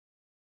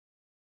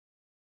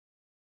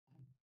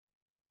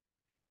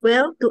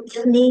Well, good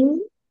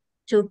evening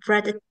to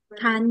Brother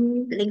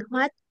Tan Leng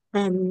Huat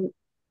and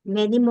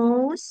many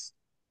more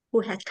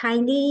who have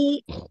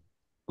kindly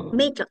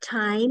made your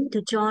time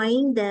to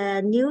join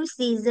the new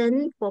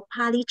season for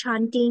Pali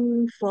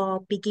chanting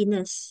for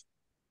beginners.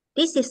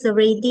 This is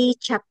already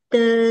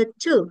chapter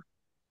 2,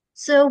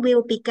 so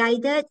we'll be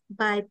guided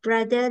by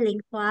Brother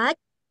Leng Huat.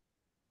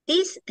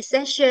 This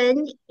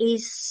session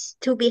is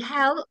to be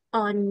held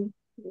on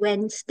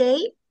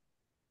Wednesday,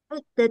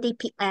 8:30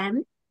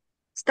 p.m.,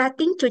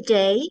 starting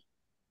today,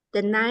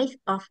 the 9th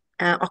of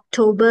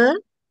October,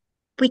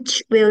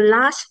 which will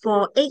last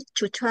for 8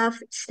 to 12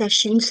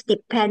 sessions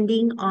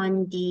depending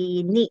on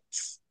the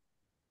needs.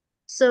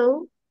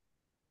 So,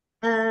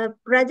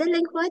 Brother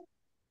Linghuat,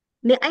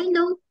 may I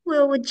know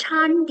who will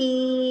chant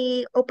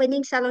the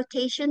opening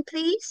salutation,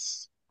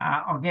 please?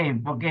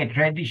 Okay.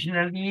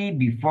 Traditionally,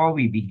 before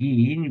we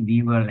begin,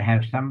 we will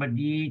have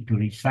somebody to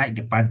recite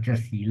the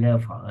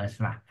Panchasila for us,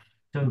 lah.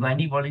 So, if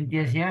any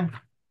volunteers here,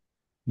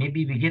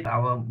 maybe we get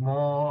our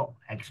more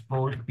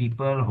exposed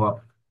people who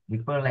are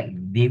people like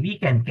Devi.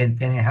 Can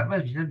you help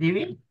us, Mr.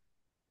 Devi?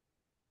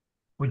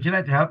 Would you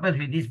like to help us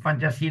with this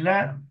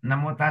Panchasila?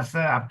 Namo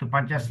Tassa up to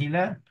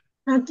Panchasila.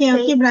 Okay,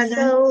 Okay, brother.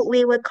 so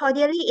we will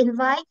cordially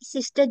invite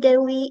Sister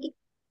Dewi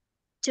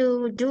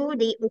to do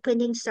the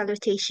opening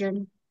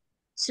salutation.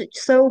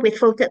 So with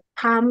folded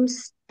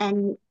palms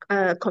and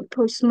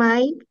composed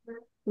mind,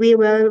 we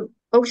will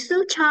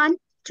also chant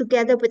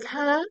together with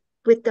her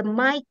with the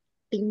mic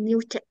being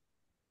muted.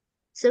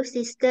 So,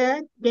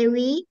 Sister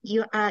Dewi,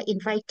 you are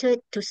invited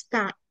to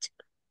start.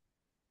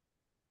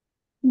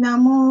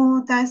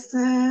 Namo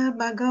tassa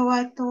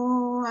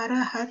bhagavato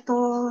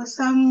arahato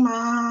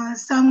samma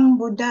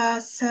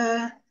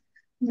sambuddhassa.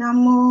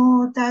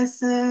 Namo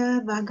tassa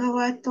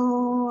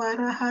bhagavato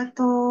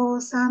arahato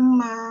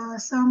samma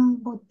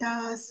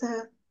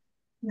sambuddhassa.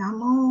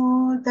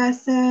 Namo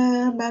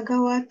tassa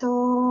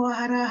bhagavato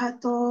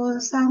arahato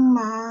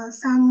samma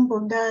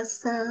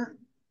sambuddhassa.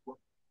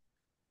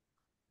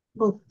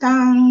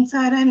 Buddhang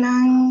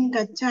saranang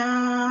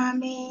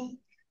gacchami,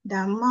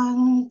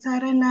 dhammang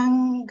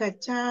saranang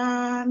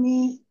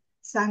gacchami,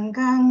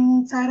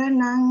 sanghang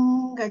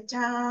saranang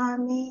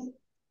gacchami,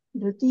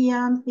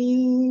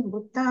 dutiyampi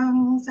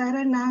buddhang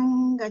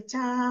saranang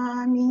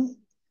gacchami,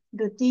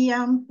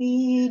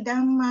 dutiyampi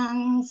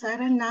dhammang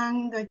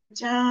saranang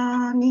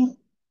gacchami,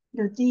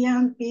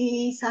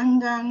 dutiyampi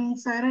sanghang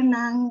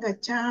saranang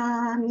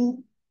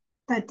gacchami.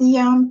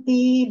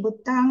 Tatiyampi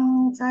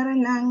Buddhang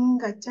Saranang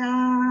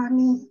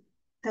Gacchami.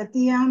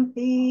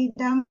 Tatiyampi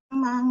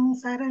Dhammang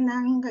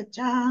Saranang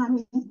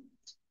Gacchami.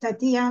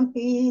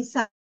 Tatiyampi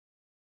Sanghang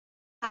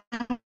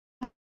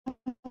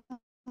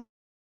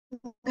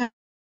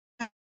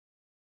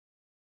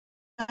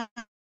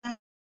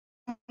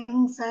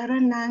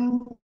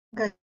Saranang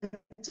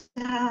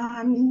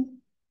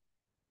Gacchami.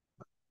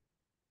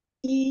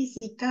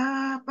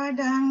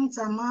 Sikapadang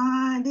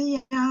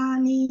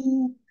samadhiyani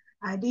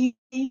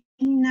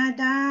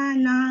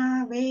adinadana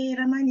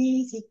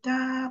veramani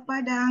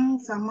sikapadang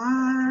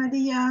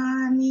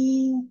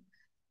samadhiyani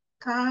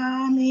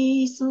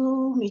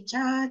kamesu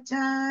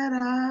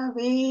michachara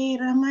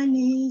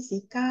veramani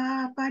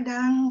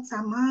sikapadang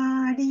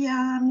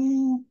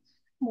samadhiyami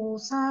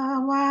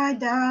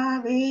musawada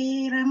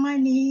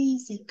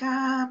veramani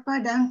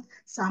sikapadang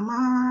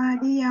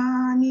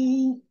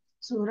samadhiyami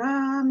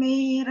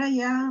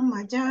Surameraya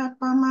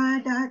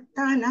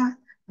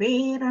Majapamadatana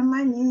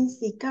Veramani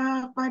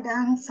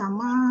Sikapadang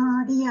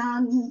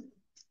Samadhiyami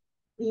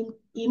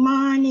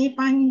Imani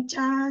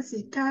Pancha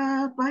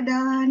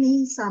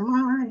Sikapadani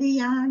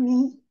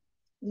Samadhiyami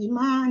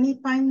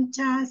Imani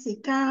Pancha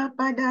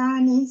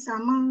Sikapadani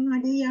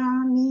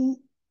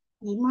Samadhiyami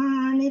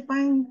Imani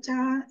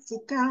Pancha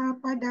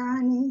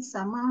Sikapadani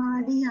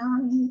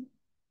Samadhiyami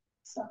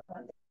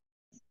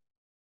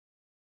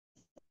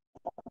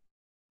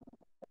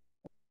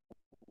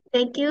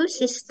Thank you,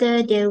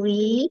 Sister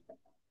Dewi.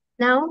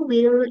 Now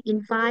we'll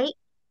invite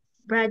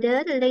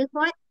Brother Leng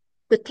Huat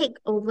to take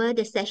over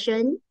the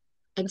session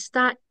and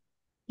start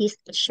his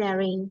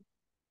sharing.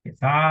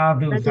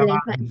 Sadhu, Brother Leng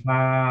Huat. sadhu,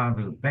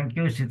 sadhu. Thank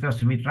you, Sister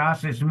Sumitra.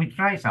 So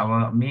Sumitra is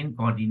our main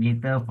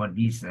coordinator for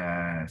this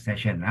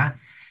session.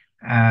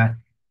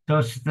 So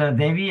Sister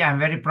Devi, I'm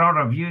very proud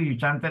of you. You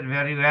chanted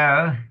very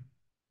well.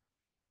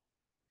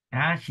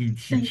 Yeah, Thank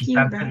she you,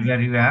 started brother.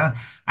 very well.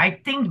 I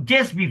think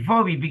just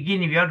before we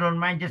begin, if you all don't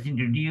mind, just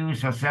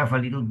introduce yourself a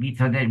little bit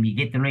so that we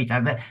get to know each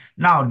other.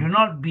 Now, do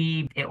not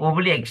be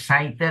overly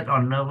excited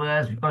or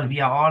nervous because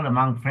we are all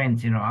among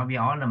friends, we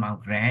are all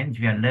among friends.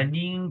 We are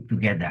learning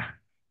together.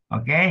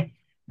 Okay?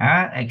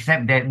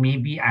 Except that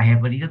maybe I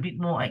have a little bit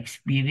more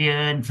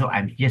experience, so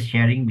I'm just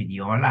sharing with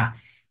you all.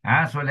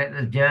 So let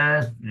us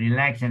just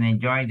relax and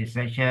enjoy the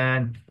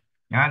session.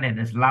 Let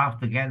us laugh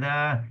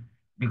together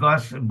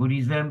because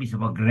Buddhism is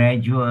about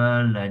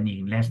gradual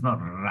learning. Let's not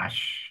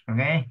rush.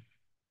 Okay.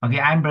 Okay.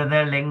 I'm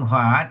Brother Leng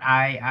Huat.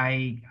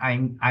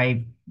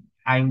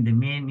 I'm the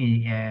main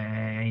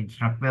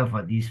instructor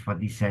for this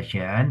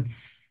session,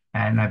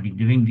 and I've been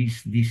doing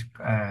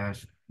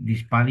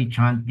this Pali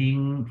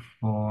chanting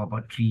for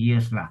about 3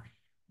 years lah.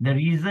 The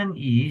reason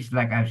is,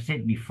 like I've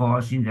said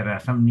before, since there are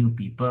some new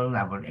people,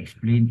 I will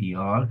explain to you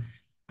all.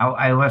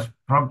 I was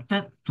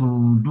prompted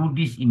to do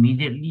this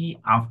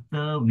immediately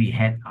after we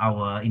had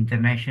our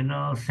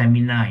international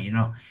seminar.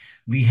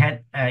 We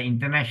had an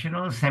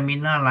international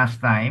seminar last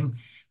time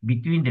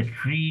between the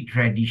three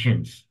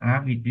traditions,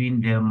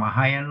 between the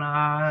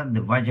Mahayana,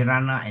 the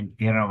Vajrayana, and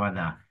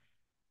Theravada.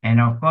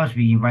 And of course,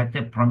 we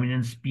invited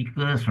prominent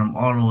speakers from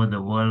all over the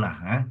world,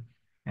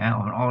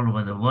 all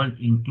over the world,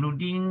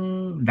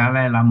 including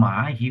Dalai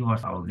Lama. He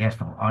was our guest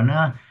of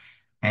honor.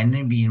 And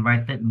then we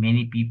invited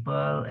many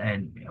people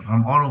and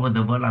from all over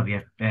the world.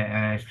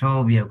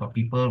 So we have got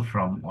people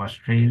from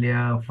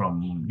Australia,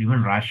 from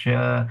even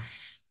Russia,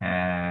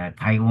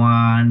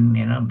 Taiwan,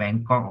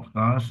 Bangkok, of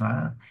course,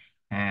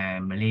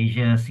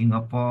 Malaysia,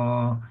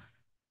 Singapore,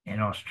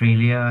 and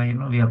Australia.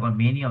 We have got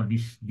many of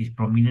these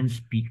prominent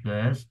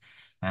speakers,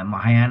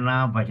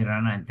 Mahayana,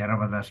 Vajrayana, and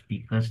Theravada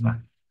speakers.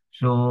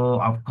 So,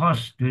 of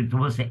course,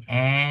 towards the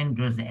end,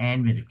 with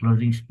the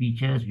closing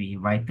speeches, we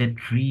invited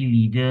three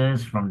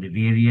leaders from the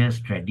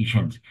various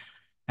traditions,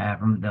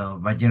 from the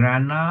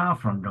Vajrayana,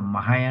 from the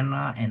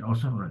Mahayana, and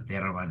also from the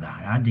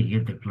Theravada. They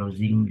give the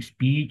closing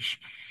speech.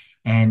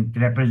 And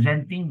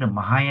representing the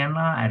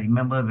Mahayana, I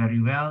remember very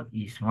well,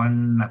 is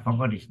one, I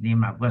forgot his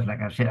name. Of course,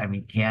 like I said, I'm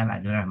in KL, I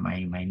don't have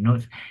my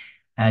notes.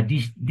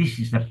 This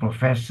is the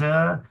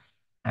professor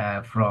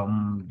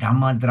from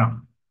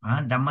Dhamadram.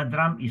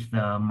 Dhamadram is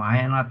the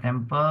Mahayana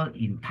temple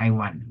in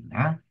Taiwan.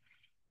 And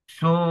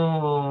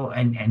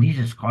he's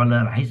a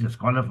scholar. He's a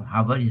scholar from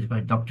Harvard. He's got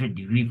a doctorate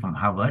degree from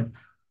Harvard.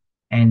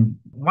 And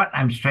what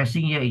I'm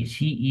stressing here is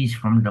he is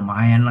from the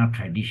Mahayana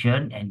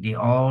tradition and they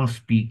all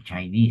speak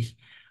Chinese.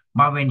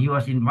 But when he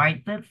was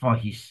invited for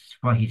his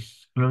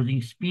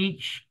closing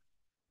speech,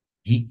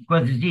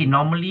 because you see,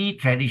 normally,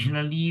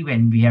 traditionally,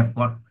 when we have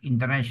got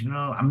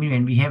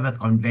when we have a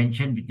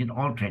convention between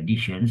all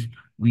traditions,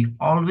 we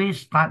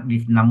always start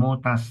with Namo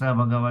Tassa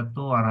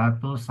Bhagavato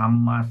Arahato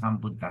Samma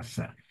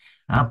Sambuddhassa.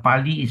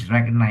 Pali is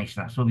recognized,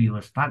 so we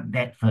will start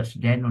that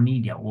first, then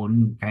only their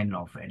own kind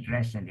of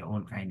address and their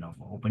own kind of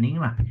opening.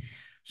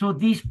 So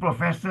this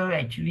professor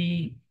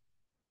actually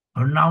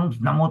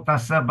pronounced Namo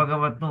Tassa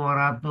Bhagavato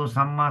Arahato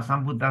Samma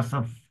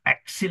Sambuddhassa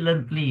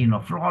excellently,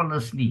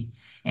 flawlessly.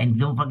 And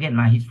don't forget,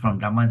 he's from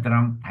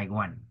Dhamadram,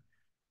 Taiwan.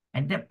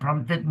 And that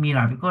prompted me,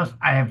 because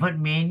I have heard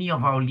many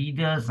of our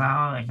leaders,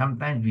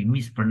 sometimes we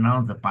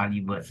mispronounce the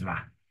Pali words,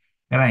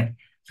 correct?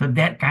 So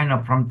that kind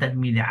of prompted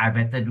me that I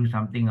better do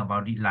something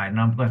about it,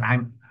 because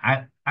I'm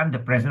the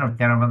president of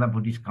Theravada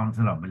Buddhist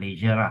Council of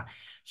Malaysia,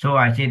 So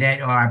I say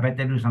that, I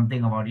better do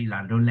something about it,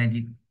 Don't let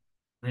it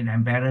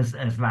embarrass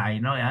us,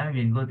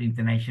 we go to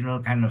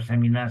international kind of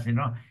seminars,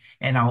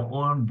 and our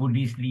own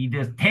Buddhist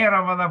leaders,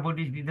 Theravada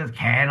Buddhist leaders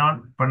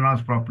cannot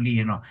pronounce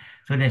properly,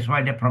 So that's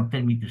why that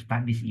prompted me to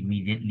start this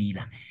immediately.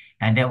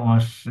 And that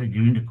was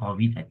during the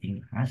COVID, I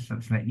think,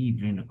 slightly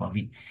during the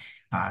COVID.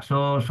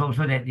 So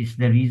that is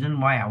the reason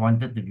why I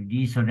wanted to do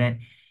this, so that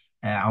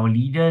our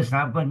leaders,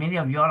 because many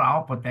of you all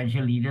are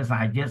potential leaders.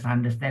 I just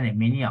understand that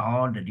many are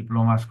all the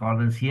diploma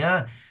scholars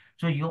here.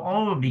 So you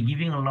all will be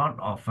giving a lot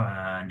of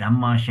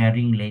Dhamma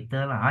sharing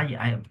later.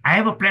 I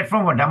have a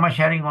platform for Dhamma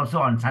sharing also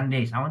on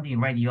Sundays. I want to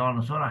invite you all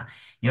also.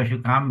 You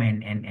should come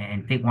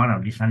and take one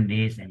of these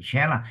Sundays and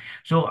share.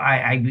 So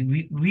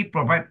we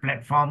provide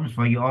platforms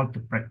for you all to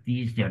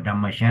practice your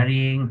Dhamma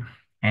sharing,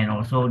 and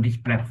also this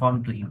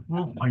platform to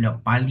improve on your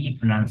Pali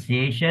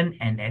pronunciation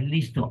and at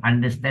least to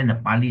understand the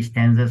Pali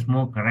stanzas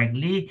more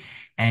correctly.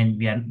 And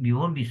we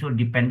won't be so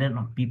dependent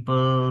on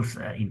people's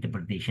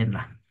interpretation.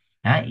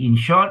 In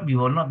short, we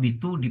will not be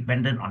too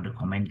dependent on the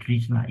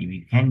commentaries. If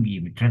we can, we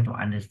will try to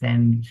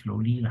understand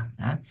slowly.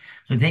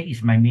 So that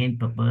is my main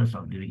purpose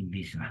of doing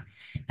this.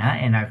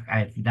 And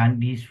I've done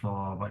this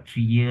for about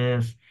 3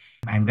 years.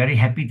 I'm very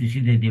happy to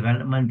see the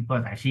development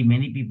because I see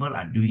many people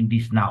are doing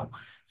this now.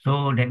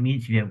 So that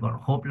means we have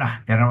got hope.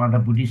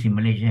 Theravada Buddhists in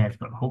Malaysia has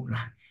got hope.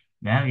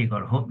 We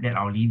got hope that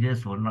our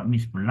leaders will not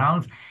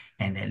mispronounce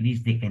and at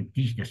least they can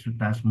teach the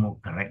suttas more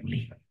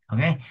correctly.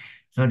 Okay,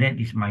 so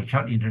that is my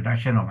short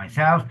introduction of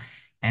myself.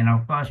 And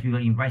of course, we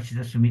will invite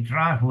Sister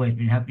Sumitra, who has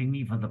been helping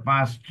me for the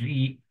past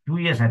 2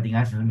 years, I think,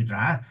 Sister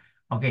Sumitra.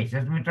 Okay,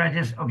 Sister Sumitra,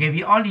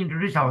 we all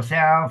introduce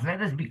ourselves.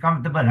 Let us be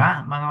comfortable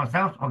among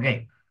ourselves.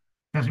 Okay,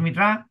 Sister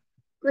Sumitra.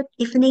 Good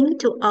evening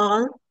to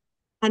all.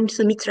 I'm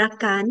Sumitra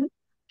Khan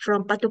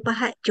from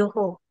Patupahat,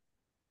 Johor.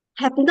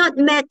 Have not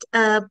met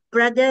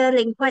Brother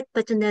Leng Huat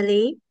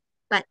personally,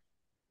 but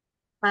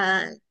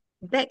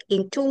back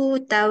in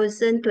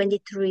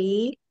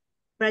 2023,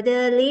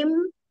 Brother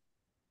Lim,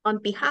 on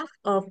behalf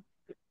of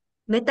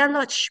Metta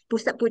Lodge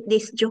Pusat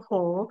Buddhist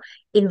Johor,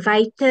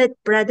 invited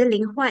Brother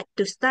Leng Huat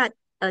to start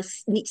a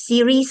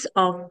series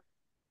of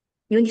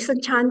unison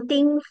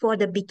chanting for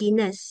the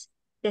beginners.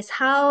 That's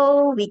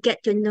how we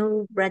get to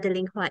know Brother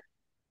Leng Huat.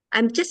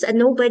 I'm just a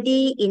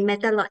nobody in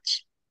Metta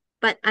Lodge,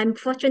 but I'm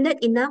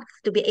fortunate enough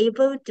to be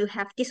able to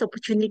have this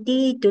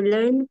opportunity to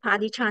learn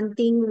Pali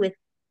chanting with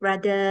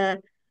Brother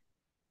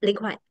Leng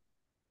Huat.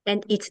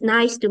 And it's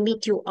nice to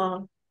meet you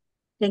all.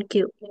 Thank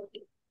you.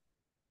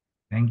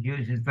 Thank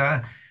you,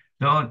 sister.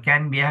 So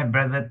can we have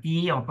Brother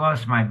T? Of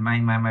course, my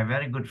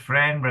very good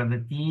friend,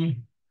 Brother T.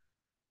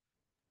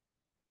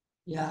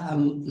 Yeah,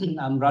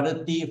 I'm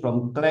Brother T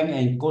from Klang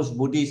and Coast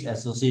Buddhist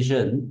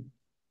Association.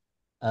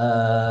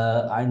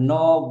 I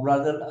know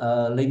Brother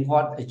Leng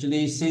Huat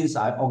actually since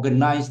I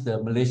organized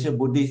the Malaysia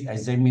Buddhist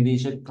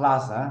examination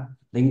class.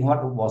 Leng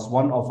Huat was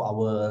one of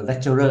our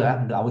lecturer,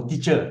 our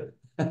teacher.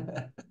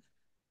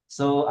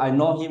 So I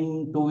know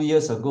him 2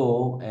 years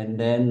ago, and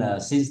then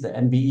since the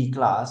MBE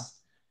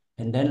class,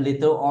 and then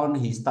later on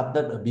he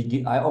started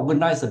I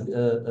organized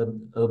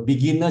a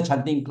beginner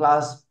chanting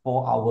class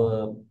for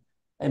our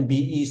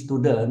MBE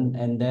student,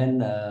 and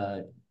then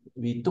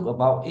we took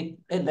about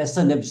eight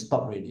lessons, then we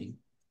stopped already.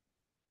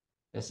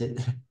 That's it.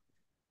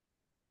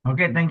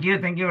 Okay, thank you,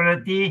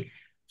 Brother T.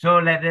 So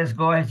let us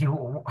go and see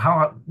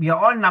how we are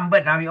all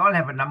numbered now. We all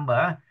have a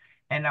number,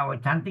 and our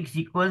chanting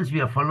sequence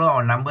will follow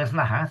our numbers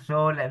lah.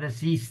 So let us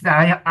see.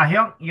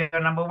 Ahyong, you're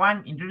number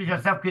one. Introduce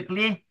yourself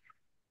quickly.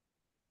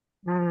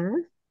 Uh,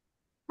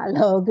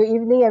 Hello, good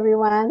evening,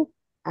 everyone.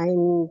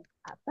 I'm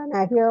Tan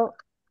Leng Huat.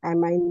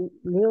 I'm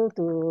new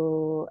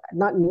to,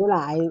 not new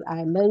lah,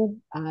 I learned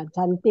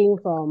chanting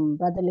from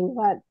Brother Leng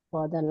Huat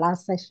for the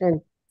last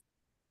session.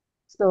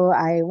 So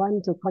I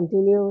want to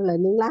continue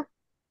learning lah.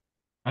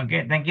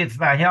 Okay, thank you,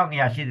 Sister Hyok.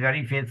 Yeah, she's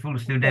very faithful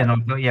student Yeah.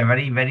 also. Yeah,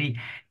 very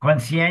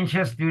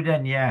conscientious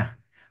student. Yeah.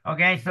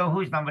 Okay, so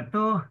who's number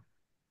two?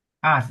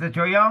 Sister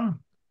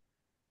Choyong.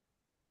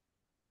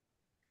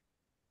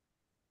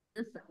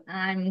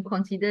 I'm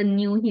considered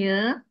new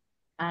here.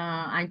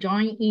 I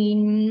joined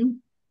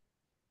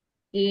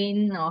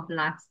in of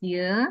last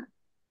year.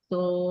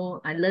 So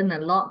I learned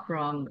a lot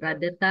from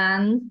Brother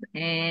Tan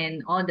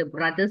and all the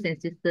brothers and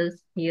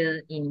sisters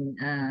here in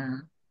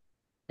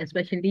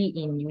especially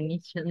in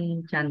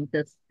Unison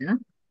Chanters.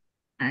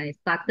 I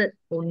started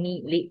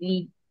only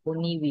lately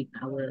only with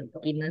our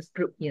beginners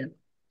group here.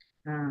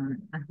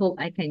 I hope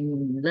I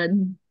can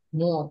learn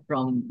more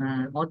from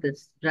all the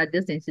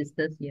brothers and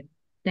sisters here.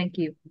 Thank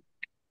you.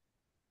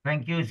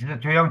 Thank you, Sister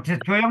Choyong.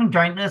 Sister Choyong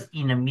joined us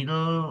in the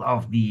middle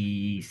of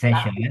the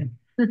session.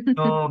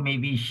 So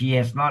maybe she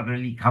has not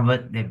really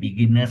covered the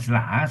beginners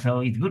lah.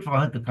 So it's good for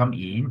her to come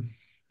in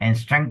and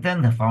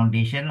strengthen the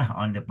foundation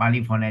on the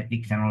Pali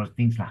phonetics and all those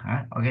things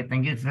lah. Okay,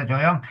 thank you, Sister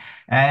Choyong.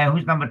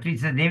 Who's number three,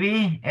 Sister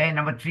Devi?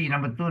 Number three,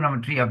 number two,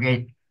 number three.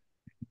 Okay,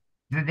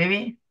 Sister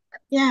Devi.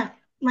 Yeah,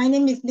 my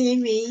name is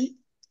Devi.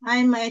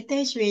 I'm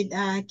attached with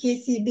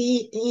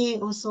KCBA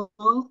also.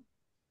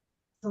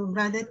 So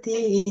Brother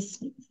T is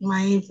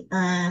my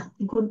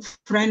good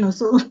friend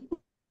also.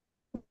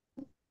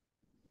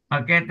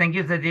 Okay, thank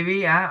you, Sister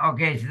Devi.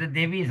 Okay, Sister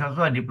Devi is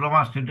also a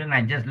diploma student.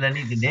 I just learned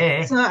it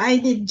today. So I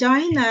did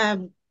join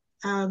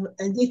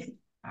this.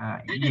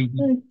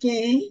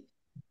 Okay.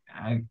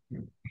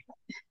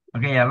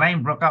 Okay, your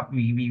line broke up.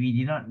 We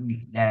did not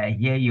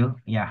hear you.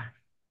 Yeah.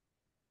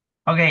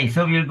 Okay,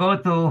 so we'll go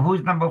to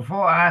who's number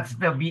four?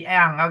 Sister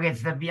Biang. Okay,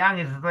 Sister Biang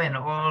is also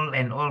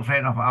an old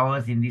friend of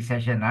ours in this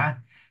session.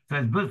 So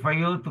it's good for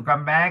you to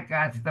come back,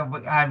 Sister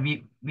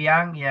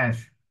Biang.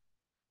 Yes,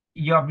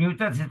 you're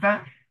muted,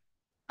 Sister.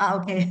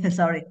 Okay,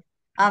 sorry.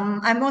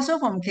 I'm also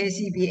from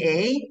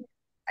KCBA.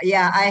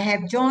 Yeah, I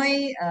have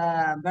joined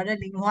Brother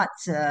Leng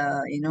Huat's,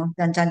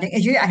 chanting.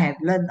 Actually, I have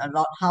learned a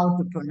lot how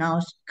to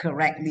pronounce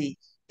correctly.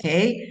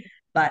 Okay,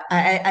 but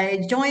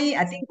I joined,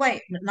 I think,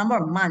 quite a number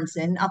of months,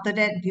 and after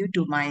that, due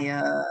to my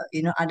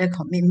other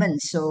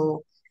commitments,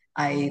 so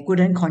I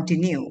couldn't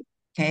continue.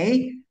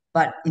 Okay,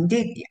 but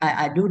indeed,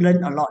 I do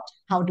learn a lot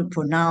how to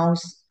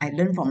pronounce. I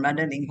learned from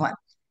Brother Leng Huat,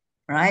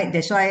 right?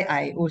 That's why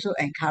I also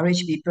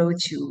encourage people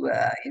to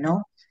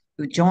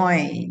to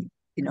join,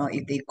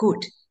 if they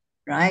could,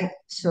 right?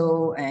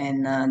 So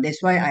and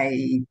that's why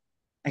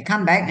I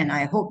come back, and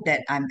I hope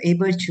that I'm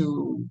able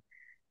to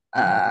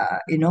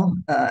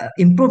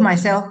improve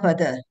myself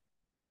further,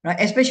 right?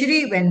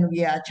 Especially when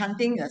we are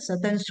chanting a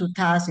certain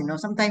suttas,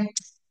 sometimes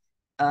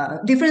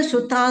different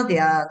sutta they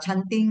are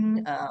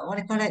chanting what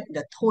do you call it,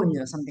 the tone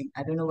or something.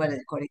 I don't know whether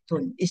they call it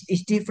tone.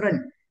 It's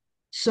different.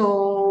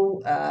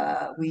 So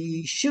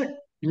we should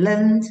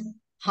learn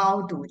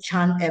how to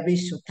chant every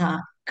sutta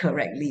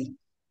correctly.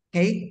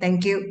 Okay,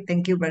 thank you,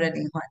 Brother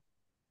Leng Huat.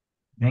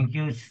 Thank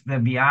you, Sister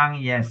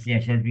Biang. Yes, she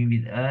has been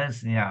with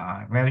us.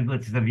 Yeah, very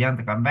good, Sister Biang,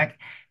 to come back.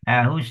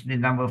 Who's the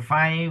number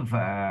five?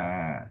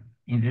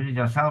 Introduce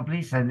yourself,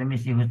 please. And let me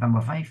see who's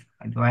number five.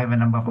 Do I have a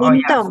number five? Oh,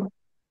 yes. Lintong.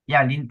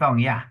 Yeah,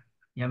 Lintong. Yeah.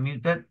 You're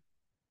muted.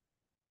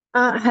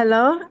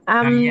 Hello.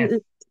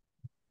 Yes.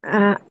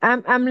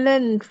 I'm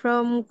Len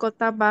from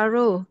Kota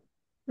Baru.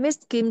 Miss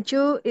Kim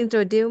Chu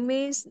introduced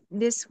me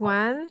this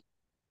one,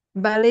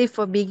 ballet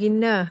for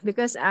beginner,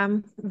 because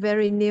I'm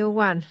very new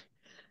one.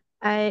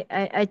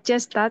 I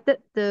just started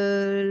to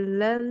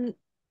learn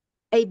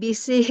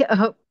ABC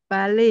of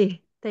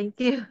ballet. Thank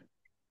you.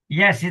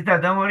 Yes, sister,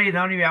 don't worry.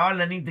 We are all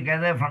learning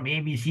together from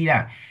ABC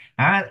lah.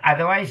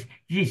 Otherwise,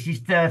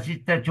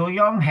 Sister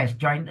Choyong has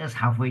joined us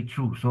halfway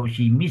through, so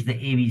she missed the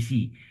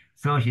ABC.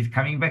 So she's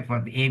coming back for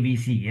the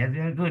ABC. Yes,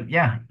 very good.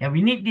 Yeah, yeah,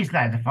 we need this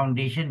like the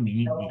foundation. We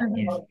need this.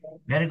 Yes,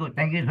 very good.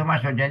 Thank you so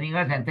much for joining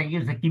us, and thank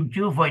you, Sir Kim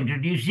Chu, for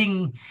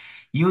introducing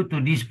you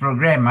to this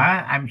program.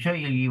 Huh? I'm sure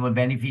you will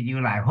benefit you.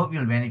 I hope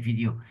you'll benefit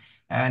you.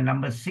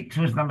 Number six.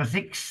 Who's number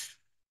six?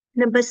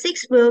 Number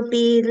 6 will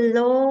be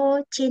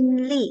Lo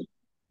Chin Lee.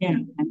 Yeah,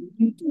 I'm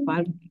going to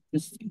Pāli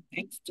because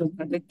thanks to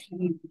Brother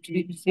Tan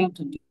introducing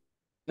to the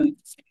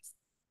exercise.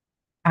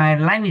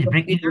 Line is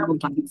breaking up.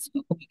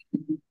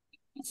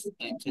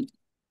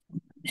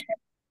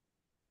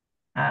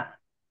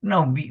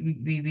 No,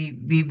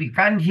 we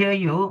can't hear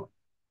you,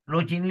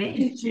 Lo Chin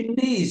Lee. Chin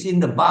Lee is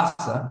in the bus.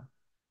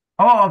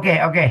 Oh, okay.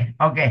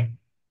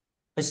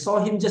 I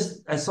saw her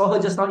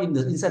just now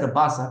inside the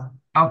bus.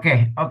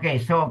 Okay.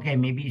 So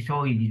maybe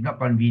so it is not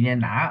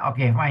convenient.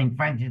 Okay, fine,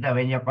 sister.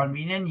 When you're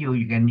convenient,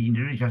 you can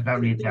introduce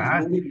yourself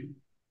later.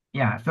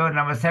 Yeah. So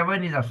number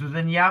 7 is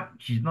Susan Yap.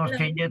 She's no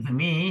stranger to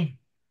me.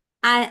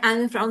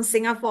 I'm from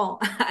Singapore.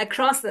 I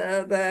crossed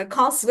the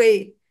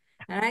causeway,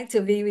 all right,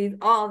 to be with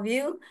all of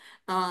you.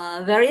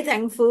 Very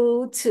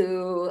thankful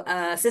to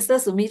Sister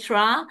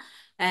Sumitra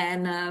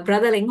and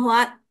Brother Leng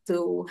Huat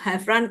to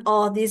have run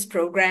all these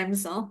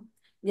programs.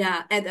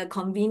 Yeah, at a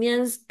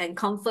convenience and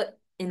comfort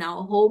in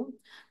our home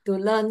to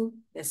learn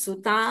the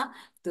sutta,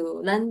 to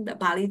learn the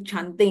Pali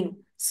chanting.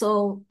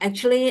 So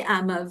actually,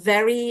 I'm a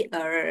very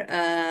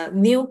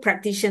new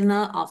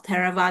practitioner of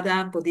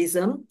Theravada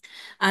Buddhism.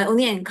 I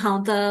only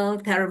encounter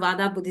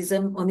Theravada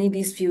Buddhism only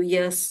these few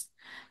years.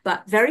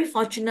 But very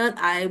fortunate,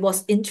 I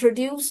was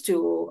introduced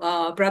to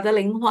Brother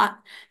Leng Huat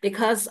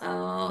because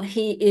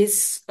he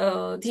is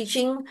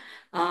teaching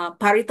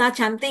Parita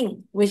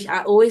chanting, which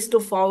I always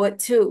look forward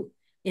to.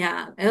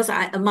 Yeah, because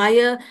I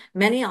admire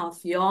many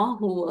of y'all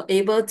who were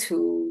able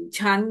to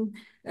chant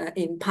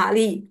in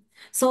Pali.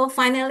 So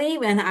finally,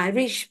 when I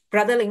reached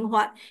Brother Leng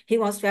Huat, he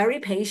was very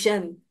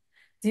patient.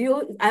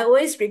 I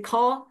always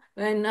recall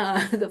when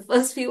the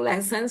first few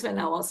lessons when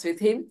I was with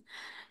him,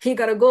 he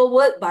got to go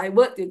word by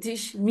word to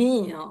teach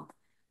me.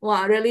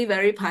 Wow, really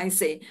very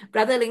paiseh.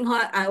 Brother Leng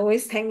Huat, I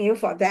always thank you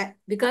for that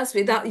because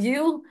without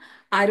you,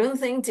 I don't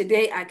think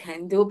today I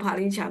can do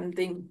Pali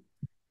chanting.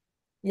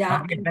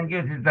 Yeah. Okay, thank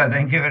you, sister.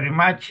 Thank you very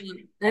much.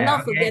 And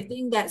not Okay.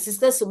 forgetting that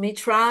Sister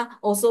Sumitra,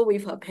 also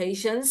with her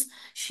patience,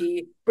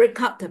 she break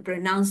up the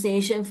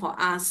pronunciation for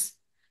us.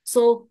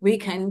 So we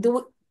can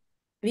do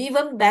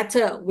even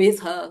better with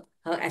her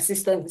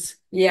assistance.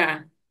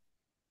 Yeah.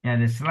 Yeah,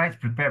 the slides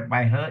prepared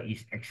by her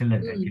is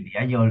excellent, actually.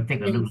 You'll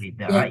take a look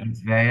later.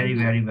 It's very,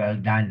 very well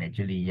done,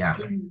 actually. Yeah.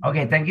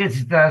 Okay, thank you,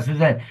 Sister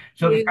Susan.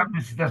 So we come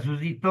to Sister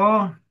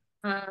Suzito.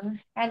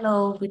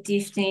 Hello, good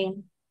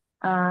evening.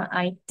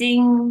 I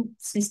think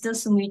Sister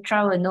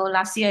Sumitra will know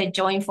last year I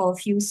joined for a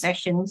few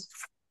sessions.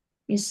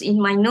 It's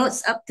in my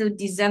notes up to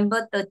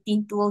December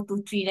 13,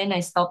 2023, then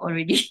I stopped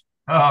already.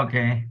 Oh,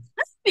 okay.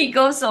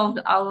 Because of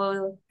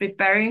our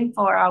preparing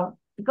for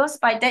because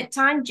by that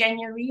time,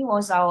 January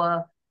was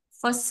our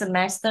first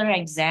semester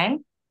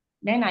exam.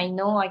 Then I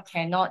know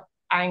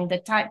I'm the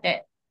type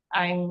that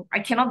I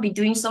cannot be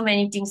doing so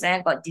many things and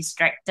I got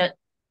distracted.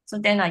 So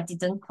then I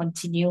didn't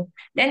continue.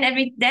 Then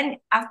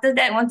after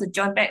that I want to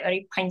join back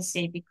very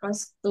painful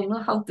because don't know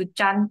how to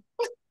chant.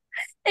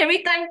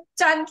 Every time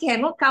chant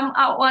cannot come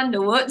out one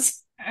the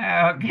words.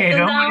 Okay, So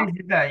don't now- worry,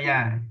 sister.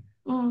 Yeah.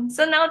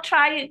 So now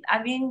try it.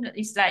 I mean,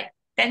 it's like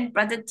then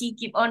Brother T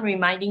keep on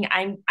reminding.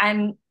 I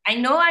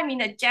know I'm in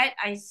the chat.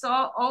 I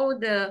saw all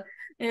the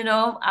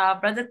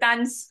Brother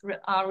Tan's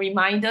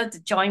reminder to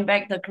join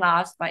back the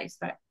class, but it's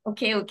like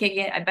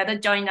okay, I better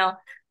join now.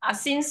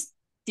 Since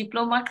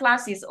diploma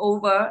class is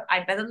over,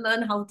 I better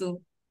learn how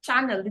to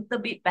chant a little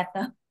bit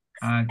better.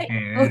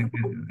 Okay, very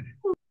good.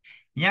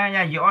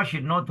 Yeah, you all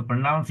should know to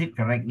pronounce it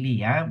correctly,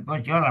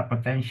 because you all are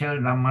potential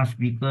Dhamma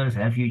speakers,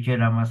 future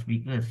Dhamma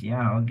speakers.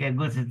 Yeah, okay,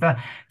 good, sister.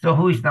 So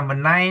who is number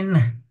 9?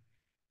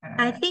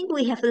 I think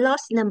we have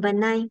lost number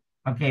 9.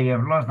 Okay, we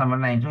have lost number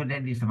 9, so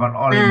that is about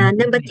all.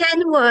 Number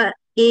 10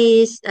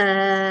 is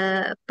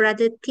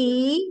Brother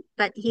T,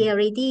 but he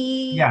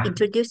already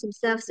introduced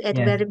himself at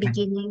the very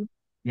beginning.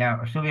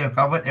 Yeah, so we have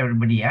covered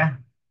everybody,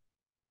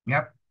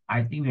 Yep,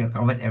 I think we have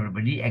covered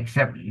everybody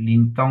except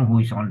Lin Tong, who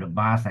is on the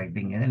bus, I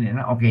think, isn't it?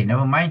 Okay,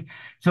 never mind.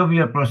 So we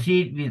will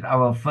proceed with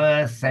our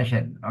first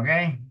session,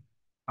 okay?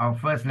 Our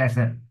first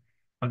lesson.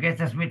 Okay,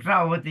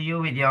 Sasmitra, over to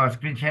you with your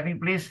screen sharing,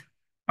 please.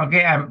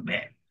 Okay,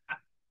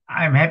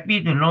 I'm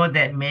happy to know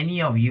that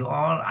many of you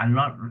all are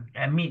not,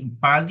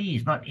 Pali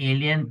is not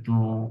alien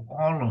to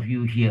all of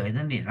you here,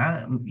 isn't it?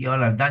 You all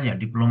have done your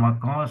diploma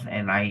course,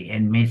 and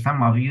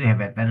some of you have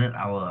attended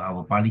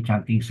our Pali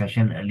chanting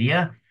session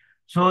earlier.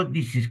 So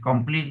this is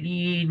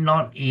completely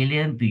not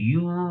alien to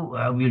you.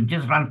 We'll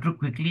just run through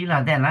quickly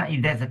then,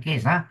 if that's the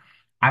case.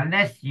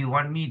 Unless you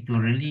want me to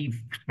really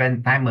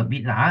spend time a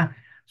bit.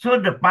 So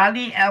the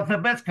Pali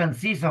alphabet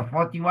consists of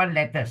 41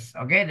 letters.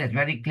 Okay, that's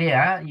very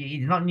clear.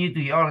 It's not new to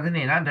you all, isn't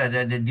it?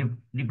 The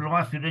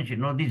diploma students should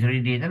know this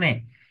already, isn't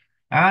it?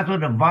 So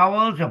the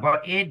vowels, you've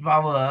got 8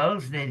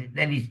 vowels.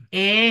 That is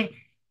A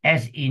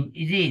as in,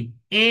 is it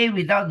A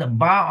without the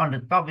bar on the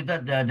top,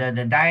 without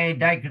the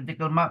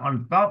diacritical mark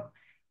on top,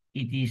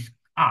 it is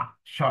A,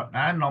 short,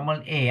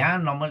 normal A,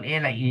 normal A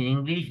like in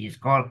English is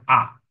called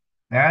A.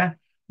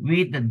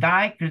 With the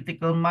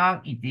diacritical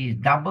mark, it is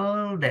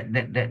double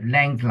that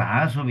length,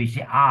 so we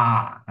say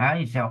A.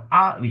 Instead of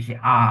A, we say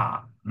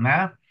A.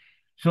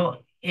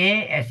 So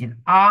A as in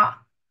A,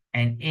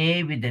 and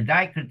A with the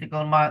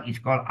diacritical mark is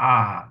called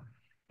A.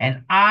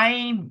 And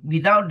I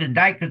without the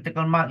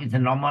diacritical mark is a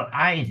normal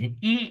I is in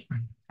E.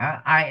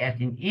 I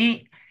as in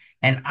E.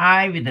 And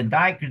I with the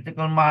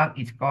diacritical mark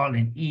is called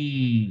an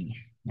E.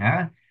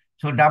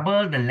 So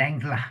double the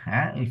length.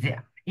 We say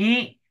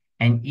E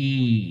and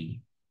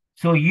E.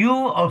 So U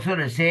also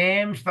the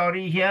same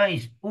story here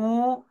is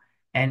U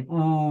and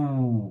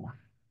U.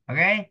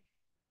 Okay?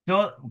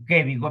 So,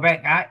 okay, we go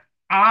back.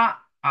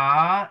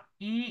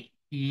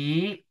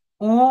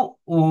 U.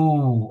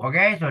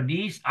 Okay, so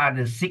these are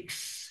the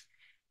six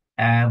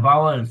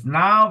vowels.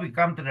 Now we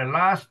come to the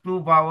last two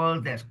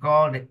vowels that's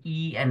called the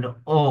E and the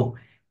O.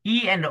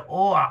 E and the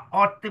O are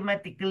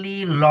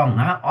automatically long.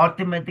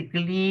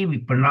 Automatically, we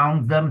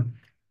pronounce them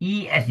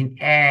E as in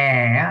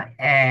air,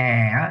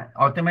 air,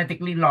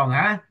 automatically long.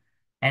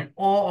 And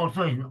O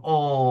also is an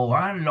O,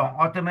 long.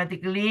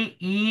 Automatically,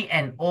 E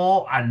and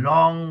O are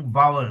long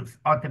vowels,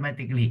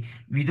 automatically.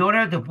 We don't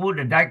have to put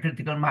the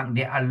diacritical mark,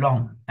 they are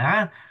long.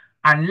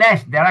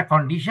 Unless there are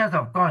conditions,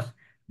 of course.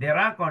 There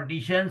are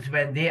conditions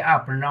when they are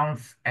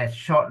pronounced as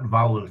short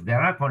vowels.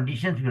 There are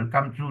conditions will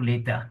come through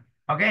later.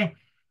 Okay?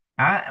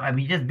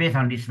 We just based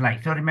on this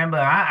slide. So remember,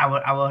 I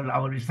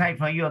will recite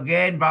for you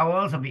again.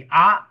 Vowels will be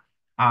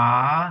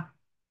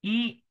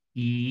E,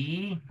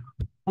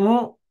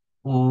 U,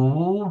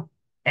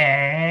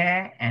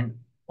 and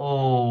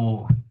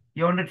O.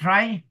 You want to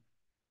try?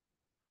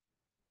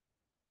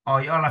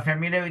 Or you all are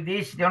familiar with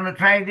this? You want to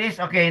try this?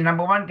 Okay,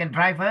 number one can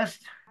try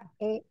first.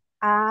 A,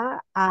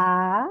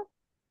 A,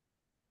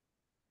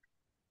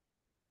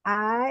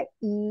 I,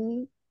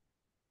 E,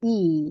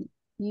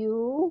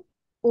 U,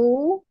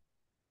 U,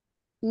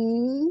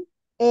 E,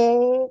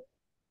 A,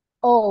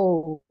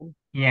 O.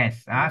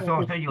 Yes.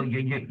 So you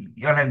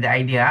all have the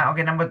idea.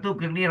 Okay, number two,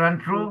 quickly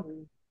run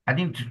through. I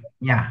think,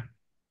 yeah.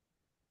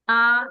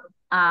 A,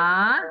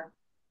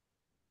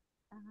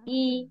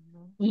 E,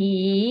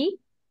 E,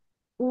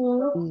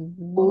 U,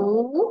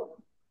 U,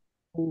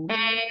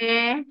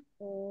 E,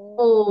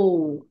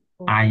 O.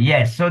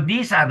 Yes. So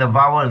these are the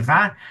vowels.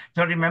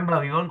 So remember,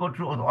 we won't go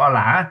through all.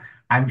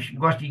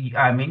 Because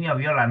many of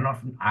you all are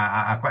not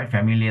are quite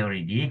familiar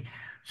already.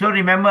 So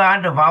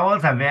remember, the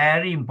vowels are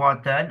very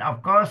important.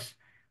 Of course,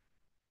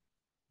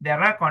 there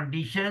are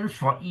conditions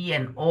for E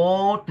and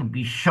O to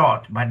be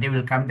short, but they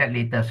will come that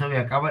later. So we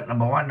have covered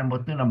number one, number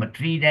two, number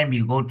three. Then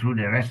we go through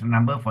the rest of the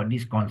number for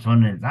these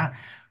consonants.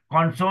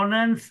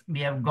 Consonants,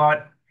 we have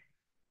got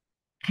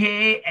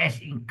K as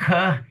in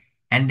K,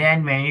 and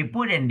then when we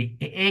put an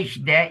H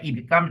there, it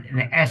becomes an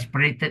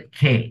aspirated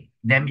K.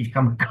 Then it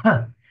becomes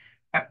K.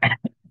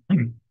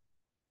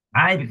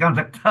 It becomes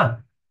a K.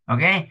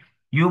 Okay?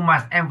 You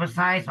must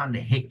emphasize on the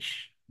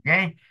H.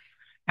 Okay?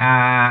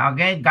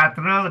 Okay,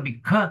 guttural will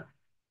be K,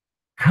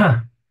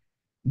 K,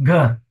 G,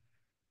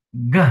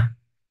 G.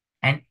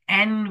 And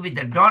N with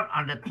the dot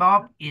on the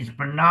top is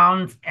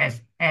pronounced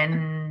as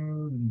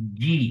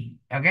NG.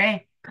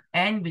 Okay?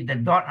 N with the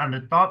dot on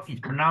the top is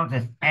pronounced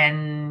as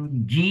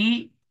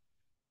NG.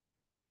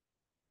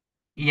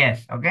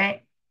 Yes,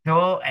 okay.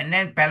 So, and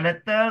then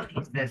palatal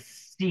is the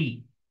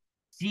C.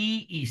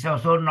 C is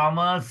also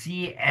normal.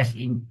 C as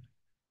in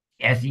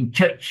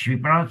church. We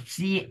pronounce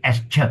C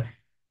as ch,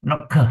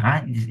 not k.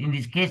 In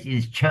this case, it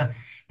is ch,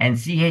 and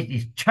CH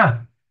is ch.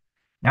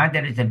 Now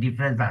there is a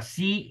difference.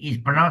 C is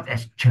pronounced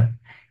as ch,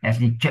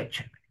 as in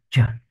church, ch,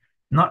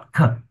 not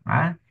k.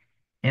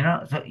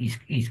 So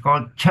it's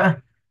called ch,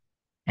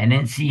 and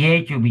then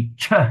CH will be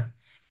ch.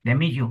 That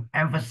means you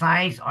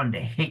emphasize on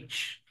the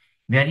H.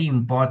 Very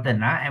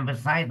important.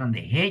 Emphasize on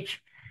the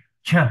H,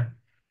 ch.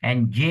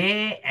 And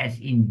J as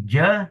in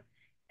j,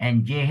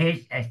 and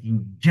JH as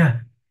in j,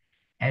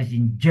 as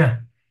in j.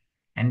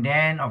 And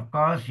then, of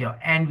course, your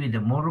N with the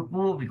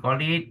muruku, we call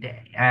it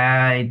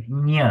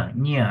near,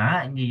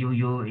 near.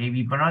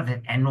 We pronounce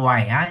it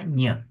NY,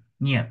 near,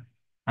 near.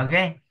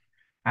 Okay?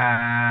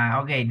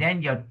 Okay,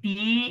 then your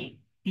T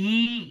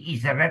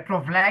is a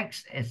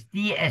retroflex, as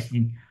T as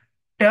in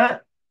t,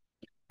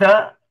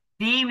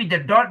 T with the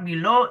dot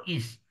below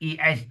is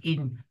as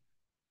in,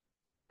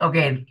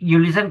 okay, you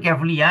listen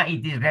carefully,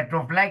 it is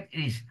retroflex, it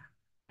is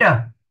t,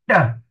 t,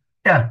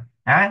 t.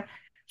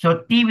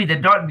 So T with the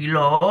dot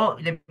below,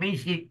 that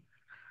means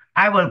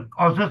I will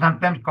also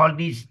sometimes call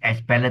this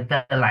as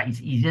palatal.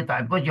 It's easier to,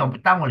 because your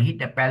tongue will hit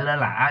the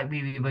palate.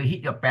 We will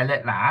hit your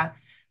palate.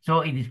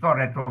 So it is called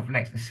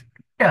retroflex. It's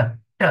t,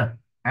 t.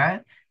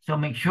 So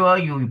make sure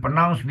you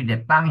pronounce with the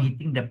tongue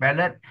hitting the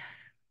palate.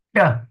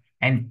 T.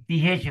 And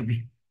TH should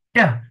be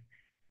t,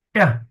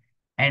 t.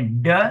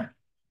 And d,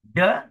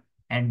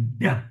 and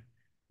d,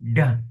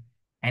 d.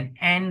 And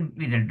N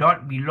with the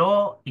dot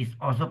below is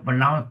also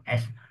pronounced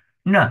as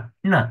n,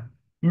 n,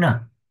 n.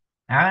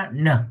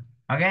 N.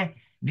 Okay?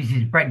 this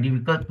is quite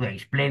difficult to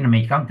explain. When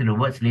we come to the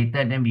words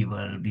later, then we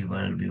will.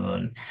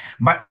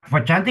 But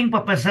for chanting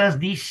purposes,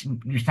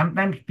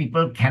 sometimes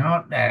people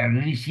cannot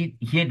really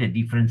hear the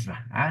difference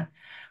lah. Huh?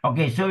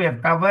 Okay, so we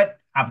have covered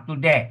up to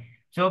there.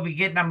 So we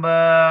get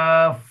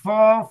number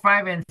 4,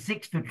 5, and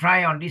 6 to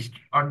try on this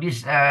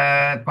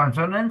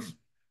consonants.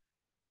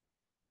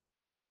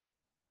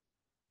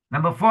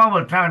 Number 4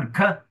 will try on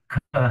k,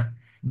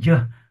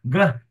 j,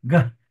 g,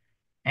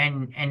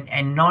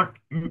 and not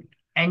ng,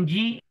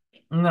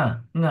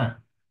 ng.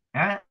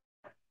 Huh?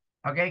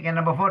 Okay, can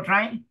number 4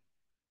 try?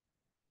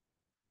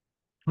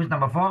 Who's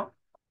number 4?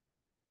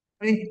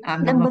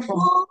 I'm Number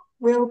 4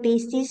 will be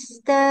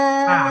Sister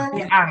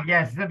Biang,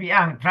 yes, Sister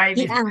Biang. Try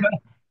this. Biang.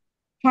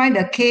 Try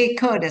the K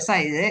curl, that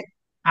side, is it?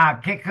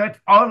 Kick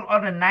hurt all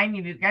the 9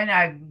 if you can.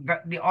 I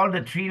got all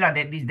the 3 lah.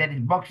 That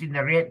is box in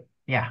the red.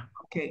 Yeah.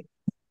 Okay.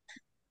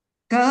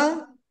 G,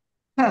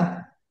 H,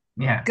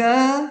 Yeah. G,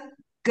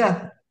 G.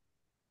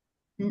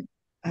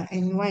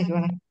 And why is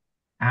one?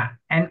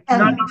 And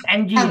not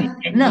ng. N,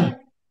 N.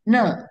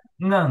 Ng.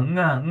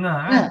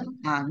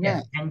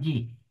 Yes, ng.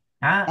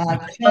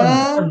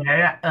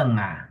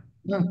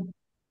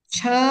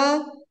 Ch,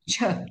 ch,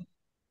 ch,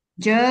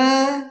 j,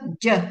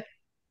 j,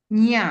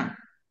 nya.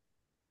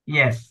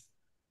 Yes.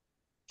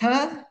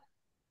 Th,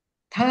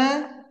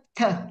 th,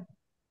 th,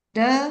 d,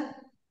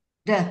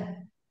 d,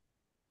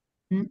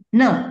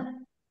 n.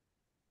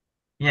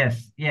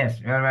 Yes.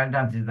 Well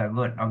done, sister.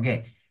 Good.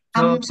 Okay.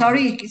 So, I'm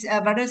sorry,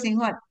 Brother Leng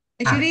Huat.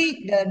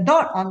 Actually, the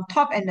dot on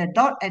top and the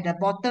dot at the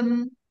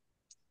bottom,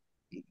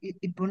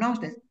 it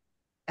pronounced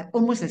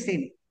almost the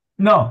same.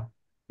 No.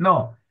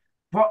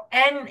 For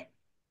N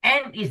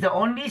is the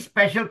only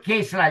special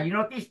case lah. You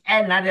notice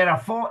N, there are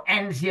 4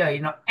 N's here.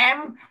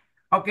 M.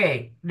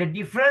 Okay, the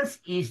difference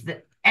is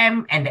the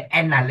M and the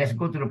N lah. Let's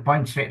go to the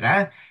point straight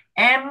lah.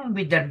 M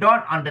with the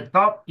dot on the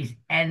top is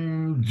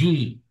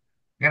NG.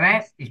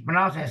 Correct? It's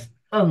pronounced as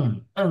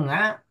M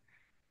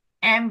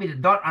with the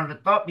dot on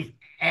the top is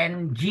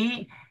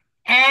NG.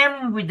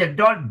 M with the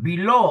dot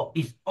below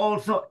is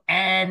also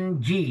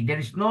NG. There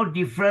is no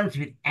difference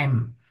with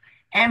M.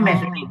 M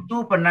has only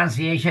 2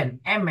 pronunciation.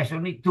 M has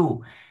only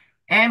 2.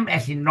 M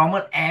as in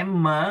normal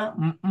M,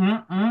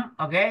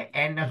 okay?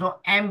 And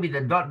also M with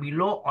the dot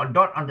below or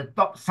dot on the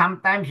top.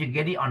 Sometimes you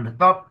get it on the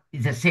top.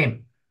 It's the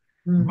same.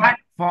 But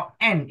for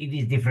N, it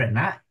is different.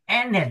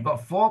 N has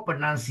got 4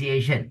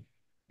 pronunciation.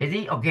 You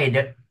see? Okay,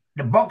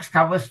 the box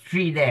covers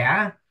 3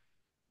 there.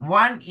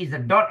 1 is the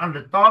dot on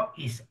the top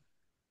is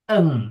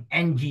ng,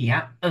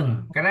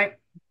 correct?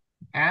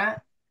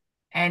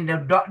 And the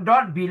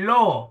dot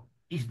below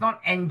is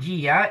not ng,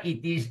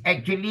 it is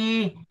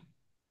actually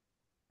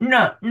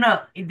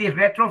it is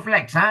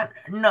retroflex,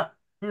 n.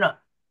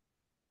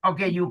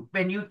 Okay,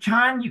 when you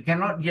chant, you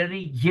cannot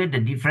really hear the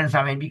difference.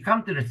 When we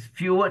come to the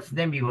few words,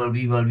 then we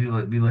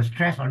will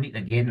stress on it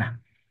again.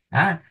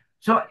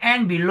 So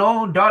N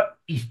below dot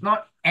is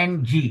not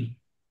ng.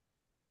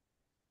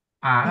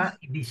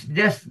 It is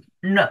just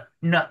n,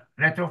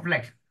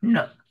 retroflex,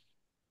 n.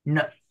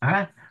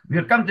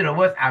 We'll come to the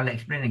words. I'll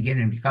explain again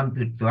when we come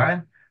to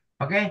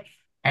okay.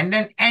 And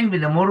then N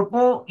with the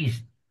moruko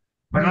is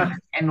pronounced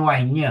as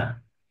ny, nya.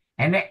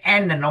 And then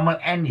N, the normal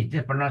N is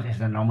just pronounced as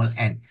the normal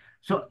N.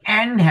 So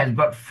N has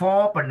got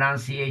 4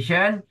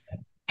 pronunciation.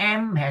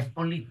 M has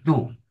only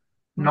 2.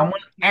 Normal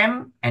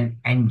M and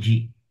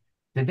NG.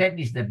 So that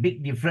is the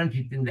big difference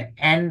between the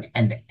N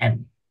and the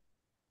N.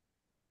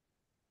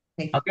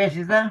 Okay,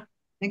 sister?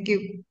 Thank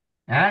you.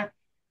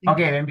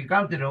 Okay, when we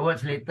come to the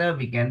words later,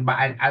 we can, but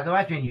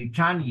otherwise when you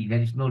chant, there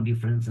is no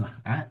difference.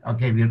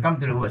 Okay, we'll come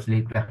to the words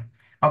later.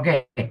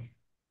 Okay,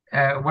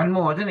 one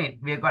more, isn't it?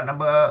 We've got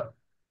number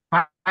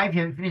 5. Have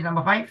you finished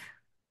number 5?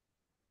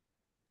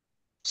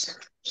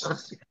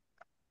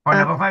 Or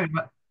number 5?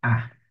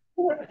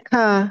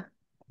 Ka,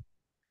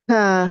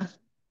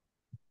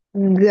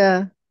 g,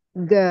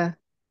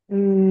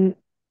 n,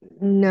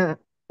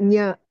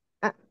 nya,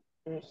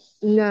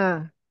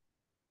 nga,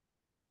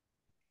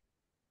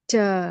 ch,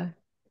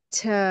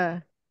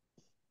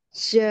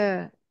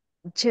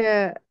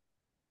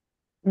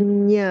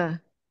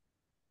 nya,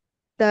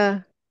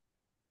 ta,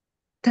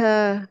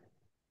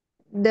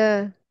 d,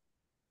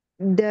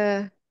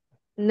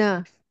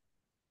 na.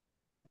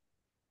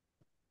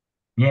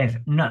 Yes,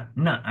 n.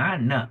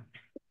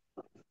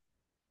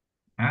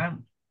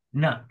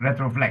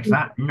 Retroflex,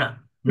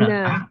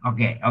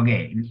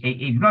 Okay.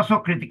 It's not so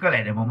critical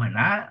at the moment,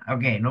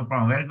 Okay, no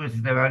problem. Very good,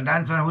 sister. Well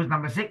done. So who's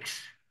number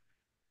 6?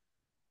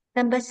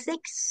 Number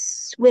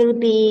 6 will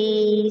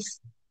be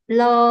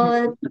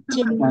Lord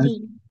Chin.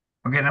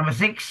 Okay, number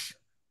 6.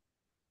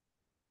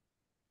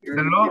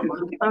 The law.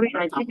 Sorry,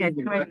 I think I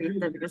try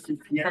later because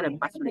it's kind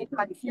of much later.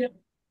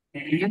 Do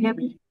you hear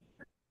me?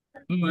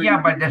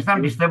 Yeah, but there's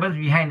some disturbance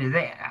behind. Is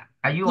it?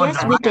 Are you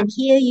Yes, on we can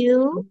hear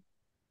you,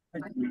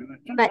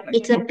 but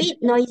it's a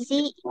bit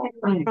noisy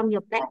from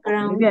your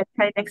background. Maybe I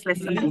try next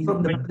lesson.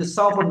 From the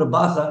sound from the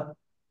bus,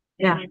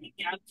 Yeah.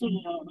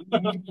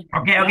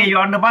 Okay, you're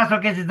on the bus,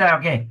 okay, sister,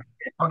 okay.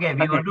 Okay,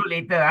 we will do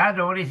later,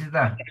 don't worry,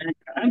 sister.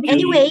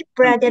 Anyway,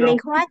 Brother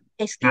Leng Huat,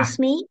 excuse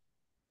me,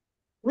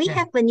 We Yeah.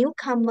 have a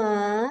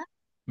newcomer,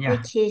 Yeah.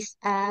 which is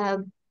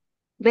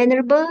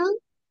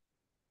Venerable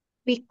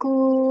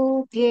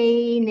Bhikkhu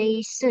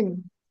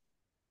Ganesan.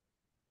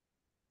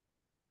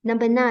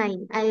 Number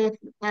 9. I have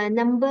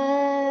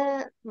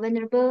number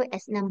Venerable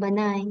as number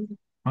 9,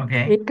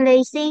 Okay.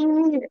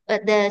 replacing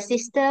the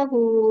sister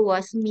who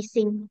was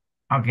missing.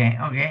 Okay.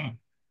 Okay.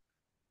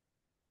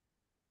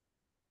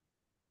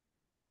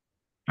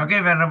 Okay,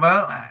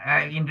 Venerable.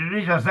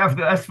 Introduce yourself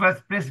to us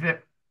first, please,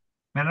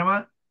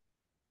 Venerable.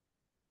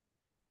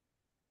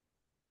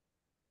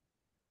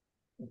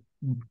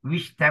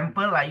 Which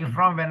temple are you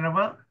from,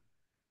 Venerable?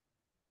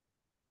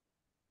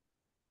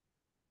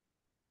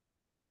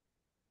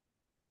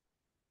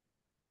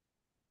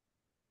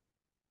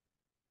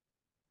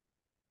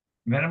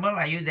 Venerable,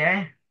 are you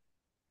there?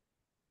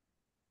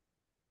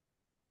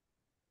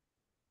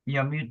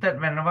 You're muted,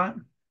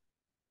 Venerable.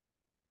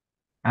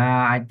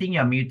 I think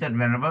you're muted,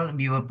 Venerable.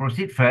 We will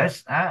proceed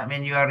first.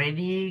 When you are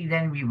ready,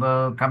 then we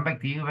will come back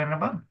to you,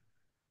 Venerable.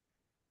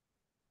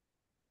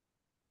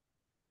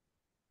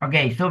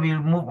 Okay, so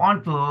we'll move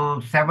on to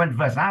 7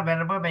 first,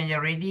 Venerable. When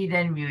you're ready,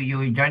 then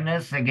you join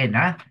us again,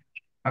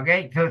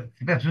 Okay, so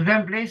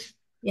Susan, please.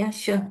 Yeah,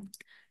 sure.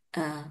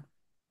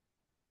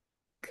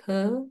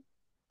 Khơ,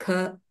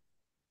 khơ,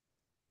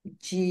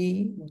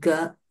 chi,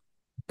 gă,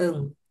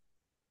 ưng,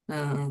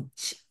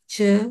 ch,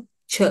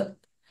 ch,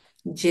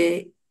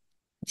 dê,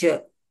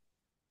 dợ,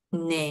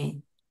 nè,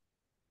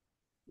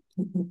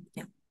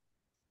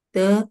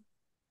 tớ,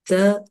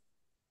 tớ,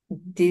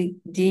 đi,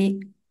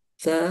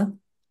 tớ,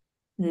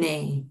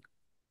 nè,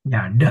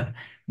 Yeah,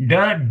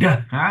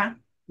 huh?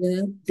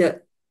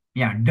 đợ.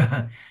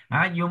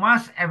 Yeah, you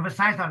must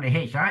emphasize on the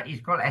H,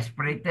 It's called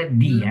aspirated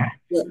D, Đợ.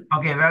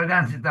 Okay, well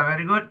done, sister.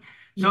 Very good.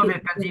 So we'll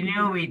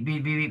continue with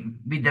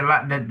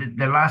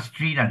the last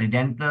three, the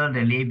dental,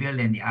 the labial,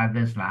 and the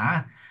others,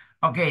 lah.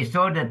 Okay,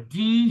 so the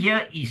T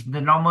here is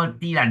the normal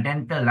T,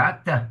 dental,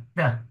 T,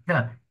 T, T,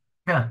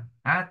 T.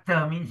 T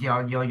means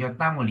your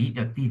tongue will hit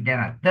your teeth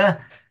then, T.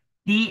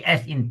 T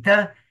as in T,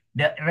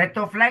 the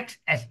retroflex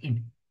as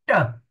in T.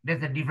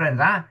 That's the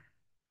difference,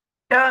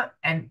 T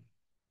and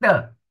T.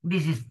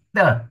 This is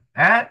T,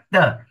 T.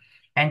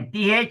 And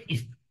TH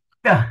is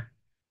T,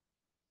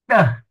 T.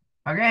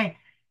 Okay?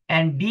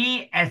 And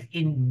D as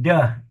in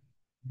the.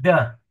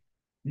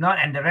 Not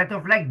and the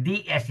retroflex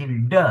D as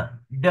in the.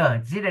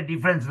 See the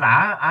difference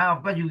lah?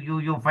 Of course,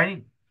 you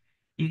find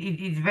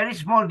it's very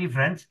small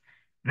difference.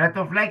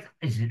 Retroflex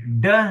is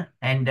the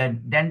and the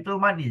dental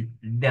one is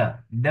the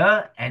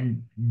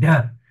and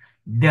the.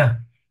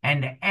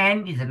 And the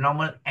N is a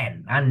normal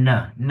N. N.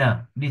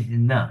 This is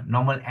N,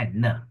 normal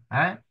N.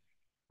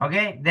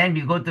 Okay, then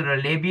we go to the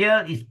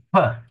labial is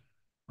P.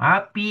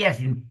 P as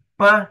in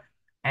P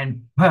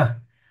and P.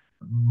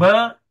 B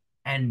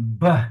and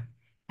B.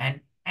 And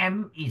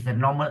M is a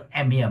normal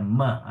M here, M.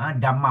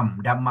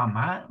 Damam.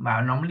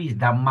 But normally it's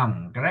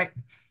damang, correct?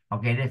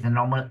 Okay, that's a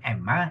normal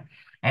M.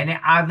 And the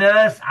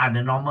others are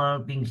the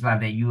normal things like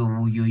that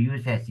you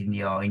use as in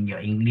your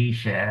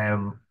English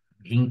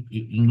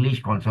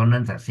English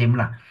consonants are same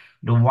lah.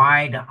 The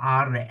Y, the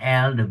R, the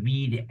L, the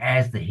V, the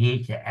S, the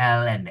H, the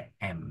L, and the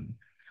M.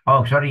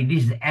 Oh, sorry,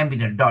 this is M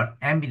with a dot.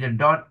 M with a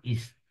dot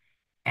is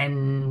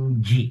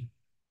NG.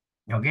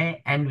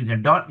 Okay, N with a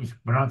dot is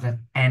pronounced as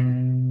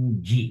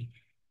NG.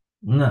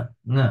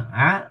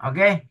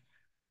 Okay,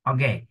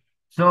 okay.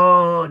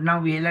 So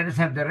now let us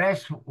have the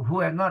rest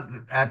who have not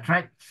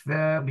tried.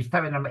 We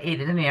start with number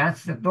 8, isn't it?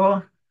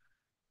 So,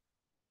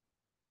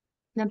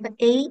 Number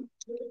 8,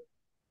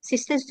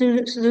 Sister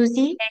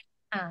Susie.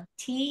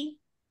 T,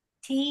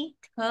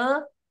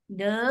 thơ,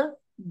 đơ,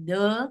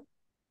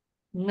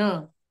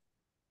 nơ.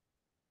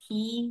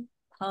 T,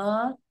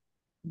 thơ,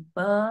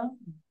 bơ,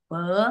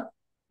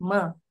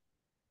 mơ.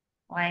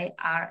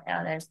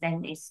 YRLS,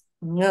 then is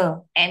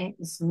ngơ, N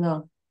is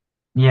ngơ.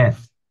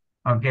 yes.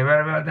 Okay,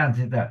 very well done,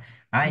 sister.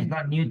 It's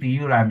not new to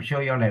you. I'm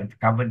sure you all have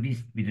covered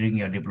this during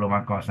your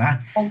diploma course.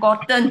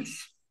 Forgotten.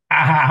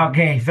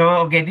 Okay,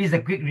 this is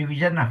a quick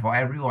revision for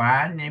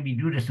everyone. Then we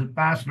do the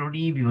sutta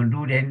slowly. We will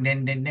do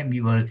then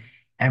we will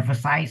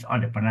emphasize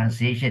on the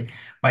pronunciation.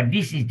 But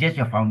this is just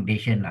your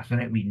foundation, so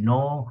that we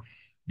know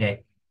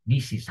that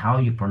this is how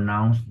you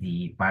pronounce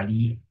the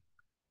Pali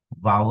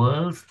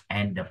vowels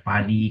and the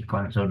Pali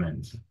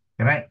consonants.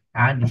 Correct?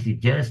 This is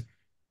just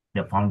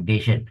the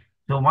foundation.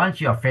 So once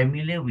you are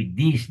familiar with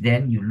this,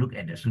 then you look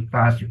at the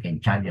sutras, you can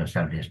chant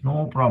yourself. There's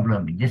no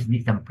problem. You just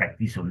need some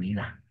practice only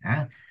lah.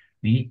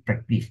 We need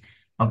practice.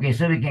 Okay,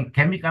 so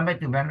can we come back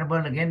to Venerable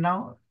again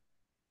now?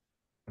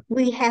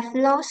 We have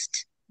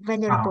lost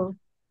Venerable.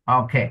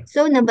 Okay.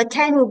 So number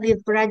 10 will be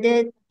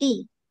Brother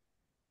T.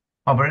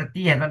 Oh, Brother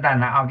T has not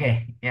done.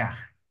 Okay, yeah.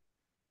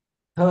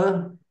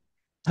 Thơ,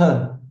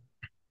 thơ,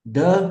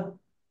 đơ,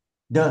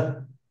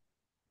 đơ,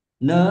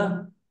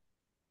 nơ,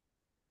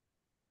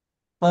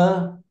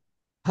 pơ,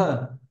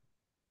 phơ,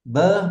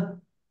 bơ,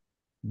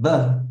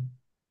 bơ,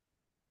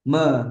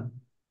 mơ.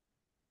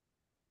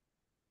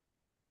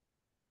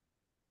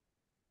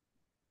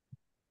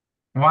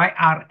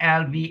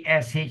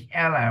 YRLVSHL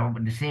are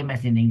the same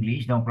as in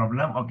English, no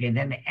problem. Okay,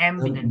 then the M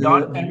with the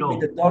dot The M with below.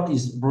 the dot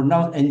is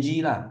pronounced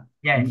NG lah.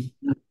 Yes.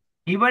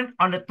 Even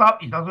on the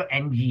top is also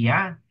NG,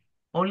 yeah.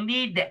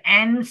 Only the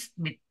ends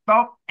with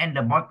top and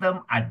the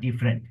bottom are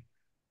different.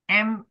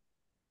 M,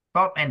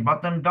 top and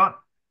bottom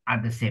dot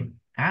are the same.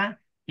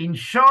 In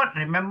short,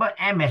 remember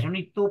M has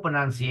only two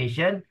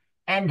pronunciation,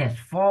 N has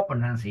four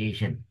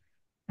pronunciation.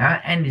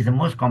 N is the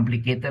most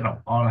complicated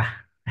of all.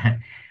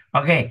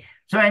 Okay,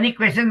 so any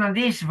question on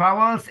these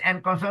vowels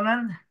and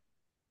consonants?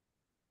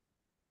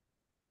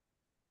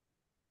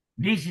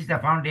 This is the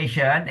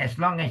foundation. As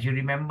long as you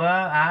remember,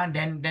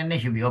 then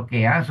it should be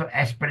okay. So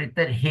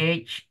aspirated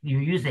H, you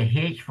use the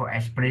H for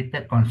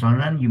aspirated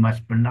consonant. You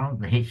must pronounce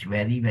the H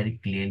very, very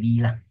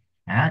clearly.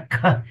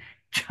 K,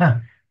 ch,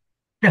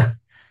 d,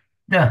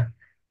 d,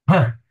 p.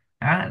 Like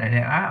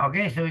that.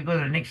 Okay, so we go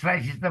to the next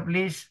slide, sister,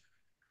 please.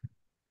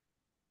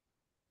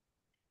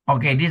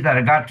 Okay, these are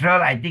the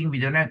guttural. I think we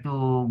don't have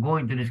to go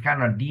into this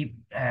kind of deep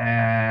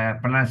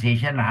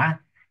pronunciation.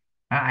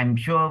 I'm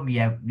sure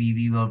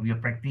we will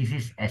practice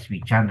this as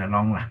we chant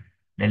along.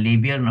 The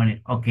labial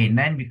knowledge. Okay,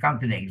 then we come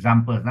to the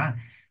examples.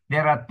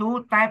 There are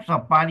two types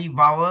of Pali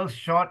vowels,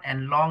 short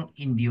and long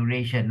in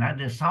duration.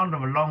 The sound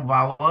of a long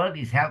vowel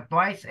is held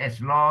twice as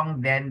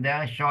long than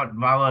the short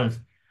vowels.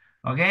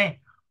 Okay,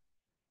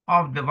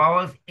 of the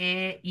vowels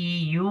A,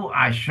 E, U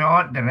are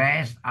short, the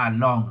rest are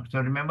long. So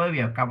remember, we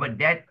have covered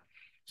that.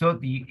 So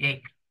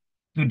to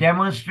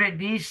demonstrate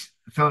this,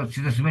 so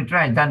Sister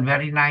Sumitra has done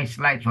very nice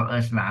slides for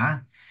us.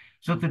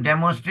 So to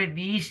demonstrate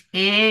this,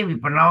 A we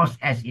pronounce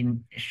as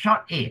in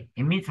short A.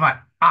 It means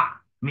what?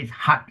 Means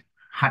hut.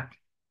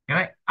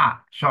 Correct?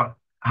 Short,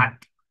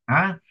 hut.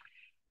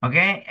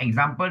 Okay,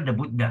 example, the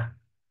Buddha.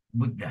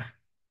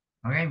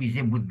 Okay, we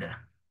say Buddha.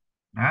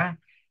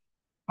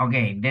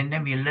 Okay,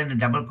 then we learn the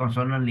double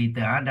consonant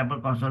later. Double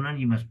consonant,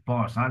 you must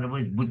pause. The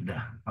word is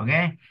Buddha.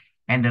 Okay?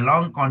 And the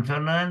long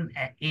consonant,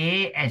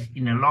 A as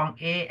in a long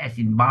A as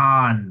in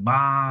barn.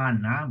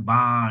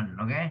 Barn.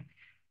 Okay?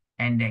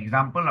 And the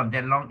example of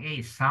that long A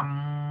is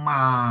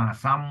Samma.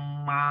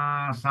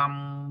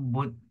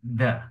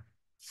 Sambuddha.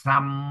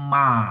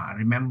 Samma.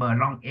 Remember,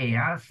 long A.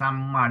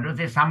 Samma. Don't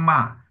say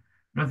Samma.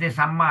 Don't say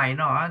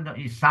Samma,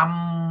 It's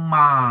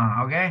Samma.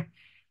 Okay?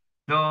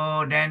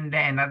 So then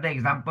another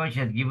example she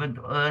has given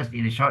to us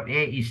in the short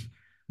A is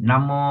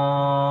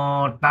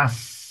Namo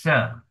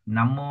Tassa.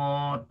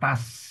 Namo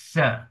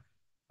Tassa.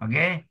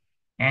 Okay?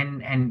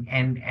 And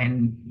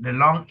the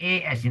long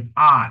A as in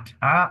art.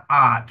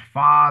 Art.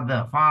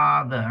 Father.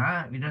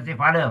 We don't say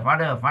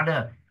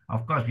father.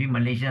 Of course, we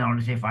Malaysians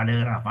always say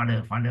father,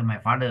 my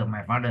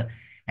father.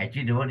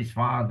 Actually, the word is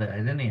father,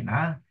 isn't it?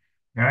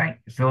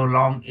 Correct? So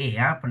long A,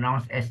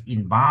 pronounced as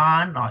in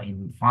barn or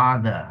in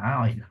father,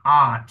 or in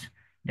art.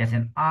 There's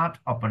an art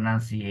of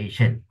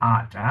pronunciation.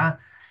 Art.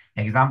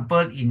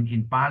 Example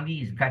in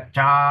Pali is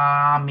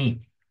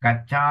gacchami.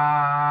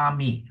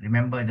 Gacchami.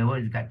 Remember the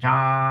word is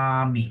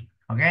gacchami.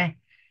 Okay.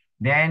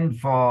 Then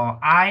for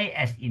I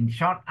as in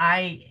short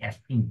I as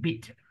in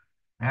bit.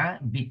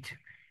 Bit.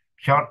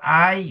 Short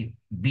I,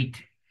 bit.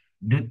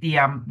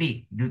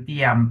 Dutiyampi.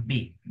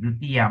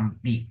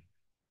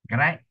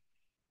 Correct?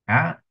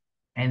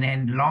 And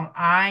then long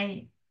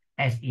I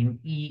as in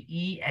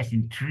E as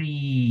in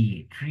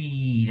tree.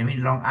 That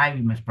means long I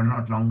we must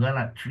pronounce longer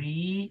like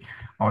tree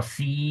or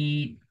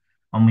seed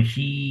or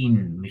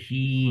machine.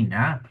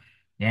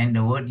 Then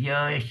the word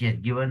here, she has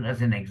given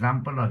us an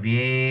example of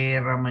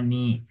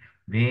Veramani.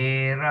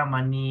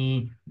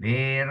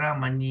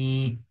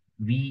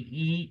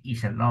 VE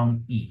is a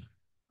long E.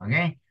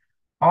 Okay?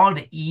 All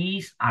the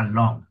E's are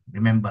long,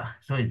 remember.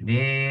 So it's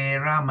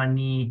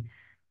Veramani,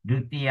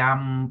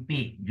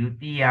 Dutiyampi.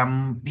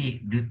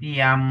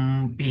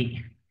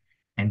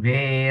 And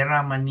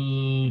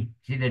Veramani,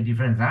 see the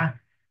difference,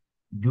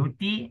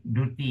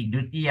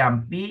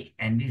 Dutiyampi,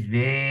 and this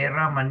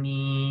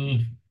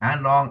Veramani,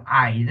 long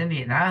I, isn't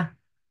it,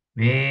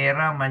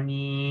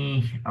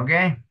 Veramani,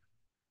 okay?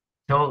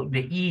 So the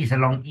E is a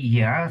long E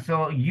here.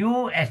 So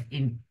U as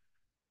in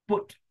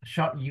put,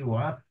 short U,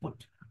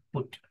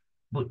 put,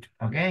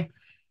 okay?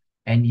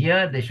 And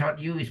here the short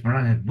U is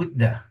pronounced as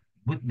Buddha.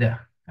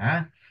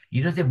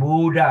 You don't say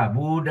Buddha,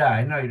 you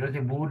don't say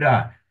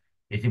Buddha.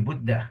 You say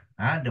Buddha.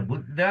 The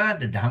Buddha,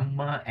 the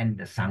Dhamma, and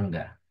the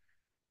Sangha.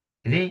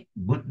 See?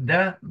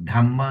 Buddha,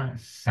 Dhamma,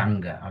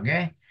 Sangha.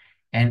 Okay?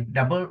 And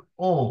double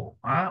O.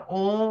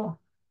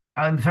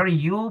 I'm sorry,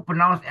 U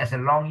pronounced as a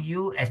long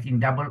U as in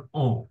double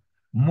O.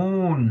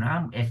 Moon,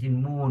 as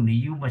in moon. The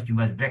U you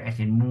must drag as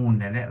in moon.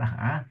 Like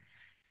that,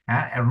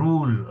 a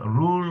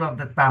rule of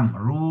the thumb.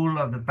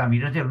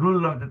 You don't say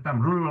rule of the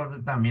thumb.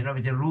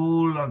 It's a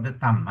rule of the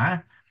thumb.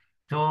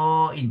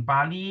 So in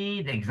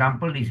Pali, the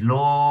example is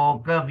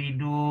loka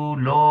vidu,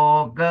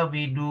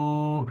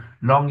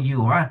 long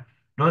U.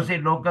 Don't say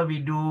loka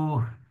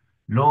vidu.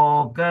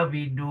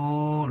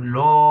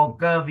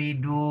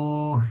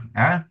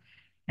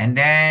 And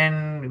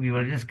then we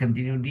will just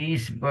continue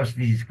this because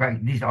this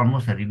is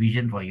almost a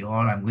revision for you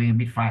all. I'm going a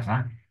bit fast.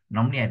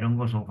 Normally, I don't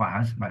go so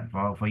fast, but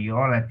for you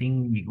all, I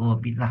think we go a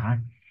bit lah. Huh?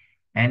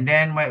 And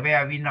then where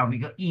are we now? We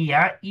go E.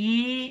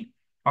 E.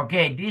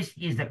 Okay, this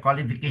is the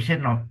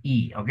qualification of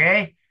E.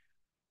 Okay.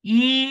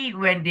 E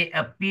when they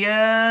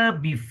appear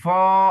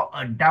before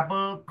a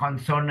double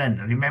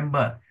consonant.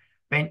 Remember,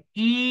 when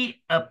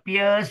E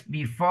appears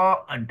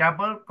before a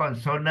double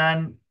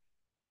consonant,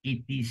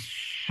 it is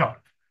short.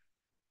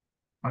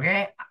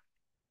 Okay.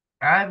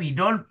 We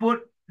don't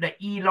put the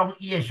E long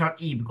E and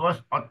short E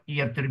because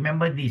you have to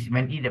remember this.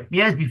 When it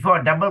appears before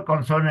a double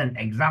consonant,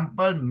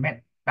 example,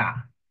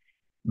 metta,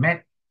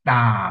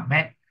 metta,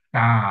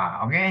 metta.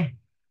 Okay.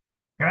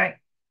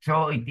 Correct?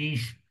 So it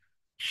is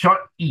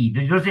short E.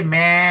 You don't say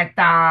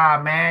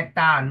meta,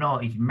 meta. No,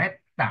 it's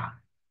metta.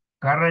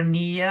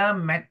 Karaniya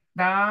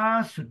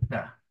metta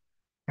sutta.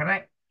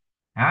 Correct?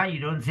 You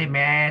don't say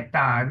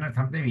meta.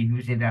 Sometimes we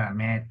do say that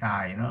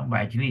meta, but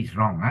actually it's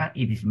wrong.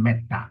 It is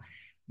metta.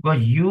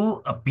 Because E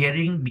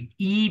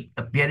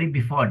appearing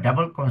before a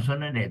double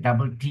consonant and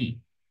double T.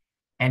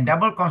 And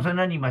double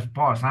consonant, you must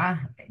pause.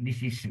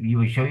 We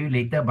will show you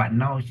later, but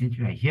now since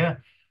you are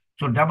here,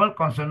 so double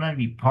consonant,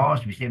 we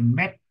pause, we say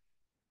metta,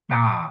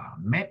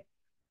 metta,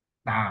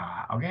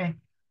 okay?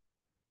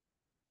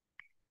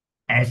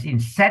 As in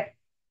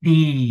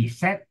seti,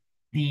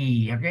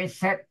 okay?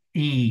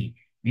 Seti.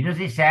 We don't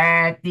say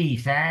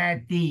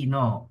seti,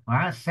 no.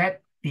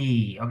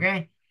 Seti,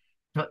 okay?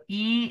 So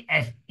E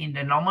as in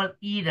the normal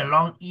E, the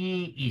long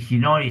E is,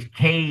 is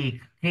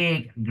cake,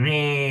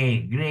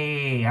 gray,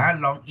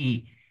 long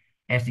E.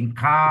 As in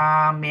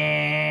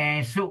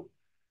kamesu,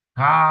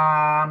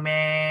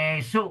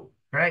 kamesu,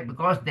 correct?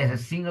 Because there's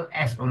a single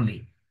S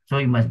only. So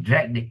you must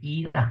drag the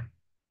E lah.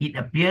 It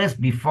appears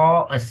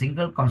before a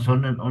single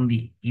consonant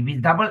only. If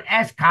it's double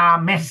S,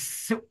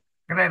 kamesu,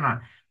 correct not?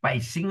 But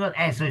it's single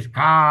S, so it's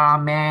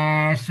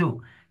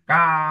kamesu,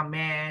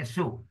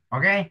 kamesu,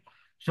 okay?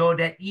 So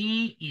that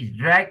E is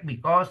dragged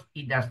because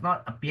it does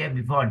not appear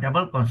before a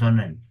double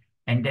consonant.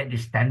 And that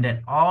is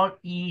standard. All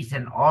E's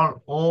and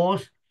all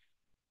O's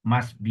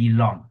must be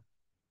long.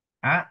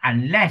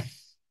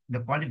 Unless,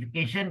 the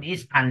qualification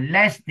is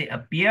unless they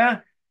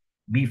appear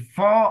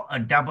before a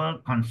double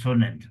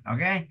consonant.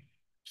 Okay?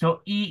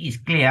 So E is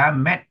clear.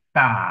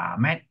 Metta,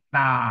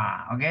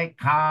 metta. Okay?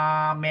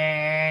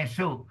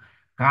 Kamesu,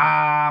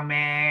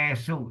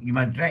 kamesu. You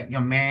must drag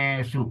your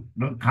mesu.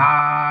 Don't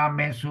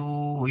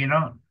kamesu,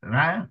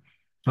 right?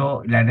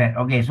 So like that.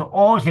 Okay, so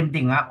O, same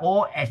thing.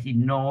 O as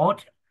in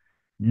note.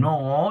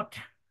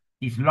 Note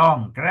is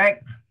long,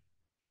 correct?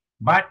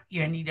 But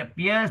when it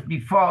appears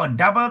before a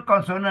double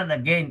consonant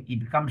again, it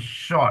becomes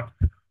short.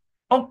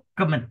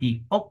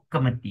 Okamati,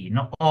 okamati,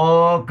 no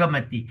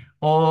okamati,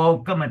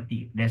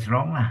 okamati. That's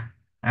wrong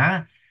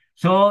lah.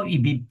 So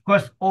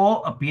because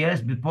O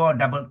appears before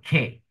double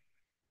K,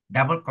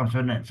 double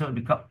consonant, so it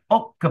becomes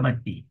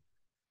okamati,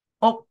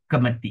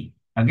 okamati.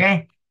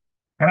 Okay,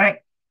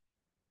 correct?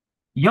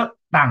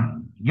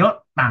 Yotang,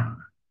 yotang.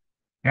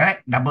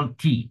 Correct? Double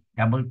T,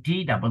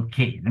 double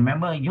K.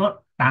 Remember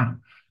yotang.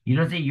 You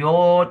don't say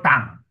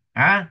yotang.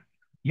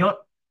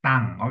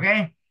 Yotang.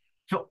 Okay?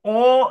 So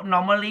O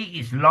normally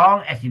is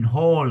long as in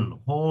hole.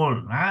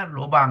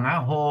 Lobang,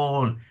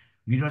 hole.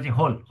 We don't say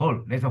hole.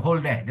 There's a hole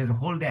there.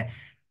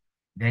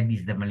 That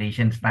is the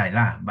Malaysian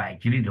style. But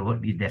actually the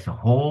word is there's a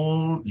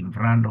hole in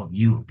front of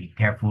you. Be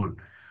careful.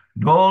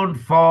 Don't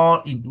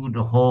fall into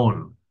the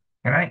hole.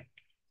 Correct?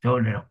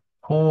 So the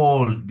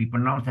hole be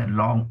pronounced as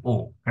long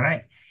O.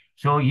 Correct?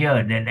 So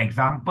here, that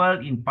example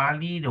in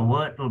Pali, the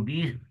word will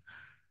be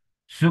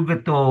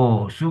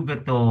sugato.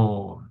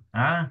 Sugato,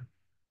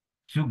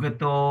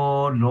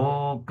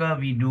 loka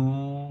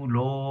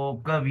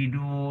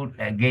vidu,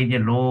 again the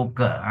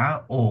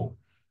loka, O.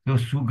 So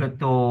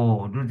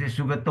sugato, don't say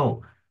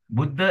sugato.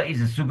 Buddha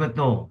is a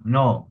sugato.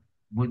 No,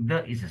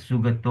 Buddha is a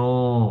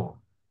sugato.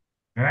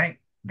 Right?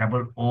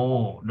 Double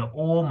O. The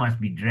O must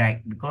be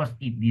dragged because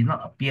it did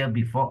not appear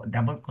before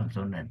double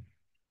consonant.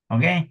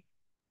 Okay?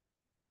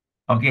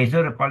 Okay,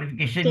 so the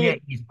qualification here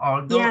is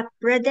although... Yeah,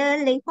 Brother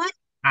Leng Huat.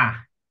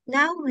 Ah.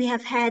 Now we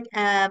have had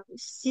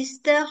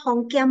Sister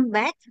Hong Kiam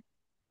back.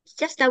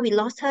 Just now we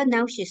lost her.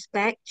 Now she's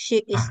back. She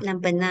is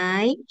number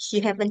 9.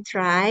 She haven't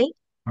tried.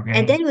 Okay.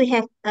 And then we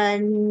have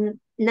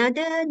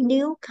another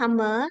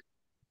newcomer,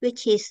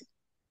 which is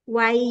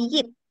Wai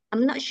Yip.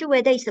 I'm not sure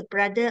whether it's a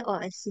brother or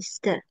a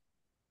sister.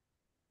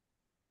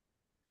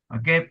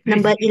 Okay.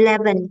 Number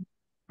 11.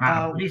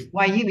 Please.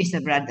 Wai Yip is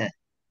a brother.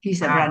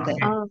 He's a brother.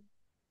 Okay. Oh,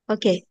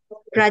 okay.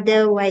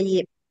 Brother Wai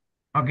Yip.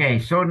 Okay,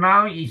 so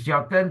now it's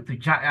your turn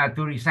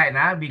to recite.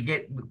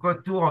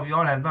 Because 2 of you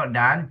all have not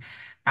done.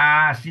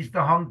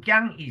 Sister Hong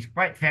Kiang is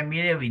quite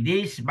familiar with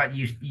this, but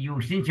you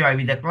since you are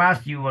with the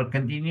class, you will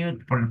continue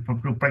to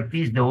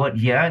practice the word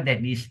here.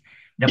 That is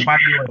the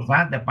Pāli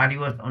words, the Pāli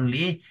words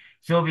only.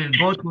 So we'll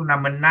go to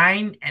number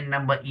 9 and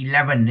number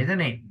 11,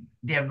 isn't it?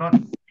 They have not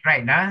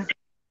tried, Am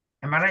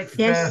I right,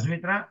 Sister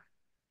Sumitra?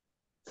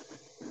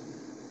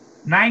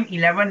 9,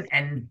 11,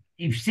 and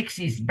if 6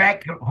 is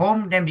back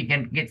home, then we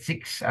can get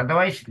 6.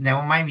 Otherwise,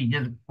 never mind. We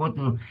just go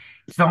to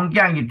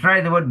Songkyang. You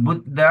try the word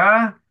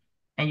Buddha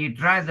and you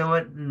try the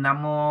word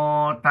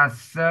namo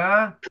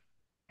tassa,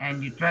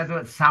 and you try the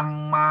word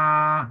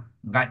samma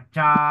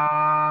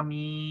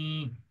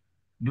gacchami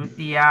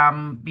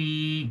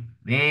dutiyampi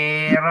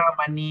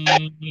veramani.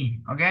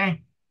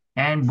 Okay?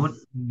 And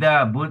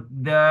Buddha,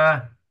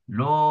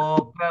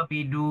 loka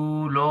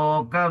vidu,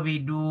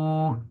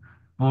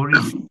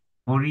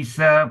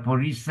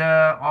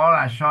 purisa, all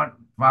are short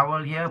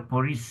vowel here.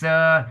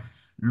 Purisa,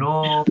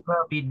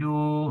 loka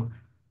vidu,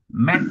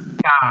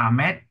 metta,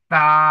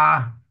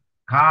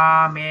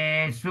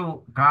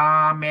 kamesu,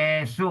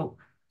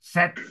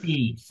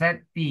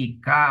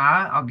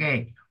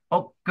 okay.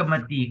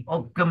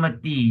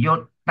 Okkamati,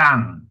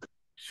 yotang.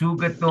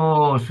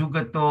 Sugato.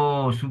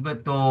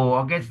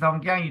 Okay, Song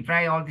Kiang, you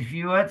try all the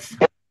few words.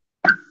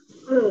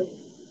 Oh,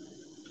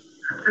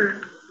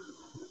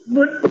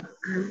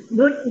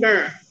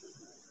 Buddha,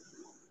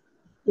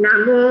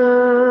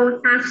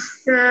 Namo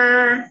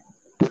Tassa,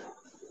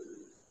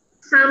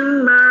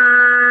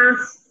 Samma,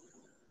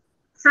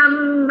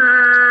 Samma,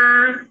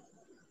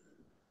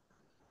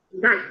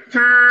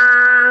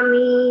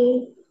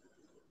 Gacchami,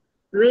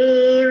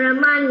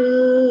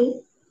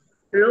 Veramani,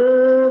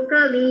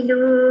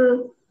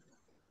 Lokavidu,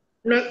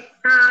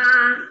 Metta,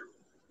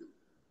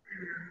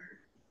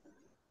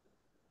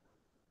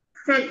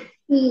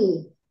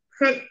 Seti,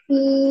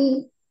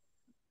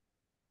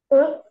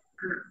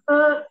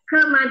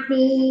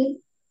 Okkamati,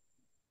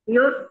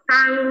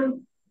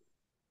 Yotang,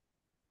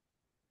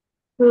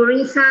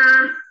 Purisa,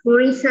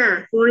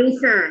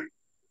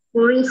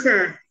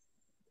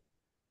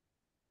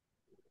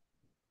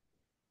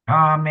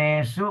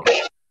 Kamesu.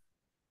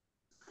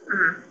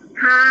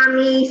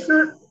 Kamisu,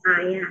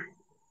 yeah.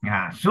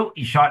 Yeah, su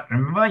is short.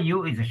 Remember,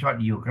 U is a short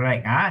U,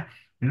 correct? Huh?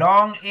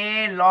 Long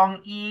A,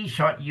 long E,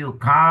 short U.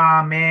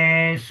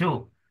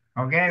 Kamesu.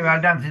 Okay,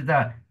 well done,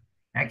 sister.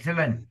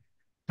 Excellent.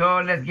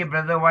 So let's give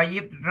Brother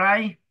Wahib to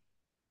try.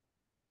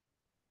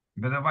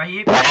 Brother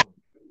Wahib.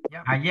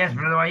 Yeah. Yes,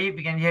 Brother Wahib,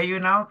 we can hear you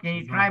now. Can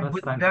you try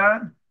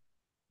Buddha?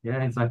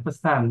 Yeah, it's my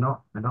first time.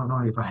 No, I don't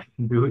know if I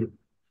can do it.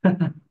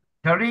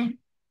 Sorry?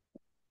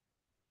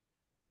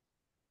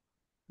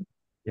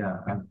 Yeah,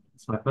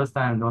 it's my first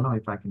time. I don't know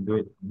if I can do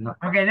it. I'm not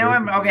Okay, very no,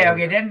 okay,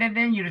 familiar.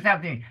 then you do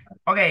something.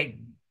 Okay,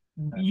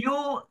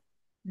 you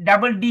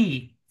double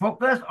D,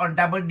 focus on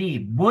double D.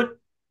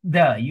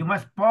 Buddha. You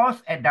must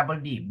pause at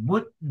double D.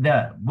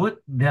 Buddha.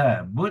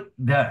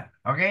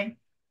 Okay?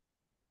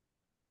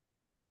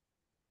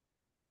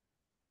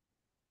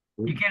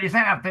 You can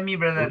recite after me,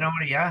 brother. Don't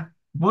worry, yeah?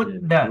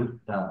 Buddha.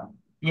 Buddha.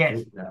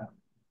 Yes. Buddha.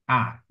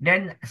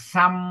 Then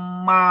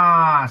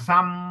Samma.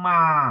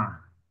 Samma.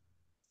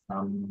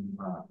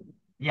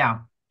 Yeah.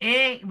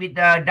 A with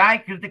the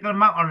diacritical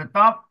mark on the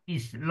top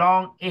is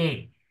long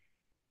A.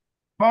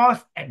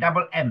 Pause at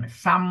double M.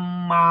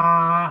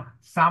 Samma.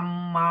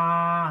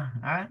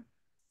 Huh?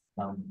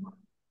 Samma.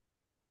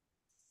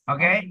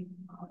 Okay?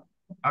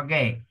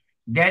 Okay.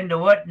 Then the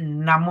word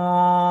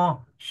namo,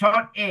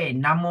 short A,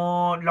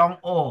 namo, long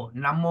O,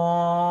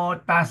 namo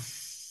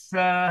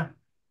tassa.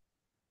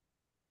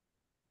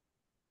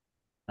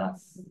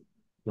 Tassa.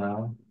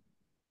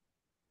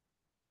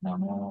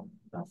 Namo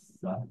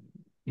tassa.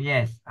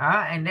 Yes.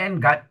 And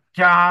then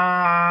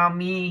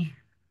gacchami.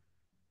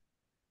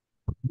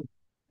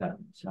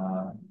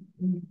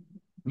 Gacchami.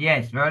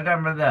 Yes, well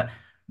done, brother.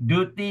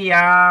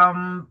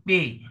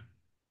 Dutiyampi.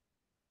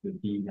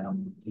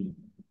 Dutiyampi.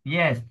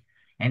 Yes.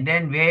 And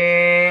then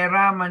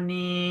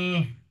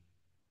veramani.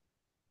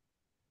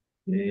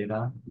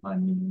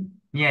 Veramani.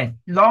 Yes,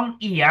 long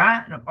E,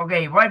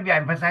 okay, what we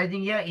are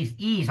emphasizing here is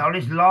E is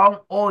always long,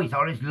 O is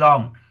always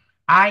long.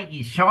 I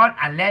is short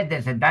unless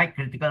there's a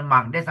diacritical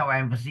mark. That's our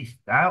emphasis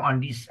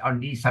on this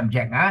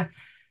subject.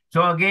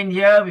 So again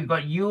here we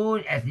got U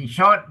as in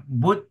short,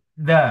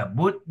 Buddha.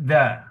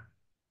 Buddha.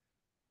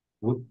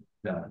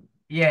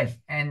 Yes,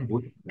 and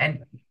Buddha.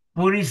 and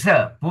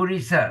Purisa.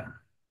 Purisa.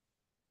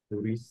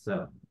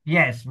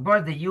 Yes,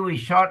 because the U is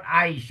short,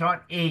 I is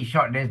short, A is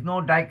short. There's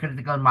no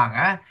diacritical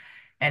mark.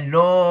 And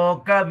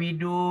loka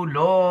vidu.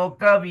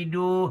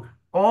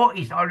 O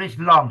is always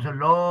long. So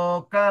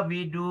loka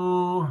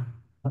vidu.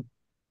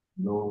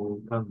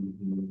 Loka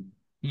vidu.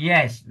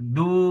 Yes,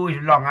 do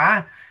is long.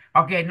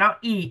 Okay, now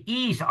E.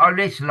 E is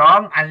always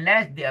long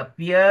unless they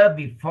appear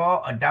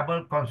before a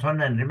double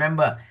consonant.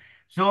 Remember.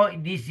 So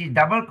this is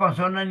double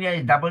consonant, here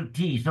is double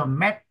T. So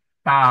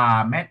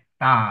metta.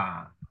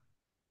 Metta.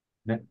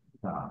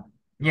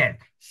 Yes.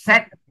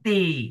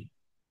 Seti.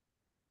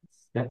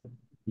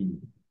 Seti.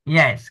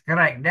 Yes,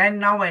 correct. Then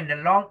now when the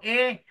long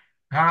A,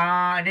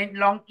 then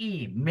long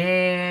E,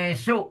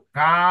 mesu,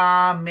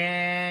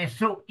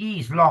 kamesu, E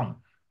is long.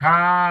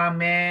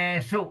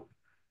 Kamesu.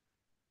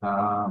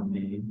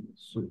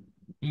 Kamesu.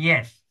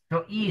 Yes.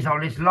 So E is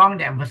always long,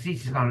 the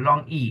emphasis is on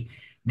long E.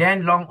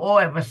 Then long O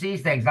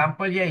emphasis, the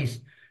example here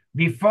is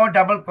before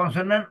double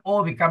consonant,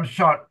 O becomes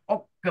short.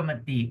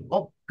 Okkamati.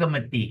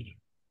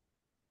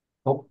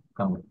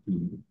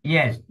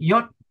 Yes.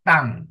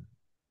 Yotang.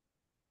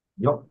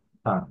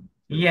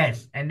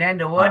 Yes, and then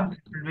the word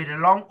with the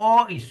long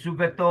O is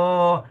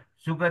sugato.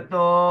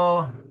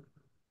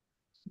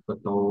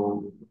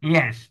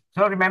 Yes.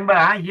 So remember,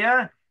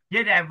 here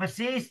the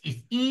emphasis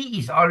is E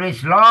is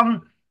always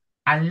long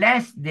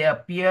unless they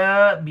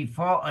appear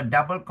before a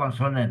double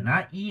consonant.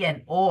 E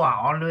and O are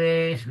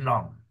always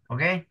long.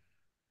 Okay?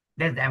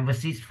 That's the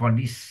emphasis for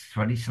this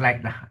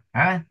slide.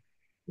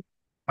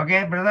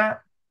 Okay,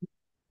 brother?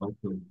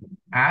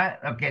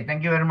 Okay,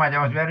 thank you very much.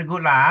 That was very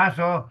good.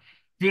 So,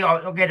 see,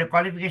 okay, the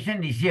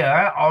qualification is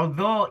here.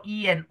 Although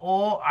E and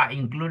O are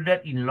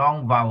included in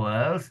long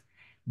vowels,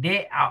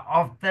 they are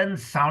often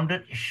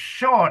sounded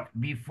short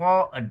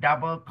before a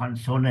double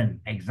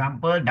consonant.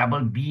 Example,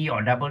 double B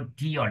or double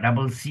T or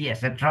double C,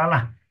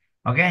 etc.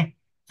 Okay?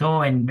 So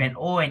when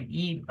O and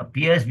E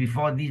appears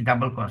before this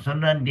double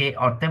consonant, they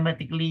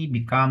automatically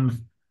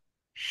becomes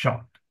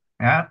short.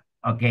 Yeah?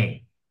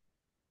 Okay.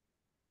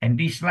 And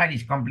this slide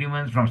is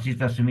compliments from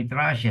Sister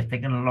Sumitra. She has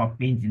taken a lot of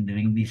pains in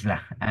doing this.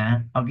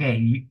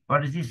 Okay,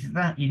 what is this,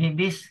 Sister? You need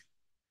this?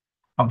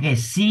 Okay,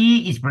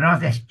 C is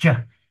pronounced as ch.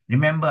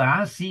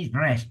 Remember, C is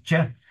pronounced as ch.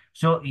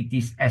 So it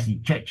is as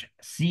in church.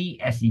 C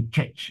as in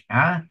church.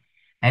 And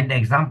the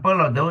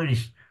example of the word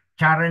is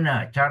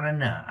charana,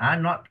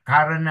 not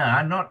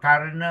karana, not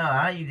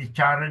karana, it is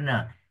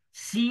charana.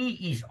 C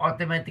is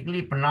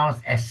automatically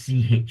pronounced as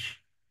CH.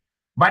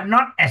 But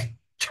not as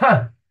ch,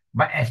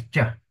 but as ch,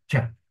 ch,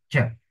 ch.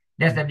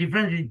 There's a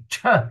difference between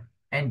ch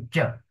and ch.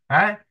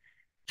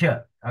 Ch,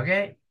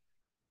 okay?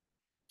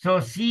 So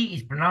C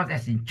is pronounced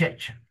as in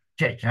church,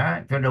 church.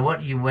 So the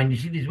word, when you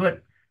see this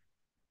word,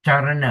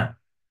 charana,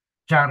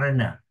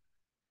 charana.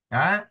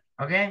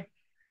 Okay?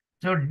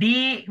 So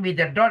D with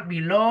the dot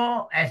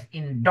below as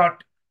in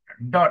dot,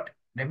 dot.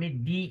 That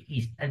means D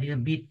is a little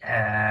bit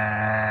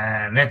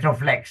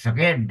retroflex,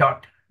 okay?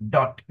 Dot,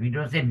 dot. We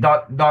don't say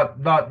dot,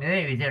 dot, dot.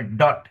 We say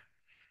dot.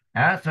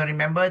 So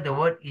remember the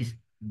word is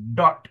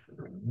dot,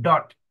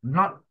 dot,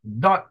 not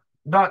dot,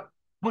 dot.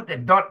 Put a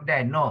dot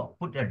there. No,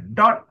 put a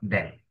dot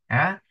there.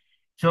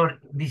 So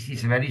this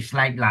is very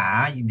slight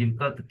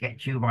difficult to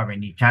catch you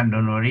when you chant,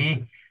 don't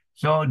worry.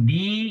 So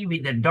D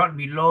with the dot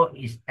below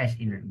is as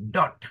in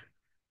dot.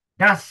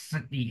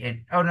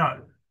 Dusty. Oh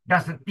no,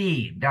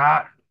 dusty.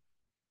 Dot.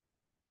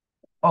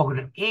 Oh,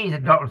 the A is a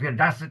dot. So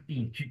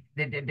dusty.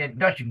 The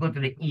dot should go to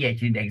the E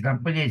actually. The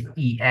example is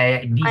D.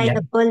 My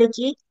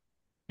apology.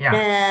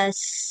 Yeah.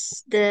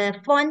 The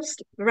fonts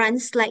run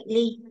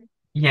slightly.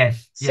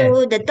 Yes.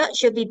 So the dot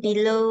should be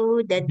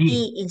below the D.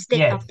 D instead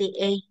Yes. of the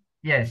A.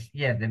 Yes.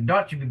 The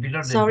dot should be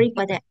below the Sorry D.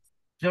 for that.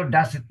 So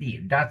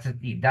dusty.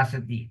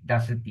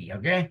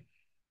 Okay?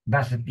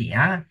 Dusty,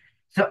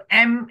 So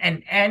M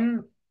and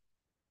N,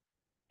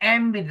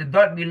 M with the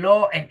dot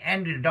below and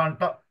N with the dot on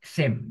top,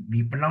 same.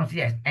 We pronounce it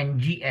as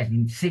NG as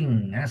in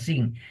sing,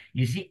 sing.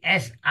 You see,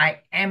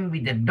 SIM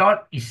with the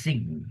dot is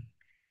sing.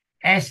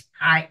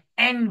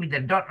 SIN with the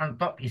dot on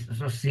top is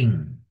also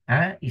sing.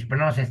 It's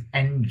pronounced as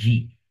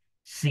NG,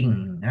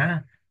 sing.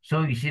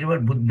 So you see the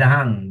word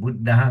buddhang,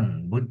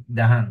 buddhang,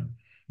 buddhang.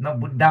 Not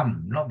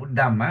buddham, not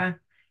buddham.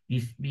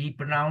 It's be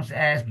pronounced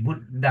as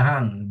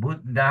buddhang,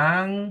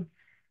 buddhang,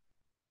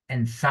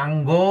 and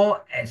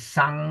sango as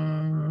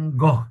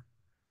sango,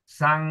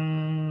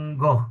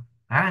 sango.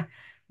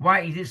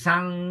 Why is it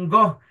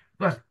sango?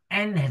 Because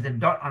N has a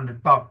dot on the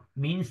top,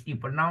 means you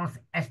pronounce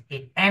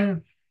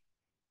SAN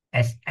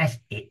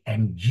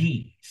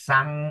SSANG,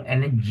 sang,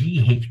 and then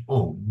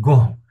GHO,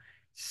 go.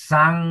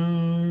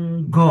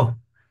 Sango,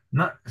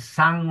 not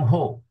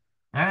sangho.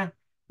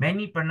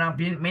 Many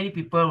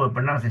people will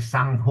pronounce it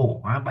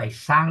sangho, but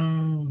it's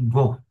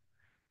sango.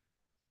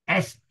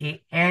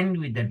 SAN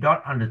with the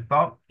dot on the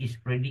top is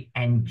already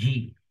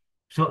NG.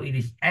 So it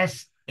is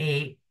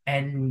SANG,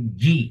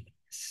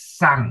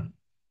 sang,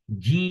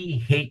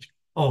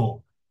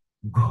 GHO,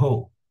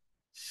 go.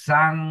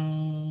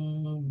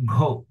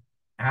 Sangho.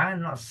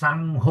 Not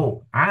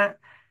sangho.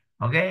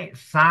 Okay,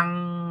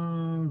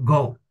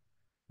 sango.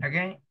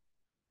 Okay.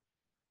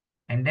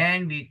 And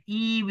then with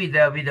E with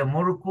the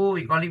muruku,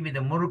 we call it with the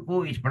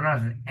muruku, it's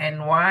pronounced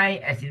NY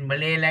as in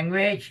Malay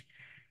language.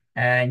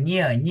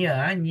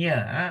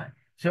 Near.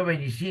 So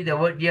when you see the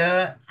word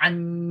here,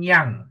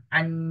 anyang,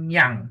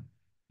 anyang.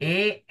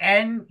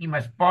 AN, you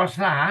must pause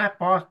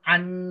pause,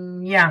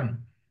 anyang.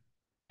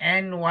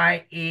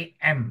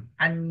 NYAM,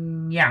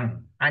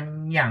 anyang,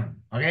 anyang.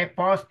 Okay,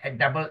 pause at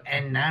double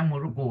N,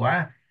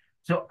 muruku.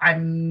 So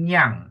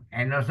anyang,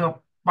 and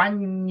also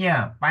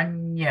panya.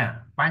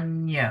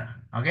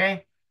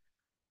 Okay.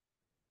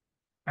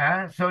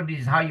 So this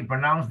is how you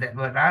pronounce that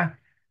word.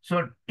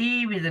 So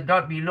T with the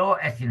dot below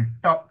as in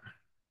top.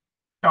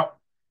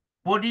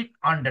 Put it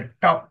on the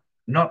top,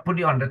 not put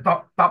it on the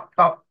top.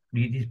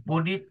 It is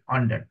put it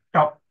on the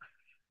top.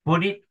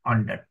 Put it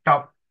on the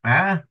top.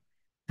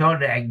 So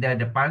the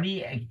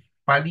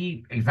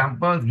Pāli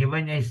example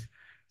given is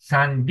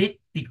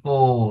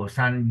sanditiko.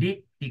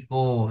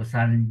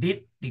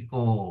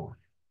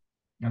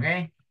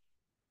 Okay.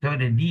 So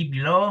the D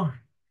below,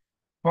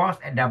 pause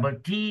at double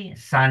T,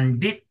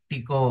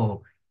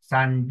 sanditiko.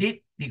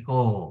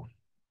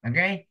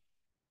 Okay.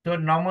 So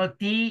normal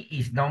T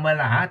is normal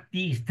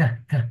T is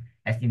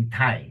as in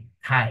Thai.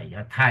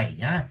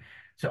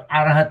 So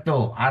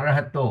arahato,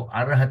 arahato,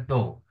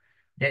 arahato.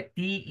 That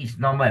T is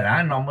normal,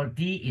 normal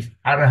T is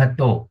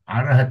arahato,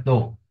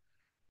 arahato.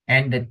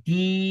 And the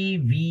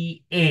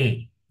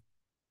TVA,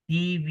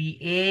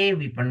 TVA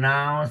we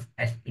pronounce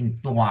as in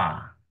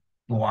tua,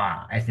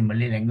 tua, as in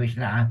Malay language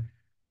lah.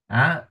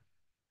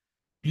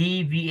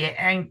 TVA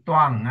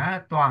tuang,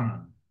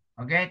 tuang.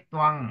 Okay,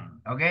 tuang.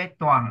 Okay,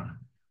 tuang.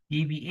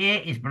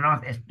 TVA is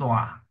pronounced as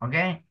tua.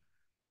 Okay.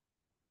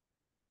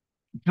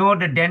 So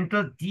the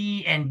dental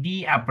T and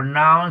D are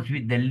pronounced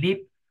with the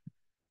lip,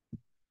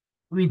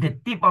 with the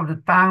tip of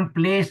the tongue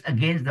placed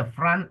against the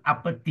front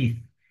upper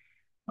teeth.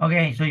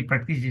 Okay, so you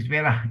practice this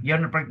way lah. You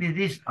want to practice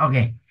this?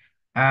 Okay.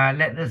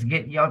 Let us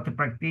get you all to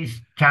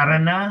practice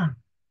charana.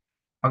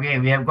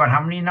 Okay, we have got how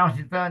many now,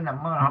 sister?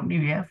 Number, how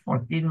many we have?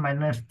 14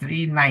 minus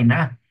 3,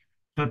 9,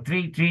 So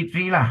 3, 3,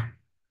 3 lah.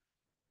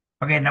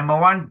 Okay, number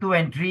 1, 2,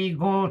 and 3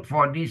 go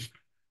for this.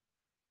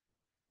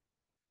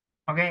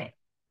 Okay,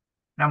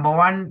 number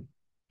 1,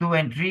 2,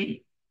 and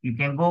 3, you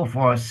can go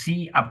for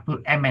C up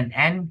to M and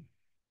N.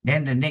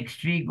 Then the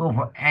next 3 go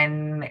for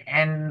N,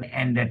 N,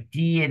 and the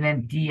T, and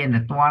then T and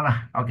the Tua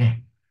lah.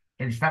 Okay,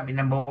 let's start with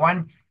number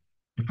 1.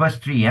 The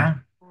first 3,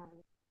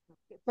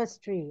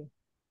 First 3.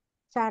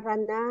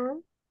 Charana,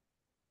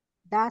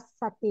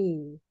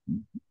 Dasati,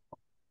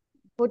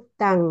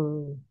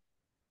 Buddhang,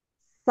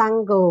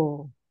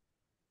 Sango.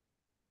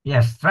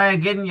 Yes, try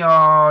again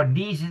your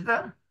D,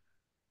 sister.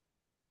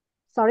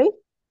 Sorry?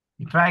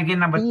 You try again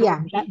number D,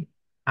 2. D.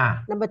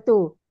 Number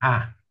 2.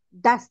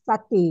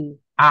 Dasati.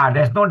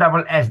 There's no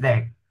double S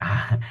there.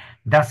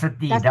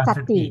 Dasati,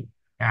 Dasati.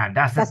 Dasati. Dasati.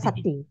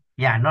 Dasati.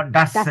 Yeah, not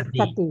Dasati.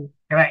 Dasati.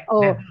 Correct.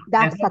 Oh,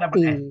 There's no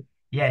double S. Dasati.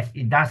 Yes,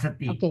 it's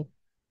Dasati. Okay.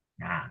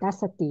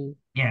 Dasati.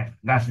 Yes,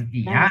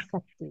 Dasati.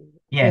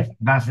 Dasati. Yes, Okay.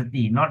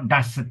 Dasati, not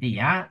Dasati.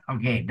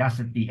 Okay,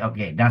 Dasati.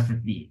 Okay,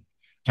 Dasati.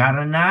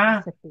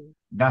 Charana,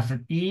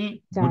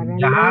 Dasati, Charana,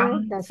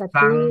 Buddhang, Dasati,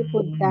 Sangho.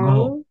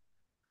 Buddhang,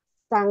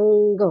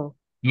 Sango.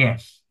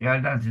 Yes,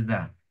 well done,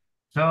 sister.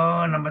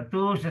 So, number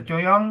 2,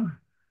 Sechoyong.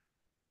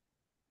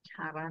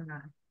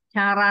 Charana.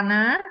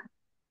 Charana,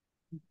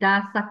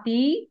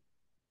 Dasati,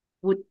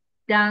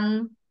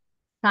 Buddhang,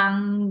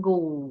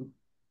 Sanggo.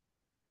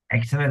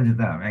 Excellent,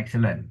 sister.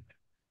 Excellent.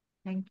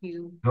 Thank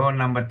you. So,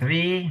 number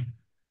 3.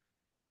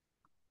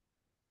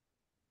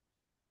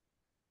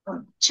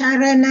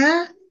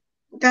 Charana,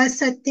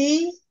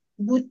 Dasati,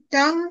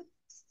 Buddhang,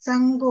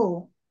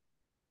 Sango.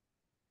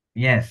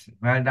 Yes,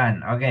 well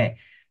done. Okay.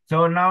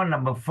 So now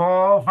number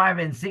 4, 5,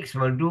 and 6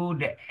 will do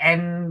the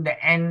N,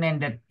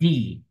 and the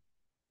T.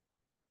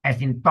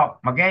 As in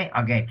top. Okay.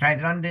 Okay. Try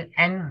it on the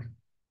N.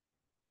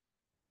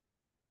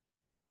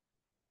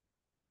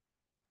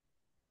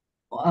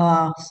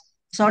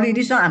 Sorry,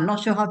 this one I'm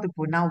not sure how to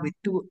pronounce with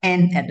 2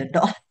 N at the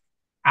dot.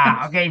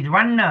 Okay. It's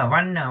one.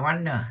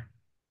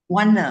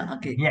 One,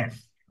 okay.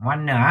 Yes.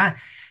 One.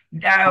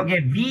 Okay.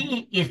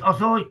 V is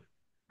also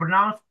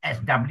pronounced as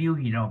W,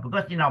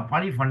 because in our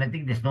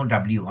polyphonetic, there's no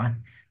W.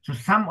 So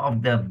some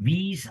of the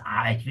V's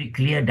are actually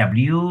clear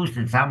W's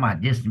and some are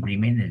just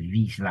remain as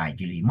V's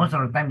actually. Most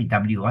of the time it's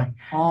W.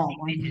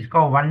 This is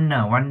called one.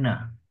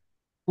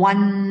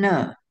 One.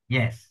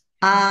 Yes.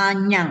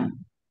 Anyang.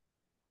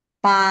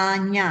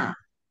 Panya.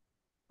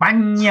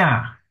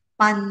 Panya.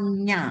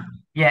 Panya.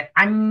 Yeah,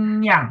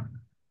 anyang.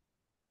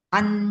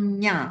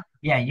 Anya.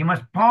 Yeah, you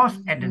must pause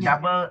at the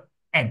double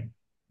N.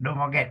 Don't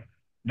forget.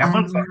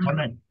 Double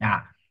consonant.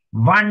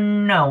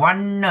 One.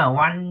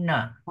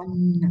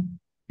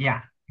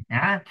 Yeah.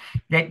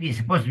 That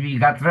is supposed to be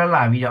guttural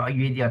lah,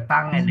 with your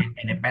tongue and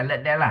the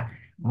palate there lah.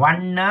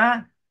 One,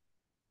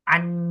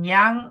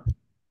 anyang,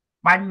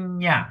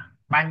 panya.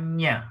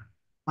 Panya.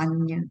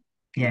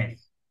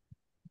 Yes.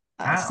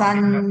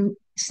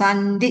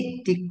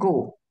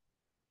 Sanditiko.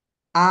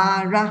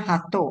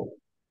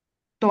 Arahato.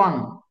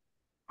 Tuang.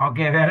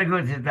 Okay, very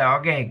good, sister.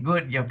 Okay,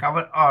 good. You've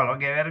covered all.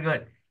 Okay, very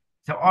good.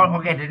 So all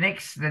okay. The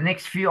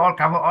next few all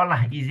cover all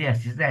lah. Easier,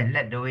 sister.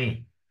 Led the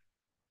way.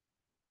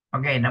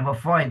 Okay, number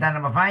 4 is done.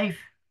 Number 5.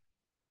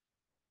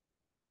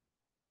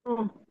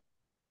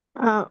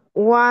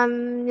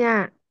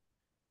 Wanya,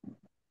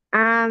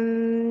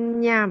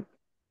 Anya,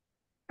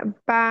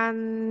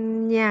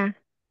 Banya,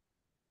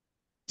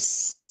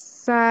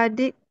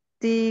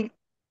 Saditiko.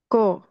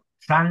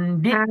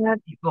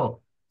 Sanditiko.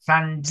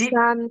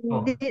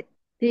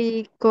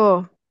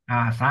 Sanditiko.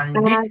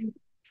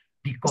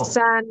 Sanditiko.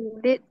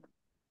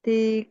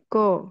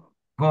 Sanditiko.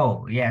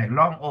 Go. Yeah,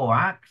 long O,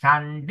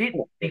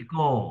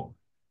 Sanditiko.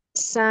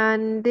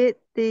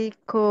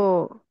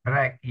 Sanditiko.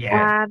 Correct, yes.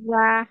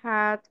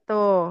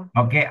 Arahato.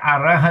 Okay,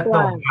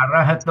 arahato.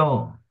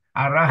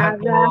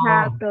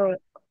 Arahato.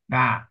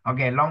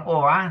 Okay, long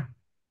O,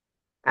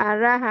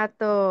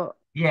 Arahato.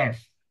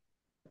 Yes.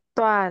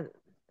 Tuan.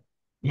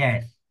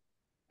 Yes.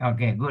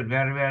 Okay, good.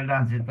 Very well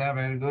done, sister.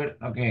 Very good.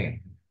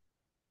 Okay.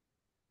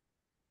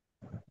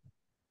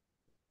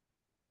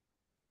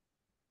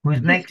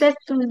 Who's next? Sister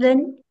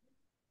Susan,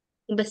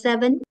 number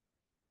 7.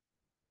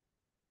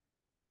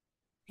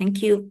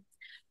 Thank you.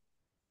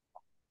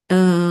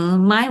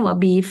 Mine will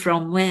be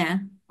from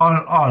where?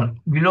 All.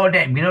 Below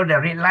that, below the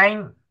red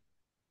line.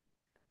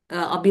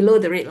 Or below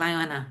the red line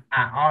one.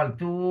 All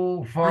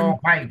 2,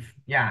 4,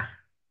 5. Yeah.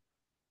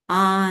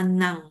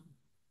 Anang.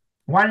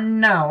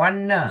 Warna.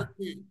 Warna.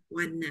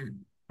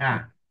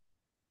 Ah.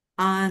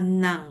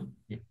 Anang.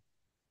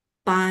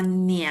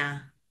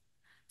 Panya.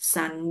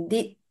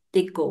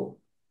 Sanditiko.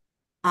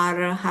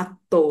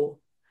 Arahato.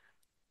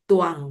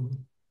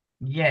 Tuang.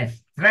 Yes.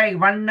 Try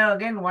warna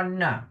again.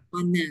 Warna.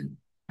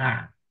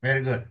 Warna.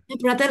 Very good.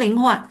 Brother Leng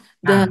Huat,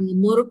 the Ah.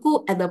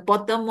 murku at the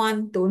bottom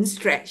one don't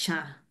stretch,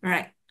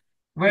 right?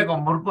 Where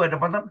got murku at the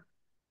bottom?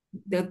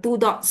 The two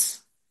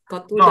dots.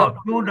 Got two No, dots.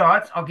 2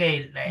 dots.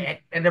 Okay,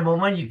 at the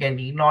moment you can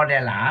ignore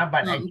that lah.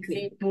 But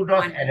actually, Okay. 2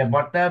 dots at the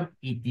bottom,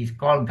 it is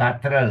called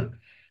guttural.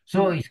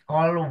 So it's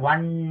called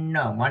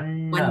warna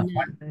ganda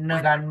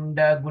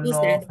Means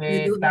guno that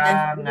you don't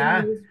have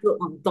petang. any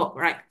stroke on top,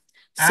 right?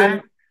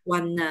 So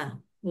one.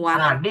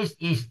 This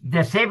is the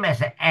same as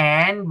an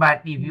N,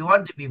 but if you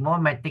want to be more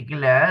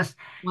meticulous,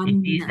 it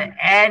is the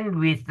N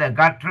with the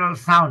guttural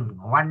sound.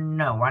 One,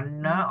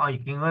 or you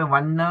can go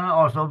one,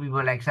 also we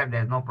will accept,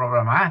 there's no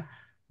problem.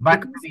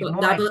 But Because to be got more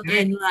double accurate,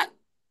 N, right?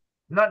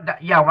 not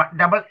that, yeah,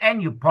 double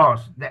N, you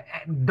pause. The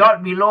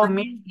dot below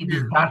means it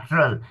is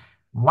guttural.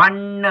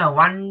 One,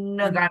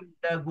 ganda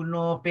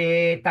guno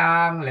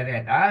petang,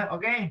 like that.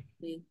 Okay?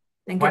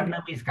 Thank you. One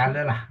means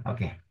color lah.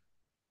 Okay.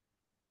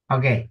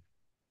 Okay.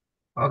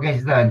 Okay,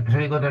 sister. So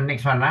we go to the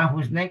next one.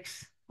 Who's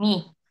next?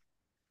 Me.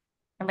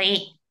 Number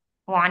 8.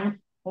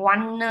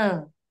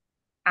 Warna.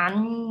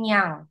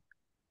 Anyang.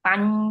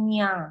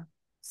 Panya.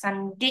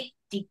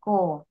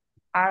 Sanditiko.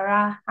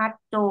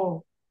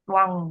 Arahato.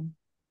 Tuang.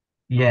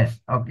 Yes.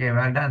 Okay,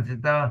 well done,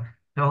 sister.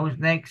 So who's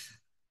next?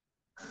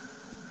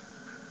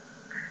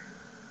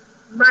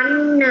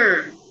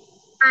 Warna,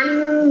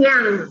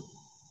 Anyang,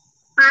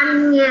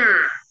 Panya,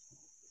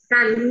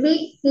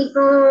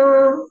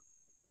 Sanditiko,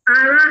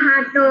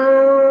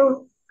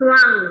 Arahato,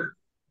 Tuang.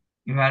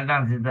 Well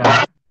done, sister.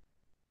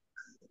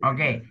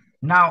 Okay.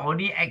 Now,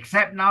 only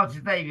accept now,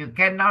 sister. If you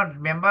can now,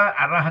 remember,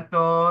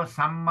 arahato,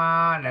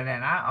 sama, like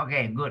that.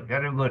 Okay, good.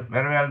 Very good.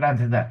 Very well done,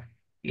 sister.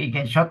 You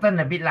can shorten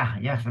a bit lah.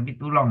 Yes, a bit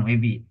too long,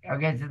 maybe.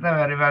 Okay, sister,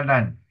 very well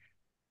done.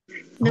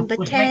 Number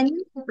Who's 10,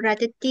 next?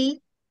 Brother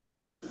T.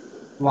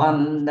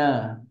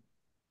 Warna,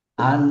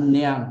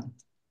 Anyang,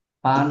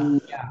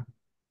 Panya,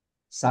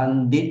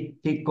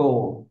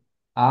 Sanditiko,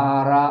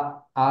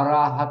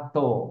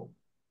 Arahato,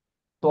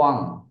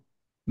 Tuang.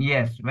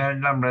 Yes, well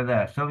done,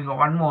 brother. So we got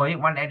one more,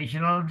 one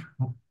additional.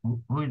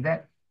 Who is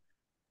that?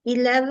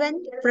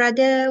 11,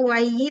 Brother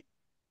Wahid.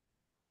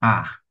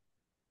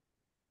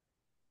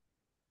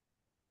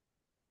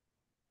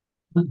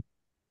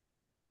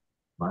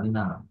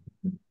 Warna.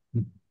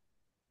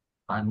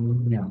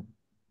 Panya.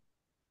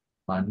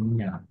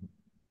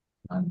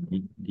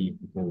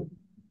 Sanditiko.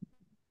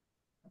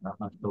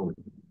 Arahato.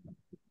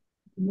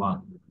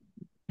 Tuang.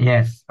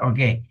 Yes,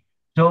 okay.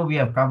 So we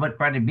have covered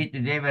quite a bit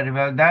today. Very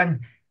well done.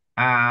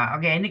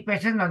 Okay, any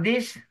questions on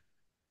this?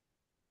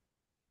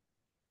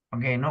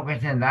 Okay, no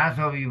questions.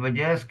 So we will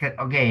just,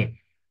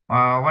 okay.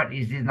 What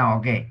is this now?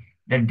 Okay.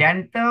 The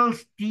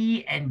dentals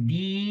T and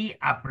D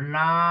are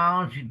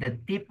pronounced with the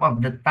tip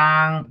of the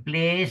tongue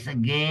placed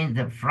against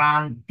the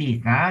front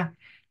teeth.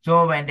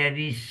 So when there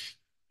is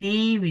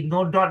T with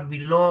no dot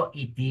below,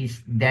 it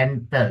is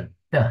dental.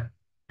 T,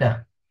 T.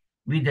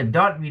 With the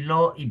dot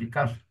below, it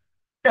becomes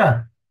T,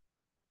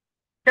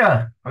 T.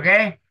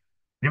 Okay?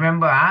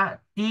 Remember,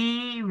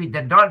 T with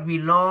the dot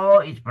below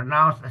is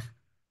pronounced as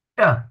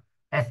T,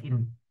 as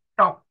in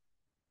top.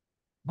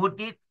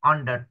 Put it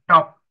on the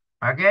top.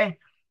 Okay?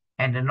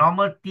 And the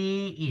normal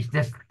T is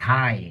just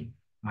thigh.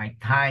 My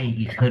thigh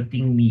is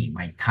hurting me.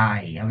 My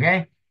thigh.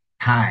 Okay?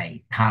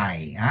 Thigh.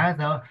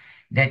 So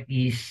that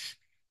is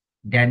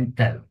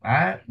dental.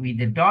 With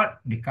the dot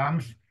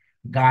becomes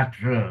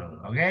guttural.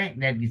 Okay?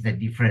 That is the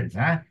difference.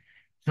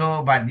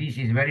 So, but this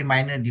is very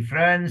minor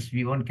difference.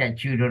 We won't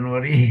catch you, don't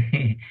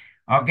worry.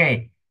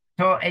 Okay.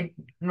 So,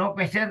 no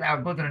questions.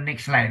 I'll go to the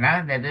next slide.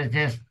 Let us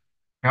just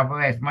cover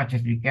as much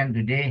as we can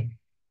today.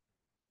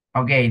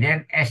 Okay,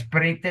 then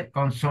aspirated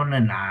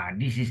consonant.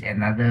 This is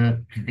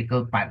another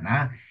critical part.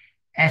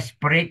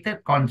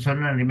 Aspirated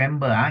consonant,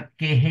 remember,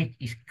 KH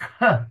is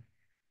K.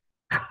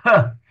 K.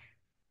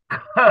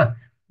 K.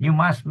 You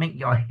must make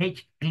your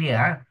H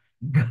clear.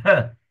 G.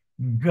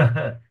 G.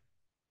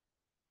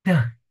 T.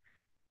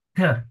 T.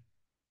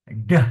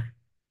 D.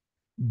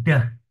 D.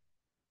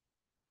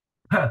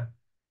 P.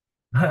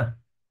 P.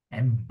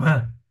 And B.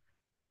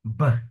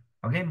 B.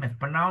 Okay, must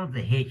pronounce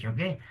the H,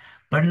 okay?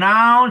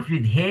 Pronounce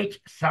with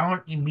H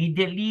sound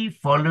immediately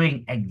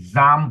following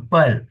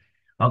example.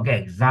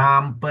 Okay,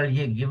 example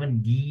here given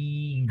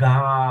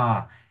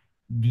diga.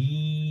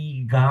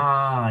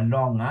 Diga.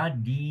 Long,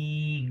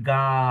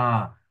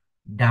 diga.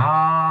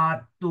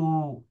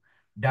 Datu.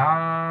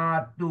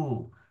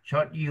 Datu.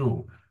 Short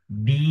U.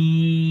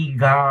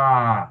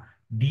 Diga.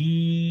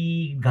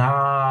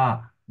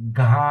 Diga.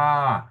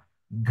 Ga.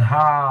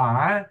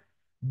 Ga.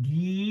 D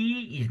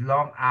is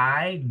long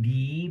I,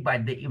 D,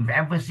 but the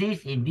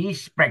emphasis in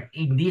this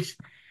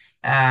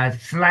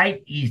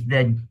Slide is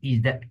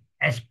the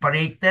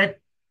aspirated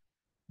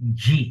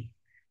G.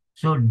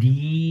 So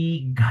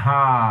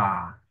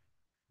digha,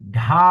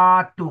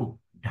 dhatu.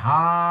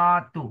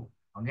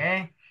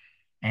 Okay.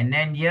 And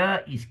then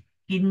here is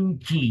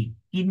kimchi.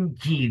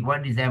 Kimchi.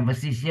 What is the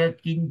emphasis here?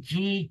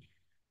 Kimchi.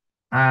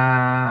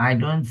 I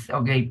don't.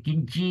 Okay,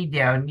 kimchi.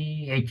 They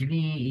only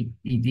actually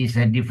it is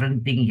a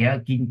different thing here.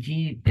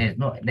 Kimchi. There's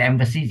no. The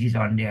emphasis is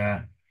on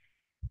the.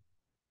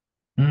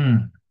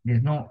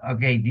 There's no.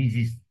 Okay, this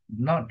is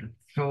not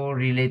so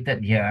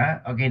related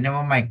here. Okay,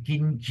 never mind.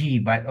 Kimchi.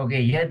 But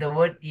okay, here the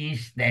word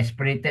is the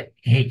aspirated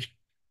H.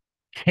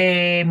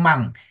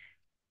 Kemang.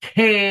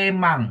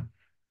 Kemang,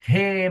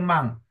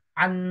 Kemang,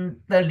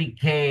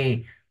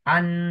 Antelike,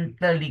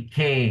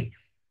 Antelike,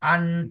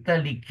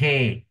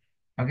 Antelike.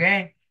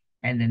 Okay?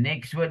 And the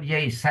next word here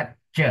is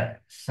Satcha.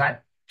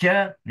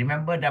 Satcha,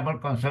 remember double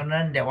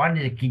consonant, that one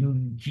is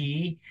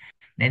kimchi.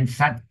 Then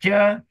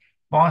Satcha,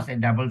 pause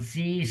and double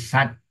C,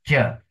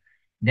 Satcha.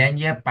 Then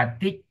here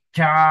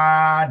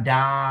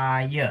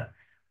Patichadaya.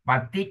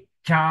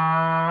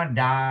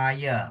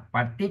 Patichadaya.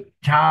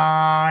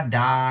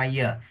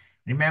 Patichadaya.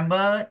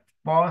 Remember,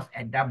 pause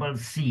at double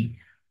C.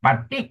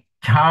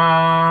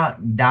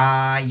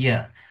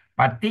 Patichadaya.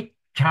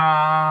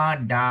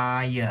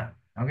 Patichadaya.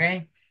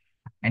 Okay?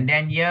 And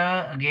then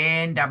here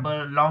again,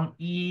 double long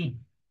E.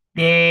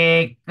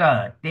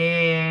 Taker.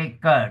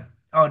 Taker.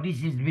 Oh,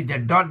 this is with the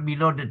dot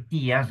below the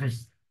T. So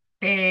it's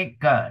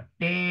taker.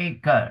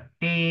 Taker.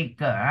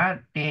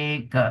 Taker.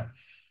 Taker.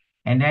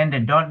 And then the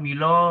dot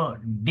below,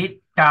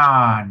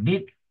 ditta.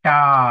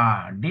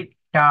 Ditta.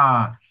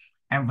 Ditta.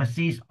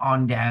 Emphasis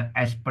on the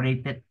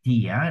aspirated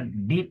T.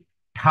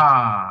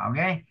 Ditta.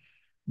 Okay?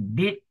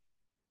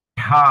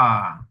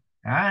 Ditta.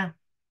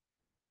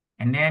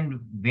 And then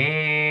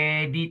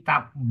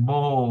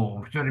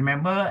Veditabo. So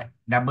remember,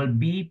 double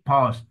B,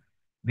 pause.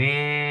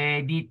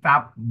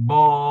 Veditabo,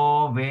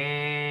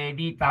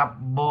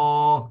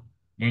 Veditabo.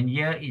 Then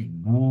here is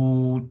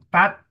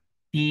Bhutati,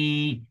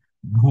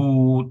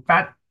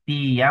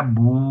 Bhutati,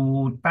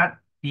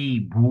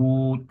 Bhutati,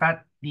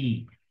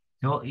 Bhutati.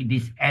 So it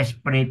is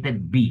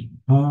aspirated B,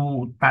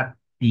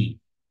 Bhutati.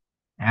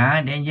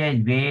 Then here is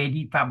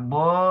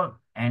Veditabo.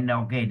 And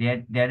okay,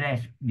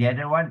 the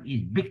other one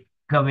is big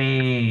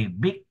Kave,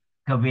 big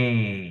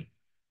kave,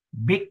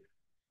 big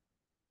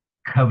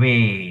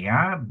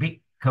kave,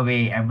 big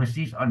kave,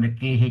 emphasis on the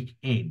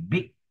KHA,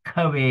 big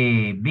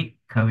kave, big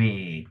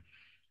kave.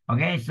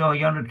 Okay, so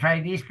you want to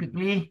try this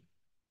quickly?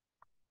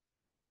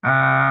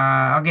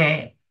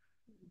 Okay,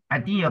 I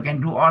think you can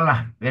do all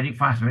lah, very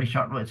fast, very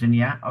short words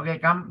only. Okay,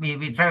 come,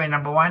 we try with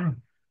number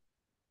one.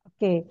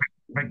 Okay.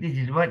 Practice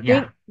this word,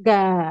 yeah.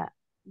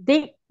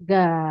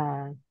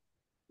 Digga,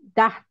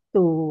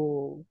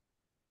 dahtu,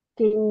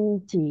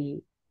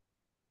 kimchi,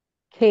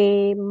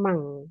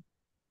 kemang,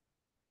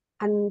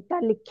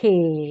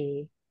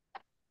 antalike,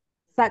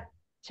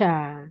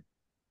 satcha,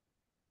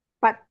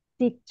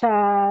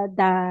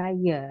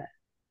 patichadaya,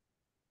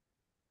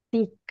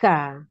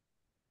 tika,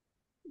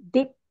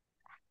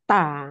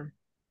 ditta,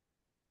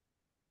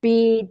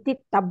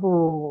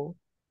 piditabu,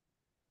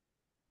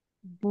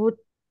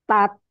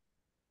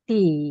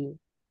 butati,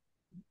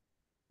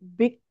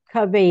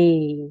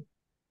 bikave.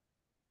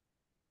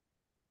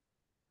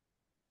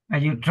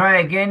 And you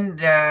try again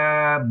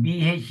the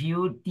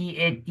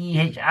Bhuttathi.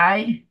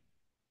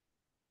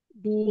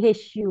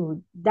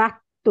 Dhu,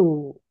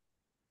 datu.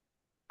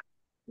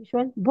 Which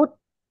one?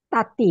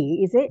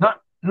 Buttati, is it?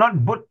 Not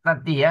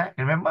Bhuttati,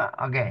 remember?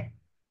 Okay.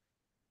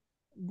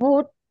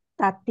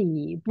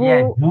 Buttati.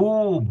 Yeah,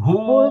 Bu,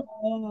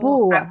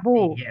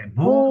 Bhuttati. Yeah,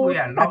 Bhu,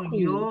 yeah, long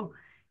Buttati. U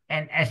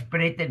and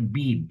aspirated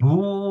B.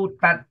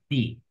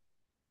 Bhuttati.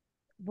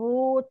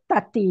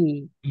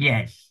 Buttati.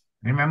 Yes.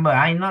 Remember,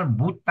 not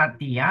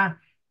Bhuttati,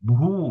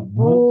 Bhu.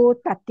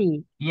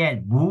 Buttati. Yes,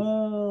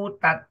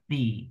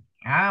 Bhuttati.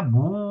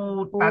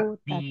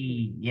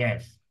 Bhuttati.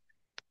 Yes.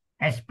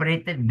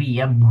 Aspirated B,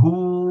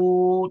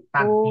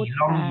 Bhuttati.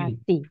 Long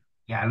U.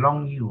 Yeah,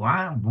 long U,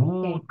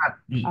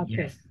 Bhuttati. Okay.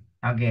 Yes.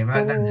 Okay,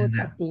 well done,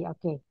 Zina. Buttati.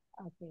 Okay.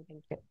 Okay,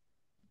 thank you.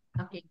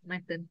 Okay, my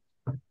turn.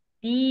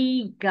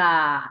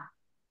 Tiga,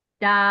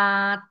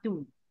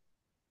 datu,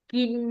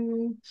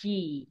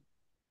 kimchi,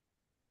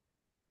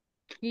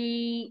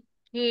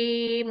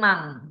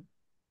 kemang,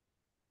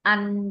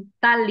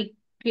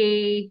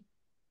 antalike,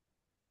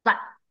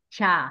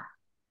 satcha,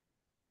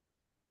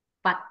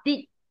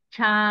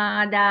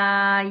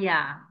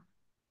 patichadaya,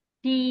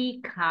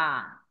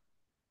 tika,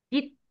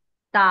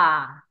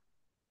 ditta,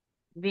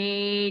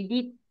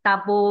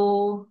 veditabo,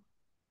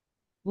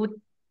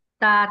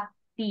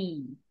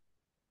 buttati,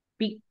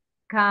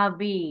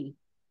 bikavi,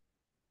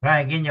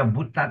 Try again your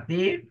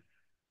Bhuttati.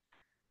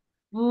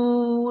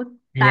 buttati.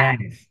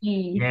 Yes,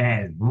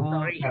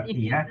 Sorry.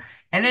 Bhuttati.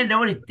 And then the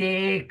word is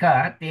take.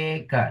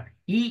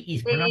 E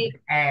is pronounced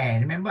A.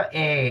 Remember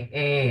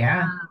A,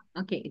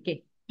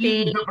 Okay.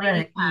 E is not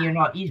pronounced E,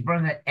 E is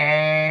pronounced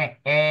A,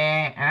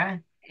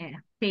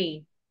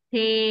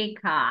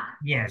 Teka.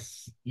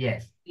 Yes.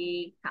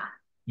 Teka.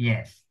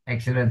 Yes.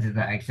 Excellent,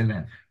 sister.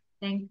 Excellent.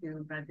 Thank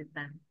you, Brother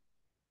Tan.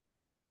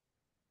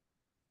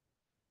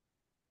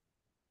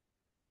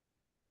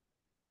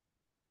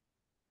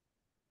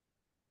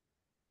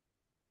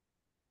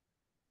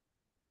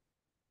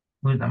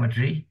 Who's number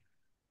 3?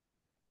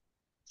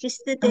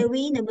 Sister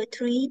Dewi, number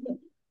 3.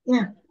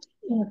 Yeah.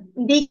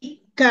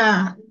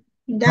 Dika.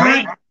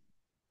 Sorry? Da.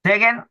 Say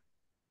again?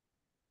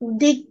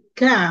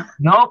 Dika.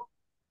 Nope.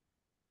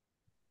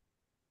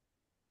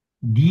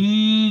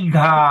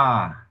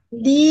 Diga.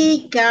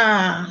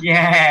 Dika.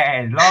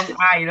 Yes, long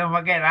I, don't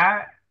forget,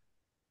 huh?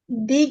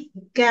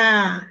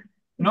 Dika.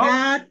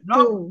 Nope, nope,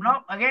 Datu.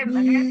 nope. Again.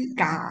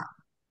 Dika.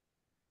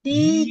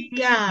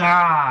 Dika.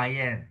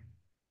 Yes.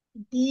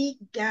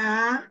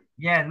 Dika.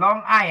 Yeah,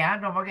 long I, huh?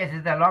 Don't forget,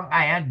 sister, long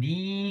I, huh?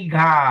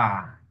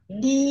 Diga.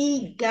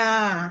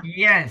 Diga.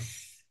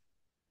 Yes.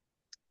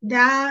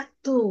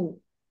 Datu.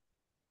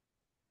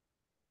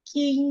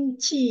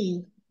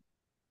 Kimchi.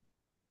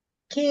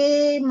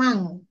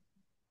 Kemang.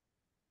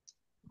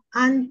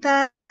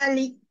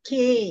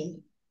 Antalike.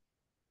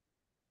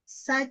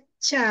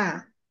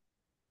 Sacha.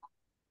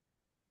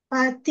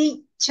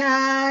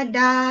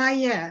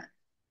 Paticadaya.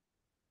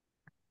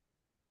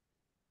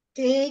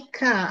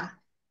 Deka.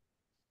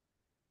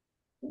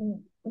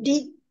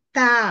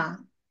 Dita.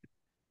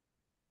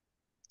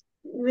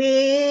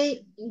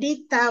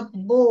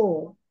 Veditabo.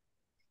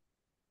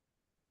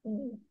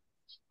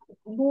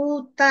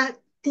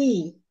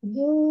 Butati.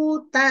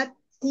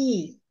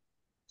 Butati.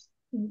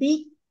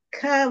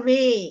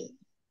 Bikave.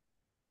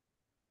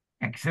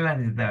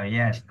 Excellent, sister.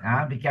 Yes.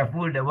 Be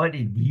careful. The word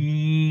is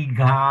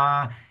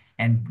diga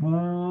and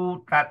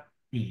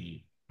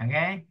putati.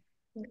 Okay?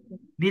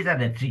 These are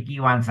the tricky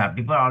ones.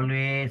 People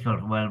always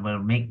will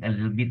make a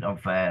little bit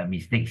of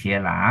mistakes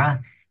here.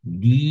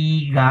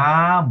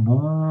 Diga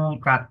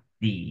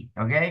butati.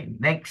 Okay?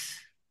 Next.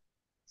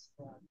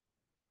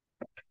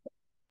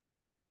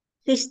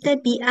 Sister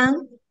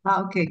Biang.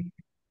 Okay.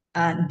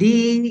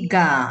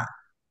 Diga.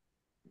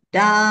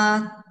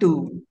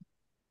 Datu.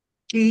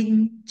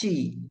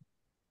 Kinci.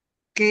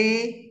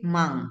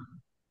 Kemang.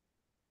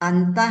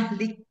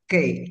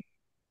 Antahlike.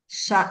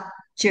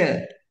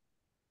 Saja.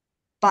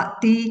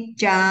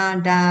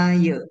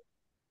 Paticadaya.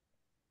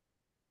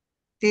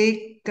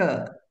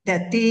 Tika.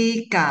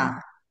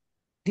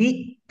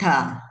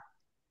 Dita.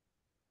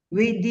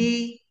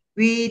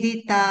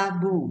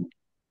 Viditabu.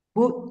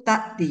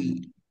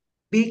 Butati.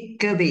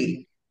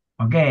 Bikabe.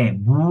 Okay.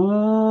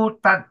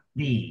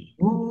 Butati.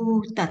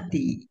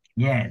 Butati.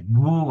 Yes.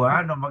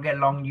 Don't forget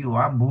long U.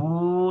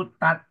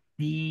 Butati.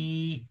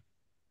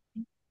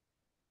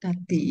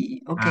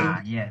 Tati. Okay.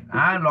 Yes.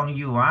 Long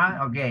U.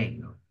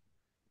 Okay.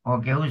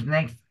 Okay. Who's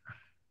next?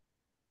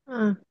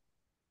 Uh,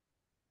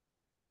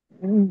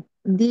 I've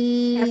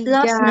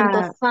lost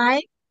number Diga.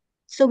 5.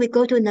 So we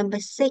go to number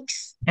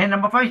 6. Hey,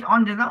 number 5 is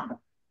on just now.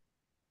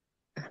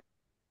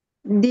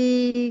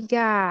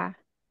 Diga.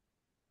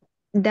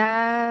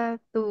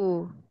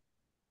 Datu.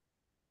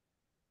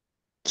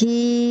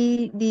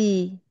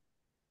 Kidi.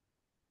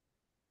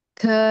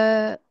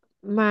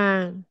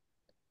 Kemang.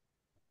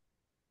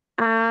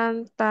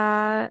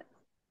 Antalike.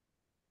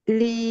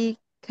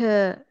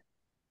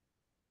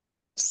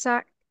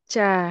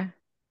 Sakca.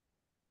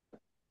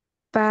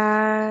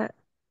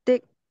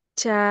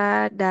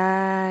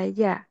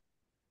 Paticadaya.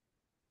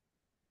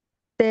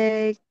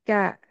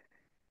 Teka.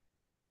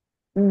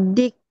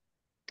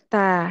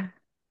 Dikta.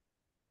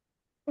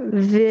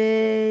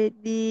 Veditabo.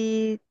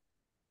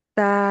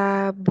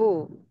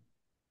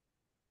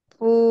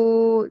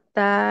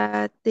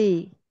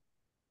 Putati.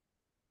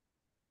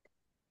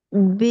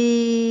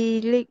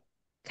 Bilik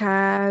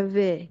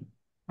kave.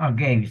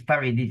 Okay, we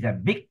start with this.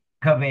 Big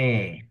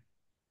kave.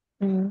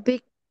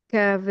 Big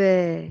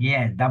kave.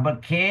 Yes, double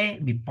K,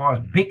 we pause.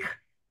 Big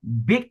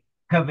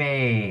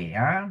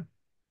kave.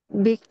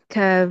 Big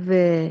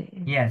kave.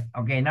 Yes,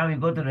 okay, now we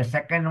go to the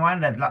second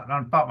one that's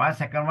on top.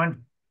 Second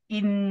one,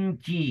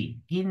 kimchi.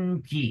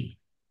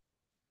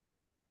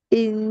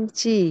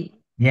 Inci.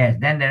 Yes,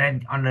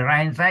 then on the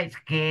right hand side,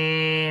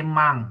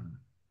 kemang.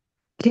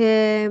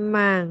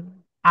 Kemang.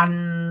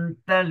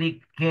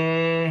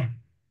 Antelike.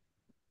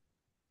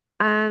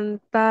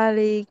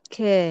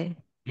 Antalike.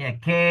 Yeah,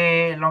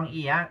 K long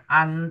E,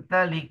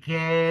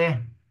 Antelike.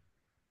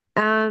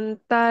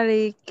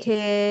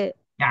 Antalike.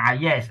 Yeah,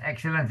 yes,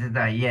 excellent,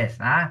 sister. Yes,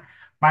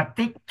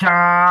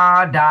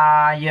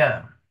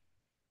 Paticadaya.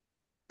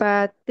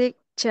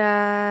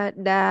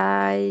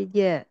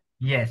 Paticadaya.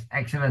 Yes,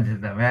 excellent,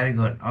 sister. Very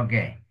good.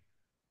 Okay.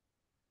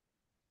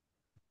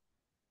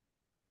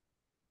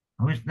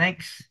 Who's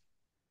next?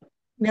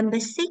 Number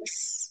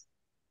 6.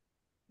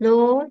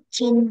 Lo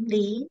Chin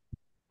Lee.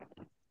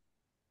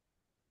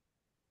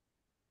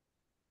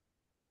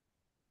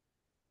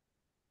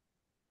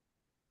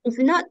 If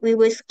not, we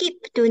will skip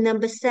to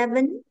number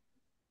 7.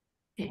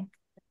 Okay.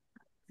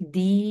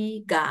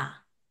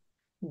 Diga.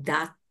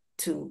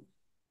 Datu.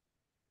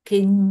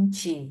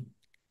 Kinchi.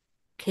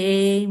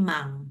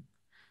 Kemang.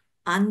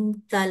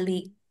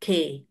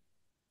 Antalike.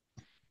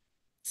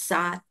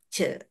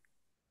 Sacha.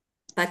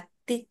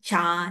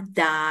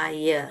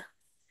 Paticadaya.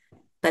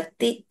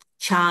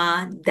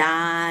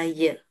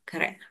 Cadaya.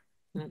 Correct.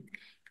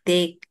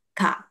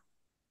 Teka.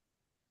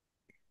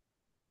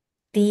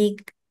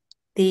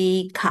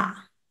 Tika.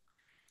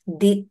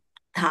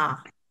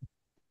 Dikta.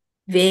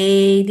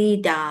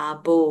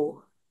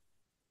 Vedidabo.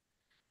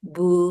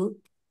 Bu.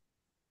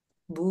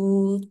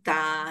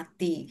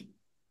 Butati.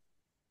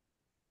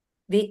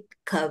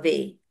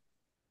 Vikave.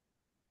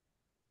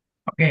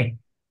 Okay.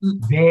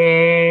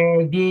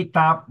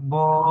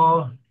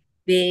 Vegetable.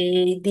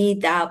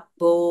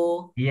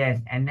 Vedidabo. Yes.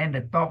 And then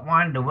the top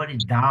one, the word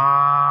is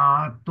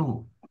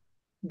datu.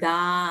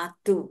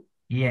 Datu.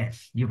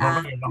 Yes. You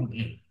forgot the long Datu.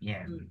 A.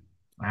 Yes.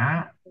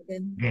 Okay.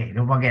 Okay.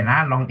 Don't forget,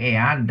 long A,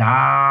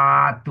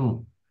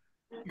 datu.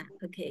 Yeah,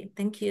 okay,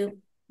 thank you.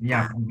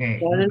 Yeah. Okay.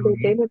 Rồi Good. nên tôi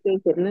Okay. thấy nó tiêu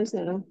chỉnh nó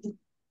sao?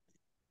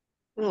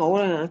 Nó ngủ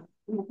rồi hả?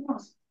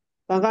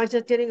 Còn con chưa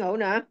đi ngủ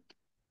nữa.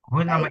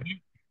 Who's number 8?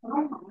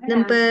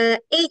 Number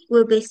 8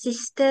 will be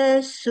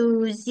Sister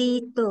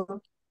Suzito.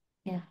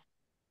 Yeah.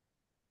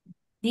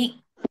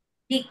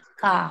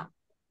 Dika.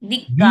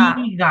 Diga.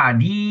 Diga.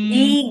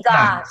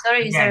 Diga.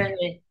 Sorry, Yes.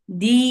 sorry.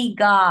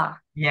 Diga.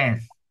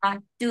 Yes.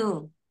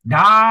 Datu.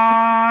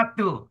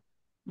 Datu.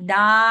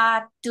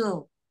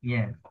 Datu.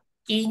 Yes.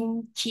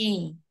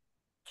 Kinchi.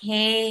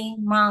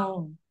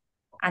 Kemang.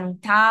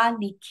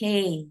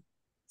 Antalike.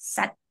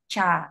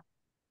 Satcha.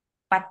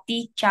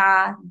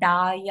 Paticha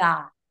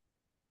daya.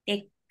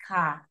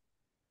 Tekka.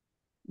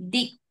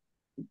 Dik.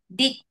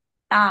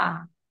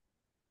 Dikta.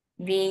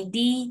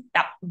 Vedi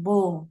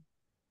takbo.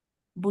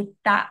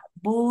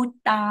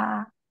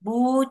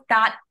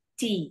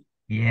 Butati.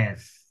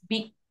 Yes.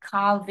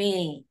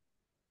 Bikave.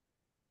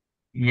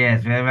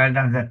 Yes. Well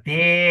done. The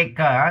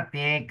taker.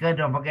 Taker.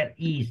 Don't forget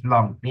E is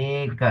long.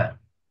 Taker.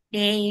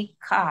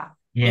 Deka.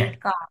 Yes.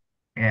 Deka.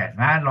 Yes.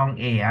 Long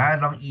A.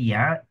 Long E.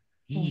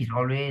 E is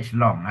always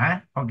long.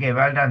 Okay.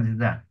 Well done,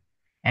 sister.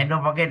 And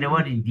don't forget the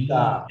word is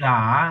Diga.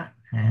 diga.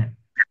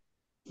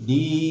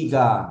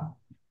 Diga.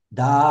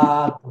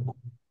 Datu.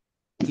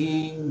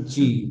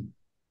 Kinci.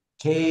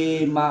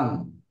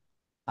 Kemang.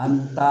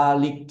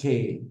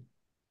 Antalike.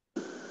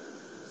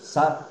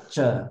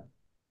 Satcha.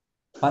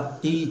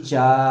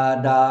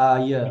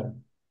 Paticadaya.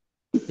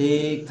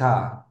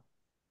 Teka.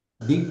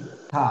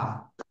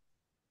 Dikta.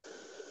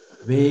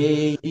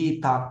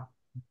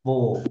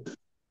 Veditabo.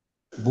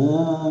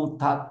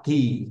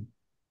 Butati.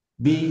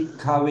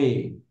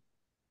 Bikave.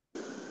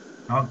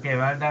 Okay.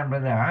 Well done,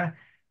 brother.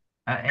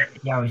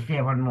 Yeah, we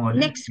say one more.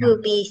 Next Yeah.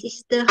 will be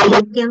Sister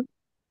Hong Kiang.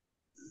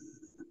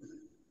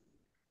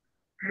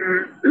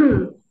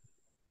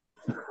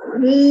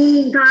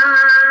 Niga,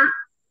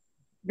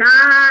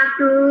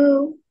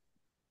 Datu,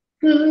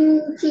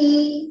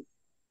 Kinchi,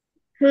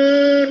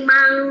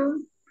 Hemang,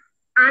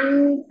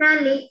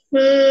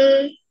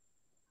 Antalike,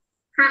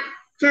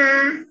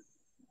 Hatcha,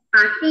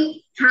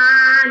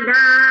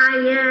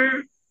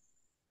 Patichadaya,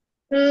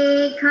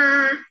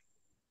 Eka,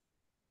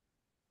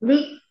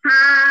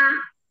 Dikha,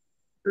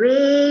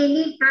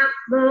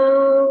 Venitabo,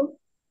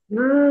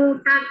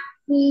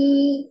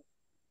 Mutaki,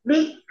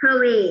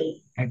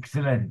 Bhikkave.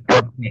 Excellent.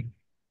 Okay.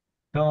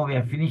 So we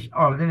have finished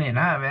all, isn't it?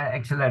 Well,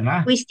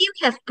 excellent. We still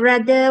have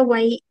Brother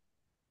Wai.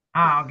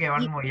 Okay,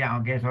 one more. Yeah,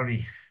 okay,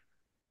 sorry.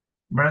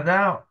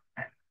 Brother,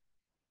 I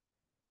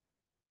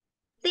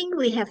think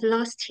we have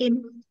lost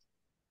him.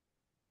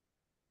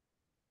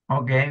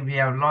 okay, we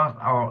have lost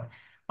our.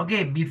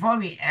 Okay, before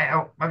we.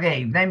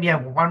 Okay, then we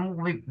have one.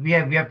 We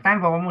have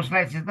time for one more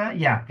slide, sister.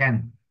 Yeah,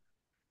 can.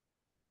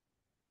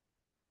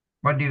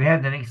 What do you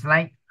have? The next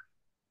slide.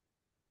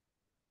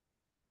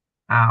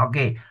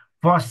 Okay.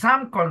 For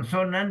some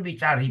consonants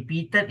which are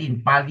repeated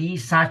in Pali,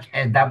 such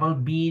as double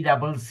B,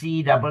 double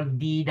C, double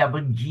D,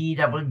 double G,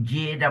 double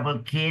J, double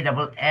K,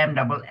 double M,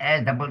 double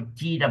S, double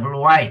T,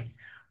 double Y,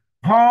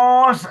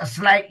 pause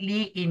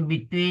slightly in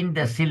between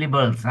the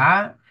syllables.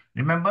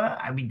 Remember,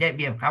 that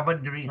we have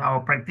covered during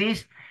our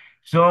practice.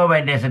 So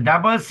when there's a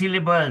double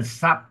syllable,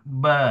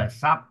 subber,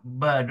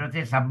 subber, don't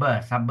say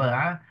subber,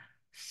 subber,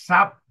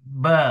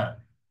 subber,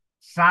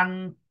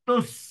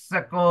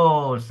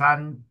 santussako,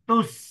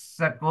 santussako.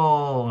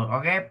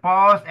 Okay,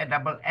 pause at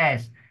double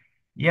S.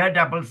 Here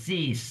double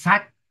C,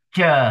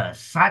 sucha,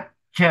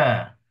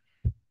 sucha.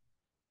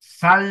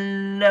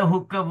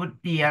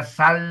 Sallahukavutti,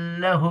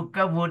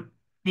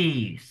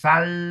 sallahukavutti,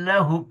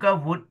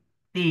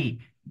 sallahukavutti.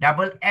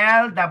 Double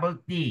L, double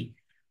T.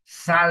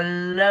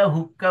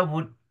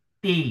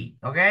 Sallahukavutti.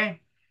 Okay?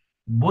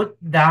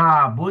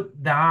 Buddha,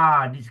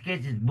 Buddha. This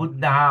case is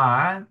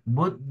Buddha.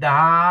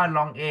 Buddha,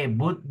 long A.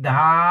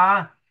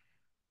 Buddha.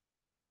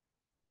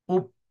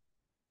 Up,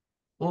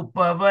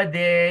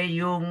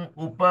 Upavadeyung,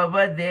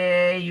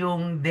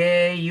 Upavadeyung,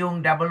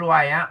 Deyung, double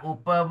Y.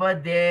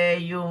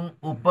 Upavadeyung,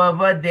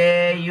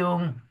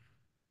 Upavadeyung.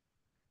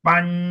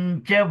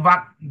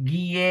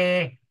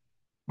 Panchavakgiye.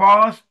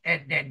 Pause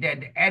at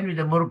the end with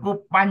the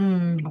murku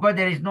pan because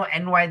there is no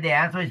ny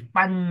there, so it's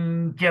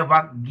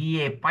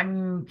panchavakgiye,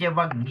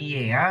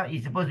 panchavakgiye.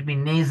 It's supposed to be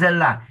nasal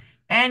lah,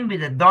 and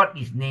with the dot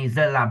is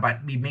nasal lah.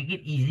 But we make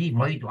it easy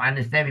for you to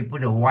understand. We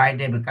put a y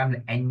there, becomes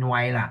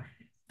ny lah.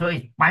 So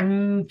it's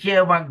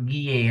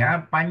Panchavaggiye,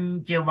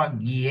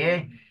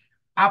 Panchavaggiye,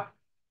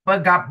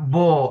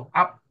 Appagabbo,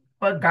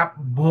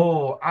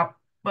 Appagabbo,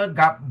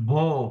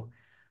 Appagabbo,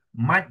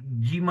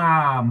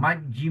 Majjima,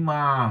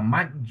 Majjima,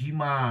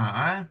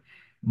 Majjima,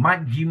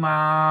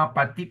 Majjima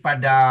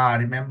Patipada,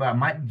 remember,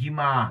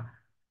 Majjima,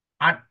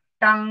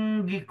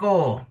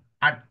 Attanggiko,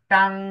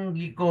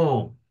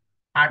 Attanggiko,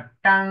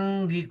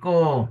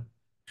 Attanggiko,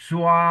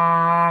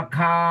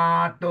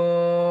 Swakato,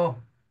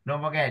 don't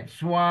forget,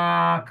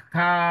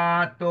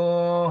 Swakato,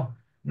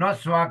 not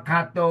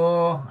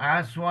Swakato,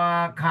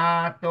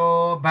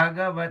 Swakato,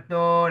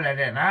 Bhagavato, like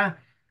that,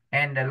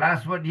 And the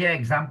last word here,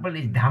 example,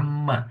 is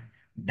Dhamma,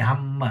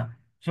 Dhamma.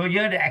 So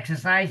here the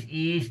exercise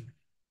is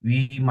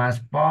we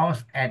must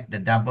pause at the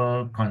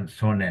double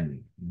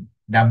consonant.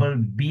 Double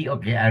B,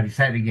 okay, I'll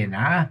recite again.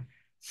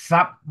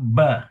 Sub,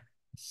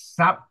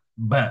 sub,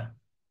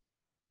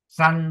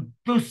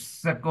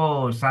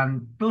 santussako,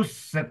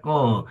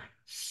 santussako,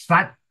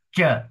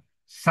 satcha,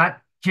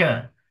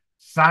 satcha,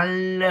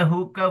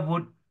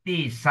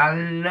 sallahukavutti,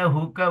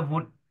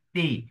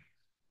 sallahukavutti.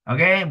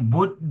 Okay,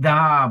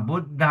 Buddha,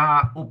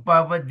 Buddha,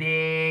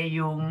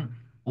 upavadeyung,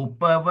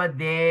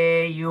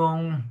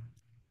 upavadeyung,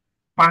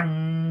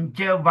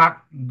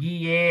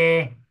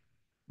 panchavaggiye,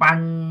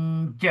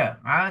 pancha.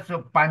 So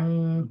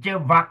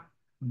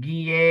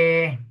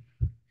panchavaggiye.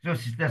 So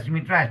Sister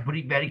Sumitra has put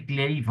it very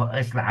clearly for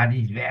us. This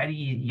is very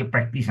easy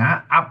practice.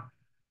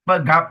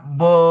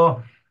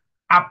 Appagabbo,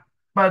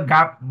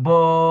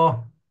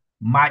 appagabbo,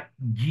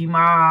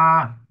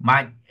 majjima,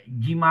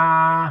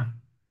 majjima.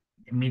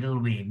 Middle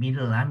way,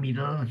 middle,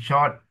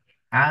 short,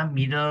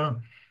 middle,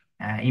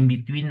 in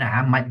between,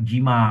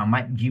 majjima,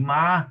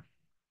 majjima.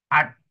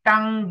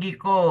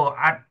 Attanggiko,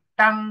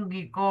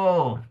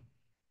 attanggiko,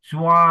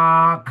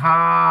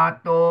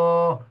 swakato,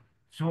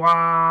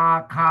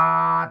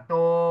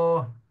 swakato.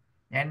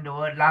 And the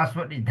last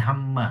word is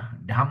dhamma,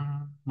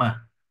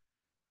 dhamma.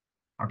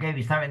 Okay,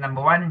 we start with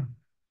number one.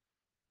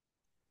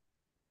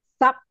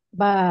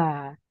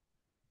 Sabba,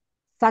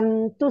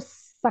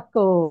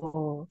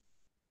 santussako,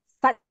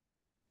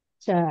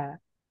 satcha,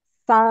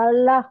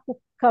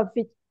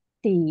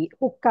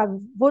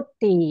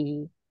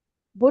 hukavutti,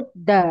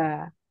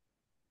 Buddha,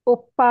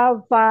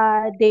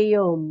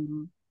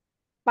 upavadeyum,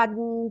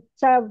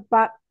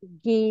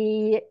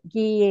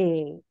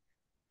 panchavaggiye,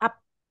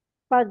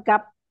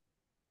 appagabbo,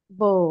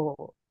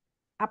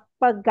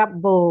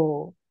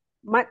 appagabbo,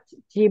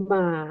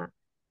 majjima,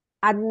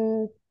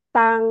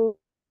 antang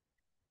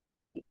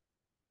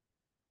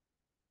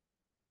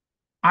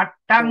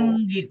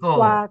Attanggiko.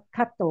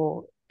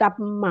 swakato,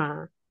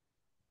 dhamma,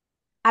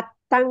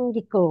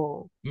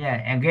 attanggiko, Yeah,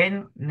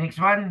 again, next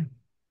one.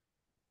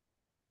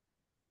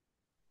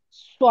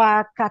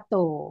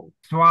 swakato,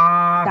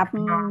 dhamma,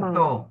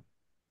 Swakato.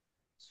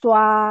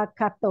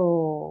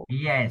 swakato,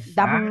 Yes.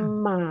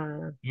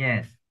 dhamma.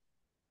 Yes.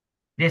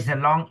 There's a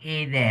long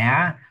A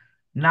there.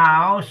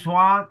 Now,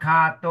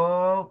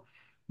 swakato,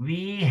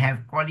 we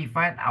have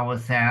qualified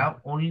ourselves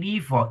only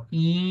for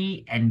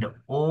E and the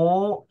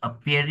O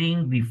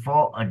appearing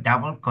before a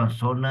double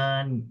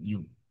consonant,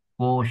 you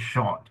go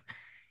short.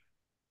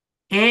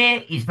 A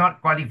is not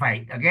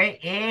qualified, okay?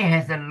 A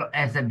has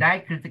a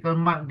diacritical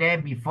mark there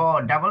before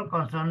a double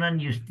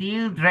consonant. You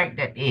still drag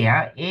that A.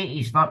 A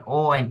is not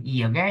O and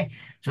E, okay?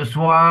 So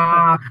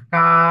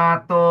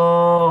swakato.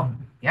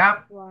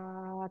 Yep.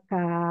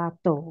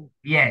 Swakato.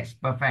 Yes,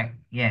 perfect.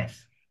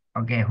 Yes.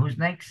 Okay, who's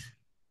next?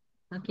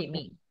 Okay,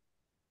 me.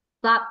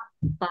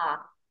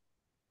 Sabba,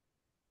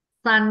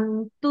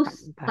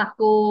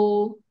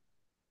 santussako,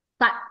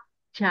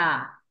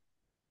 satcha,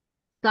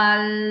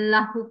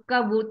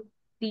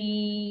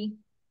 sallahukavutti,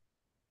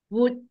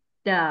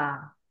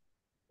 Buddha,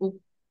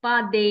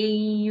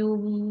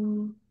 Upadeyum,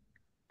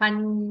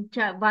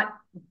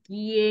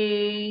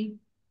 Panchavaggiye,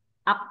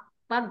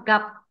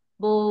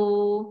 Appagabbo,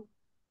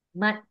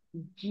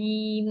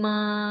 Majjima,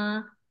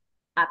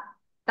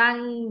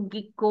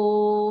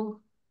 Attanggiko,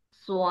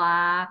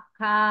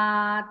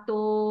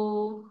 Swakato,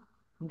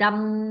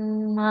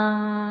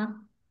 Dhamma.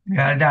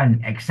 Well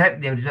done. Except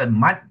there is a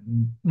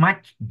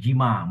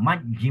majjima,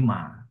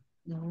 majjima.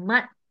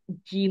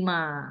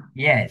 Majjima.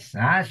 Yes,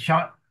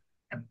 short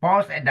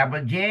pause at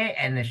double J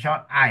and a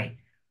short I.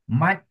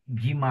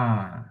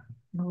 Majjima.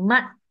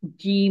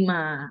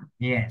 Majjima.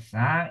 Yes,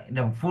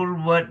 the full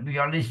word we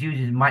always use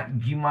is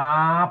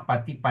majjima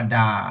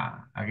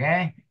patipada.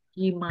 Okay?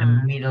 The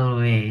Jima. middle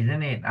way,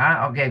 isn't it?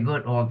 Okay,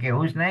 good. Okay,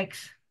 who's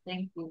next?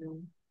 Thank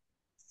you.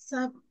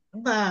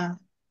 Sabba,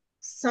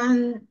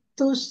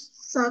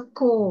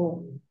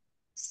 santussako,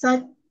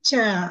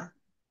 satcha,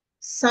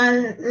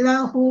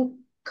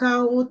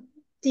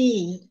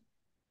 salahukauti,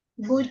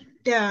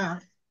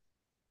 Buddha,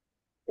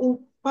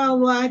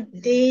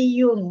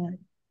 upawadeyung,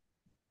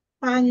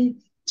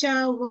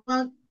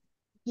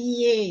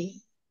 panchavaggiye,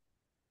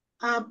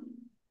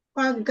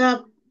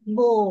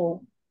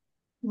 appagabbo,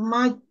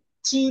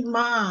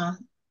 majjima,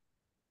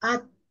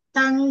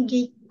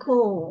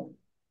 attanggiko,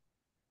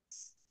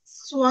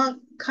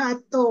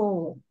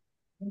 swakato,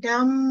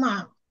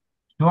 dhamma.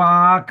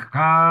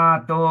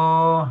 Swakato.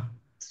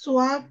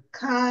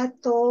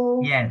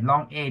 Swakato. Yes,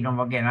 long A, don't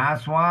forget.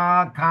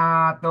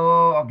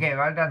 Swakato. Okay,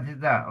 well done,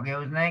 sister. Okay,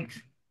 who's next?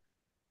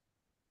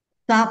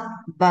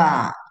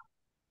 Sabba.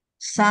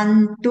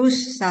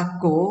 Santus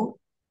Sako.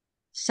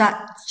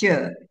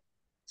 Satcha.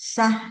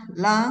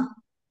 Sahla.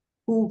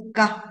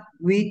 Hukah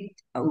Witi.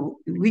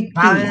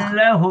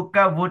 Sala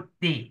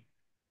Hukavuti.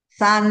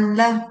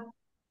 Sanla.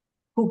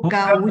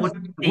 Hukah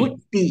Hukavuti.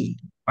 Wuti.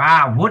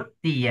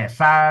 Vuti, yes.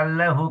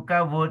 Sala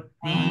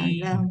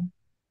Hukavuti.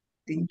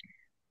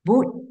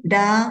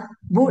 Buddha,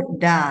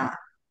 Buddha,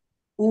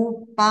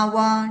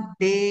 Upawa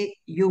De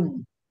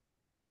Yung,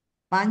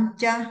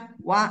 Panca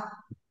Wa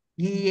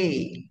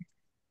Giye,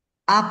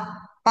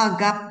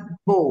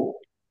 Apagabo,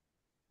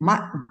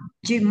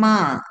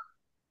 Majima,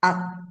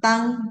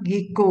 Atang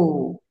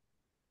Giko,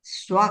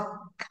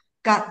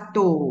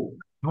 Swakato,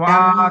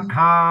 Dam,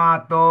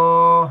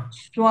 Swakato.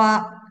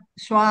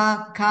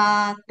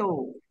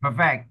 Swakato,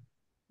 Perfect.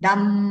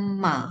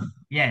 Dhamma.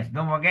 Yes,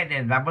 don't forget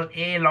there's double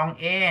A, long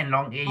A, and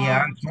long A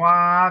here.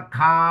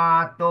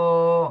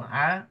 Swakato.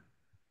 Huh?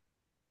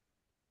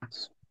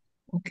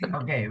 Okay.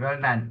 Okay, well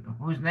done.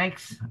 Who's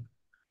next?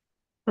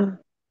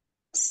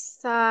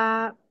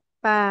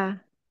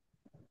 Sapa.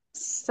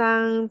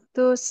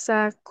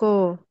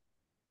 Santusako.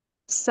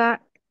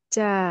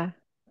 Sakja.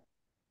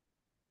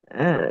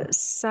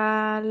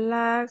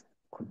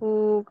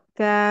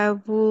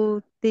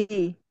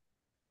 Salakukavuti.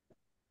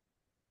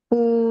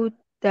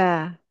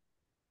 Buddha.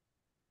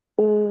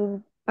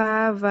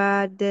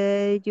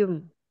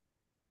 Upavadayum.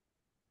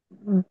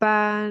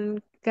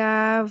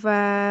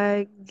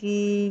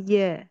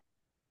 Bankavagiya.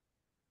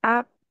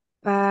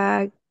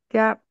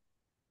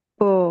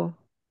 Apagapo.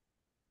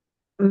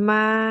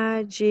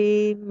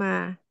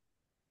 Majima.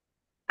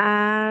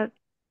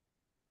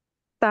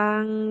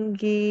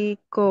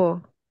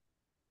 Atangiko.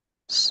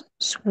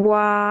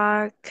 Swakato.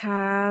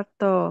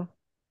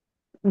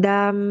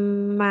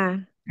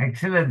 Dhamma.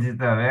 Excellent,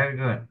 sister. Very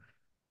good.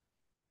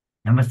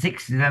 Number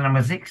 6. Is that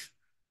number 6?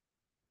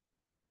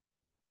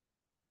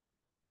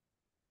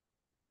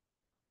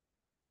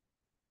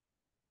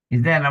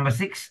 Is there number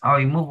 6? Or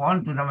we move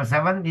on to number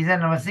 7? Is that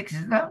number 6,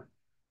 sister?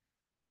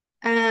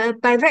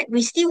 By right,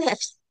 we still have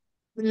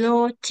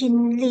Lo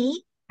Tin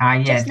Lee.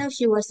 Just Yes. now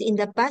she was in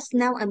the bus.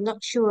 Now I'm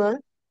not sure.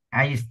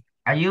 Are you,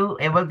 are you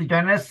able to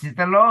join us,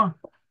 Sister Lo?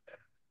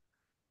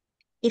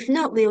 If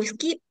not, we'll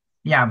skip.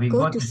 Yeah, we Go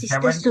go to to Sister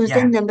 7. Yeah.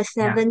 Susan, number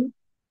Yeah. 7.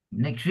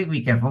 Next week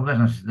we can focus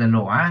on Sister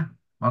Lo, huh?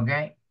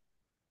 Okay.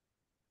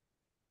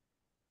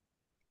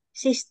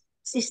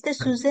 Sister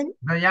Susan.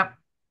 So, yep.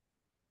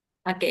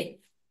 Okay.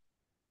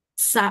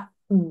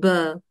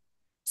 Sabba.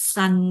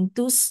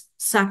 Santus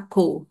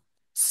Sako.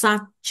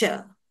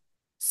 Sacha.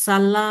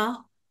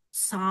 Salah.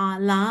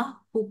 Salah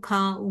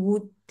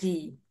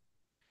Hukawuti.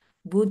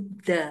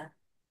 Buddha.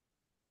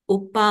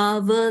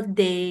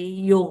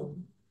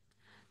 Upavadeyong.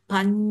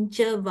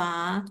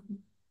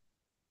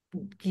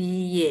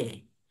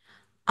 Panchavagiye.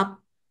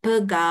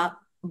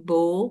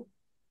 Apagabo.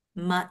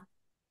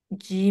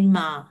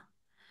 Majima.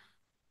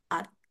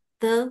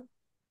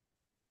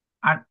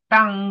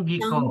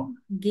 Atanggiko.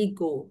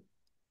 Gigo.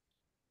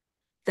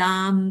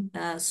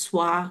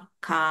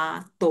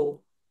 Swakato.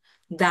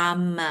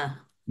 Dhamma.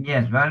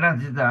 Yes, well done,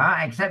 sister.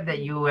 Except that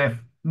you have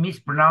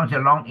mispronounced the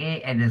long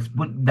A and it's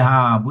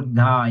Buddha.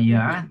 Buddha,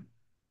 yeah.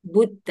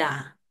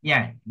 Buddha.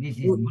 Yeah, this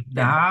is Buddha.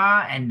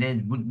 Buddha and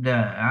there's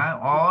Buddha.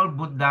 All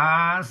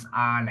Buddhas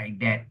are like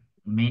that.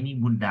 Many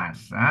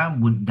Buddhas.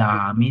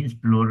 Buddha means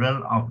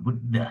plural of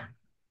Buddha.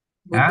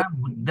 Buddha.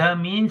 Buddha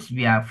means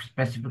we are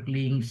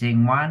specifically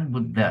saying one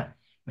Buddha.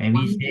 When we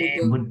One say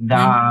Buddha.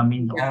 Buddha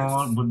means Buddhas.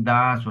 all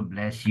Buddhas will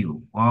bless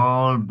you.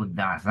 All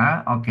Buddhas.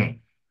 Okay.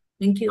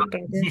 Thank you, Okay,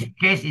 brother. this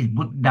case is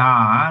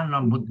Buddha,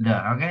 not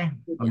Buddha. Okay.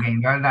 Buddha. Okay,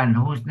 well done.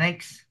 Who's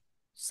next?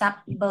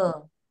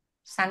 Sabba.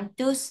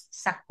 Santus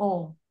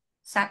Sako.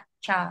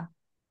 Satcha.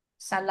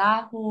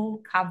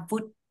 Salahu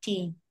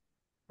Kavuti.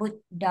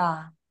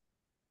 Buddha.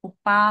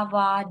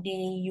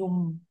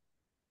 Upavadeyum.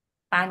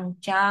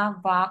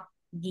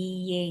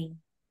 Pancavagiye.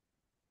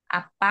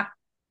 Apak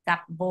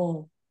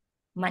Gabo.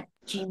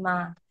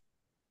 Majima.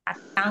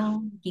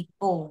 Atang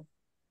Giko.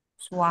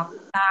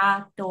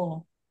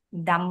 Swakato.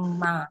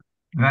 Dhamma.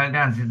 Well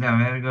done, sister.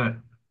 Very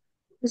good.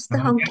 Mr.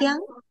 Hong Okay. Kiang.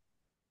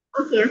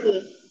 Okay.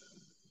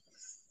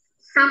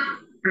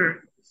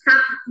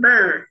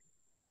 Sabba.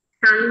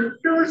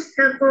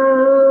 Santusako.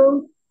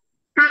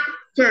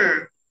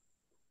 Satcha.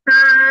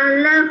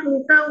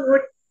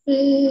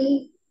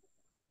 Salahukawutti.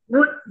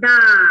 Buddha.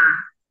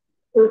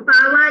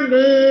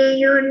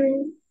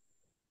 Upawadeyun.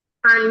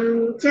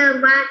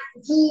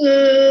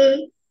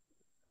 Pancavajiye.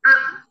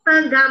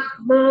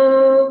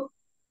 Appagabbo.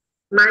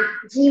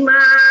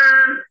 Majjima.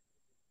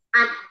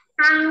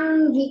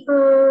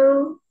 Attanggiko.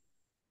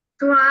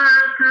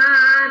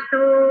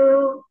 Swakato.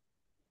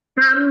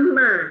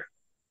 Dhamma.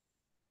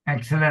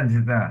 Excellent,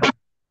 sister.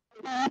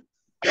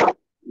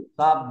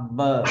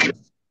 Sabba,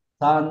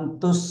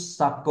 Santus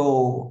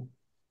Sako,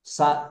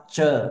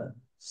 Satcha,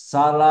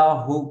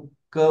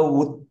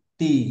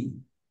 Salahukawutti,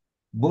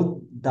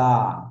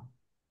 Buddha,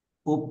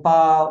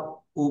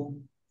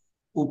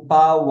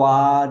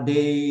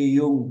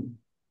 Upawadeyung,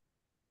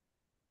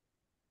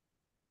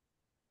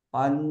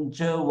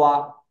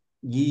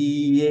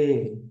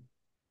 Panchawakyiye,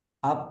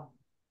 Ap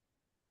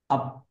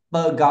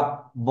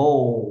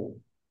Appagabbo,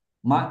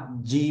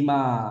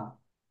 Majjhima,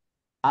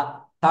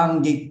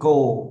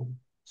 Attangiko,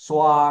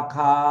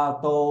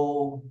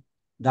 Swakato,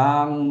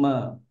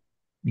 Dhamma.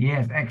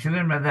 Yes,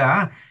 excellent,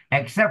 brother.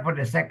 Except for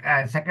the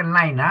second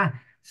line,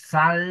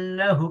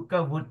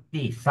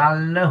 Salahukavutti,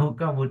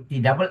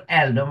 Salahukavutti, double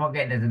L, don't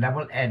forget there's a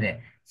double L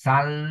there.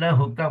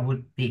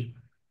 Salahukavutti.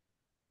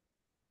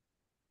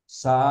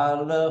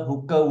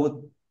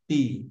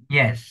 Salahukawutti.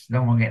 Yes,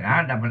 don't forget,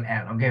 double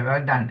L. Okay,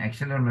 well done.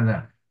 Excellent,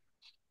 brother.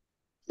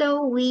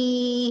 So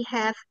we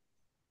have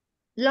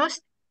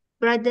lost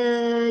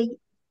Brother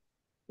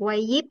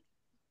Wayip.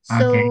 Okay,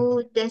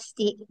 So that's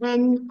the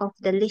end of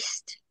the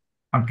list.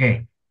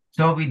 okay.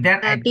 So with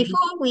that, I think,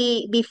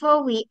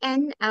 Before we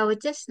end, I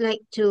would just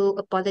like to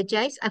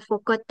apologize. I've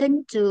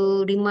forgotten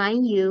to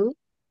remind you,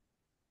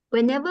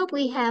 whenever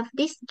we have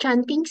this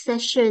chanting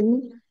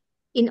session,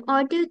 in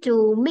order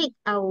to make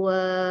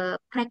our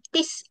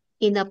practice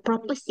in a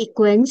proper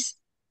sequence,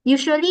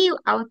 usually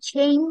I'll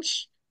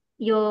change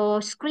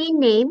your screen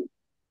name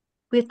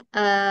with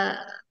a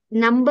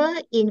number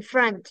in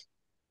front.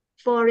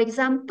 For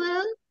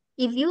example,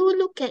 if you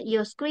look at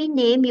your screen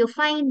name, you'll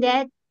find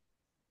that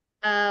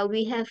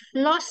we have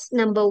lost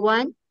number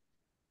 1.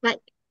 But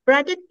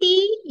Brother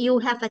T, you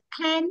have a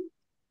 10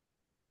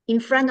 in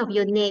front of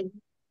your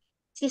name.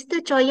 Sister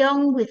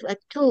Choyong with a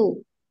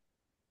 2.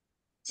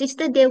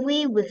 Sister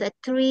Dewi with a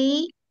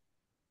 3.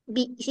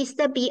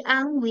 Sister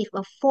Biang with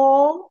a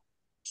 4.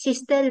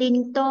 Sister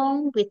Lin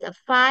Tong with a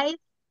 5.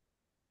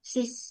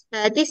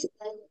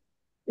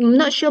 I'm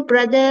not sure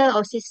brother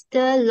or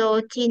sister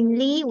Lo Chin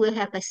Lee will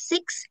have a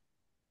 6.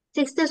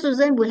 Sister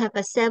Susan will have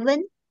a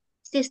 7.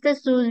 Sister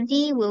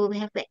Susie will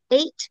have an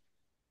 8.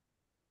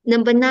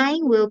 Number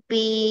 9 will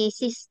be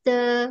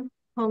Sister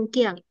Hong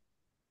Kiang.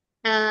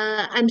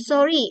 I'm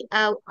sorry,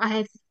 I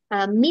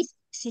have missed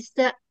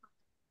Sister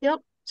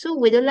Yok. So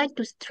would you like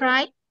to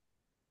try?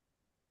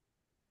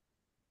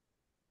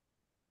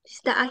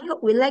 Sister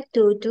Ayok would like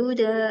to do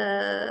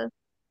the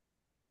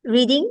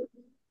reading,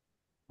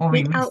 oh,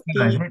 we read missed out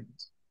you, is the it?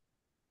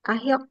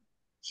 Ayok.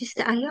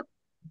 Sister Ayok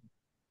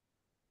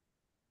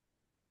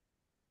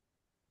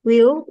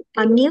will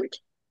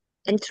unmute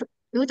and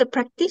do the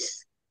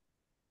practice.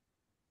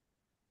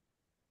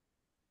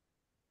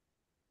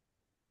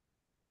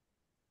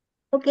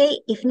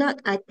 Okay, if not,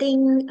 I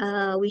think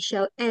we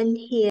shall end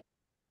here.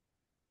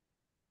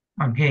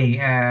 Okay,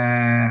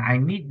 I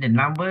need the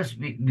numbers.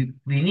 We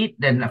need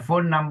the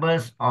phone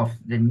numbers of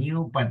the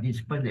new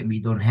participant that we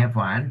don't have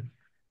one,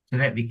 so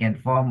that we can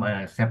form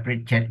a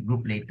separate chat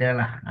group later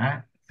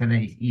lah. So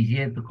that it's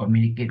easier to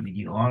communicate with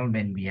you all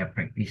when we have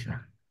practice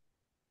lah.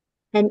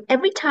 And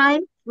every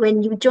time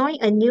when you join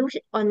a new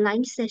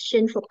online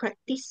session for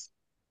practice,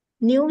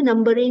 new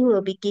numbering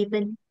will be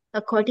given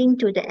according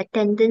to the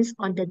attendance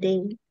on the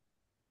day.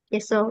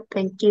 Yes, so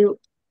thank you.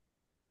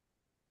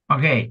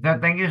 Okay, so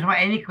thank you so much.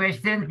 Any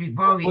questions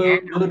before we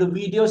end? Will the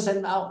video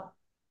send out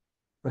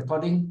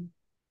recording?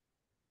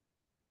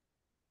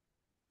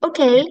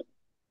 Okay,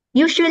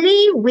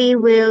 usually we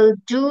will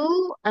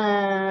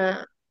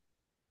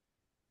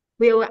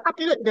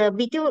upload the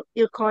video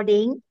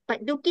recording,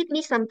 but do give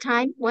me some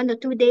time, 1 or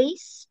 2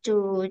 days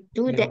to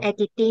do the Yeah.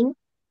 editing.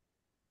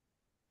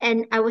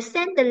 And I will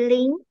send the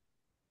link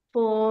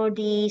for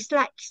the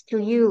slides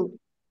to you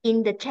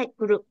in the chat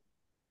group.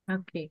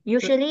 Okay.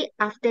 Usually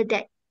after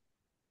that,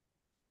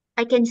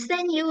 I can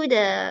send you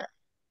the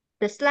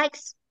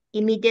slides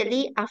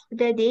immediately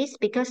after this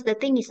because the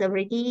thing is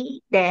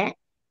already there.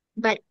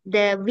 But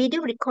the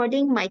video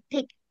recording might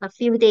take a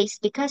few days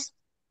because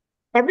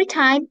every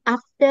time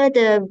after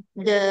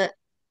the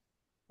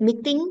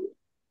meeting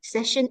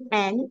session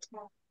end,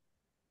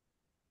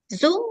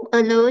 Zoom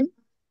alone,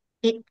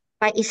 it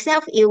by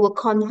itself, it will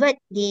convert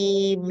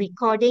the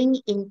recording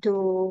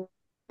into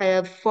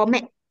a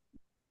format.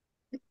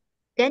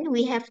 Then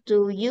we have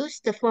to use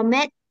the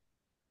format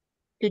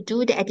to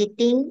do the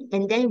editing,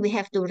 and then we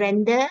have to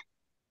render,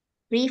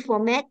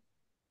 reformat,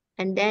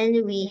 and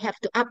then we have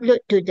to upload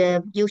to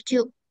the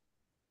YouTube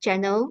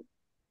channel,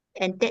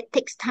 and that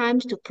takes time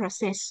to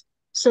process.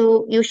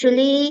 So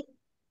usually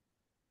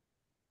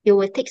it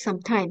will take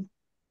some time.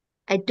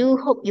 I do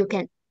hope you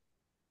can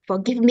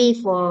forgive me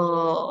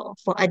for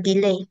a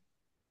delay.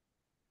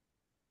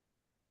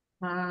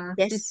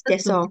 Yes,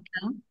 that's all.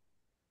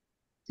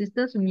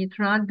 Sister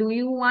Sumitra, do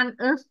you want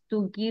us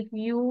to give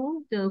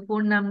you the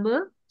phone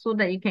number so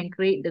that you can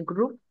create the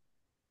group?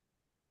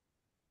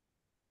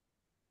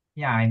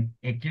 Yeah,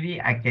 actually,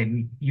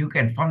 you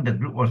can form the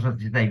group also,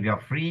 sister. If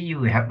you're free,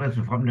 you help us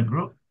to form the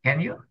group.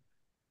 Can you?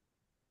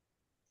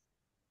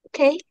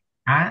 Okay.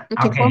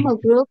 Okay, Okay. form a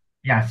group.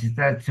 Yeah,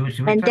 sister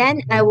Sumitra. And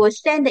then I will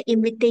send the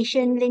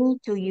invitation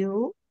link to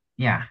you.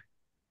 Yeah.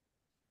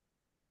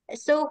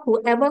 So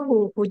whoever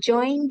who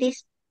join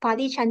this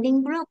Pāli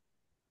chanting group,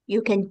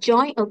 you can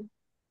join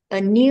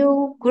a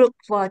new group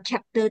for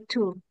chapter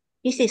 2.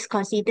 This is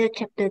considered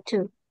chapter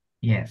 2.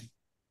 Yes.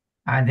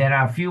 There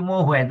are a few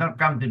more who have not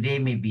come today,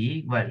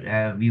 maybe, but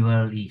we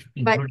will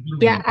But include you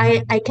yeah,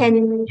 in. I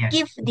can Yes.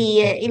 give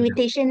the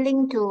invitation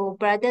link to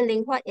Brother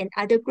Leng Huat and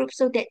other groups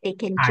so that they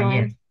can join.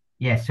 Yes.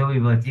 Yes. So we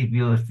will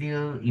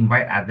still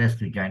invite others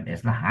to join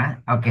us, lah. Huh?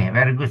 Okay.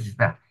 Very good,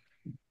 sister.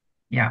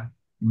 Yeah.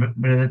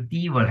 Brother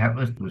T will help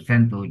us to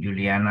send to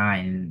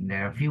Juliana, and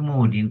there are a few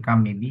more who didn't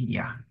come, maybe.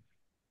 Yeah.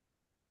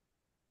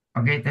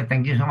 Okay.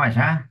 Thank you so much,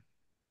 huh?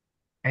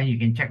 And you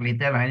can check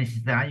later, lah,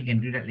 sister. Huh? You can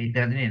do that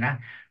later, isn't it?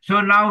 Huh? So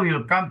now we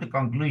will come to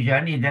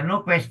conclusion. If there are no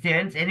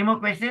questions, any more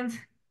questions?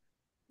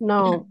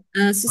 No.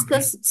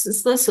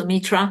 Sister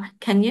Sumitra,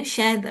 can you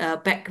share the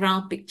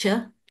background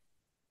picture?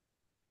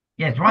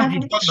 Yes, once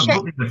we stop the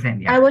book, we will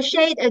send. I Yeah. will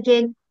share it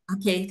again.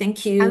 Okay, thank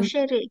I'll you.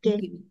 share it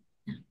again.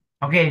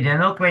 Okay, if there are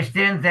no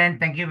questions, then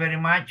thank you very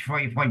much for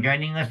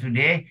joining us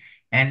today.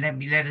 And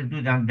let us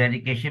do the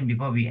dedication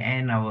before we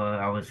end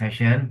our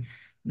session.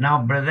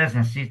 Now, brothers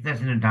and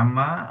sisters in the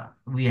Dhamma,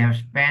 we have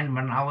spent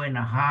 1.5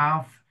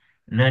 hours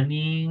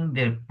learning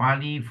the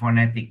Pali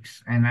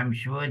phonetics. And I'm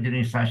sure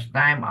during such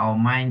time, our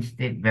mind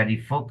stayed very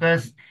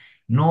focused.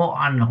 No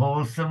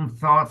unwholesome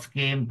thoughts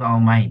came to our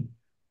mind.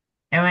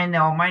 And when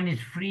our mind is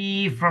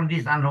free from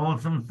these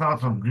unwholesome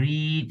thoughts of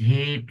greed,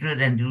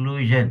 hatred, and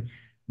delusion,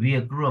 we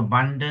accrue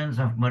abundance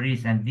of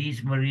merits, and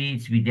these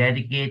merits we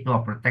dedicate to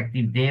our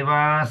protective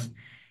devas,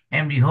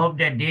 and we hope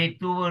that they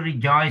too will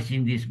rejoice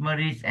in these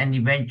merits and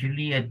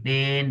eventually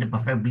attain the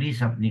perfect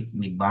bliss of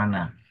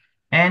Nibbana.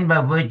 And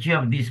by virtue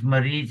of these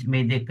merits,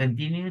 may they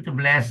continue to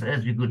bless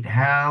us with good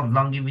health,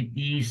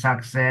 longevity,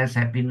 success,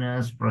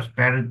 happiness,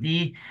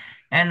 prosperity,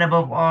 and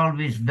above all,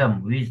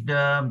 wisdom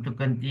to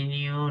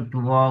continue to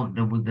walk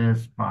the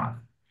Buddha's path.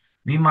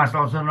 We must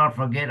also not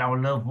forget our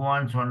loved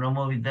ones who are no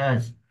more with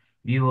us.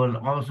 We will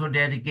also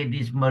dedicate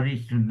these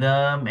merits to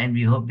them, and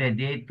we hope that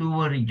they too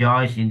will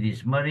rejoice in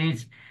these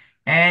merits,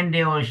 and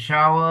they will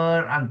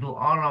shower unto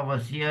all of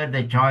us here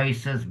the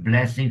choicest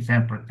blessings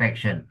and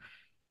protection.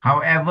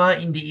 However,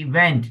 in the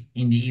event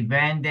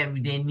that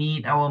they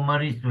need our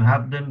merits to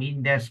help them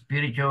in their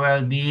spiritual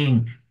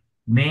well-being,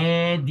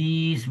 may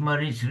these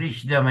merits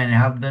reach them and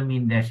help them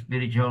in their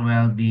spiritual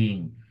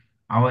well-being.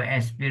 Our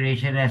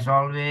aspiration, as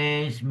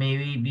always, may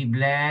we be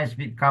blessed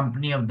with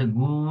company of the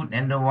good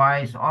and the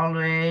wise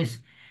always.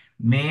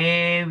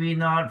 May we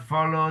not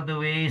follow the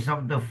ways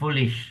of the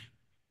foolish.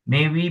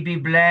 May we be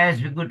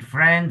blessed with good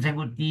friends and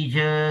good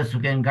teachers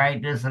who can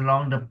guide us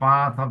along the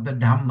path of the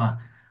Dhamma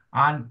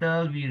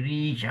until we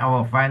reach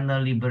our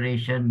final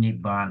liberation,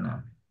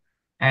 Nibbana.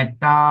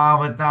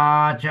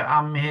 Ettavata cha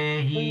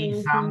amhehi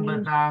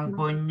sambatang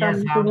punya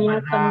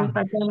sampadang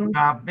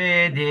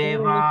sape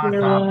deva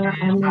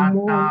sape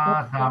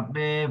satta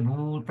sape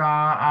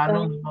bhuta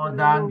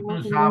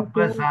anumodantu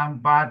sabba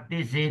sampatti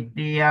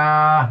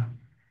siddhya.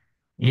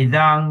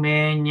 Idang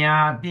me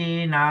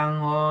nyati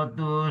nang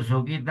hotu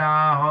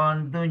sukita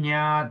hontu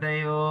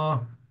nyatayo.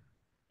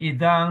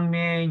 Idang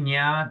me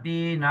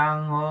nyati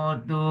nang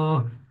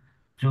hotu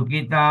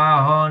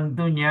sukita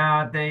hontu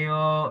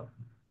nyatayo.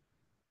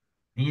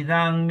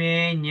 Idang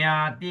me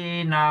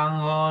nyati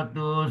nang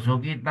hotu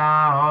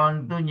sukita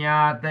hontu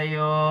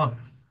nyatayo.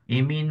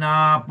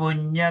 Imina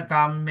punya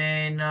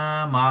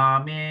kammena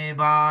mame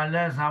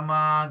bala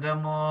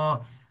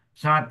samagamo.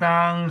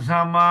 Satang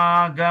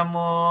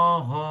samagamo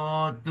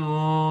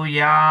hotu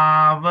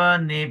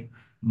yavanip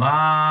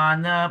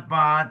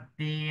Banapatiya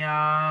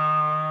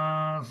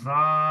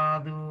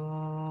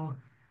sadhu,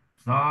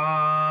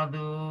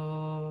 sadhu,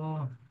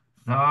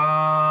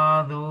 sadhu.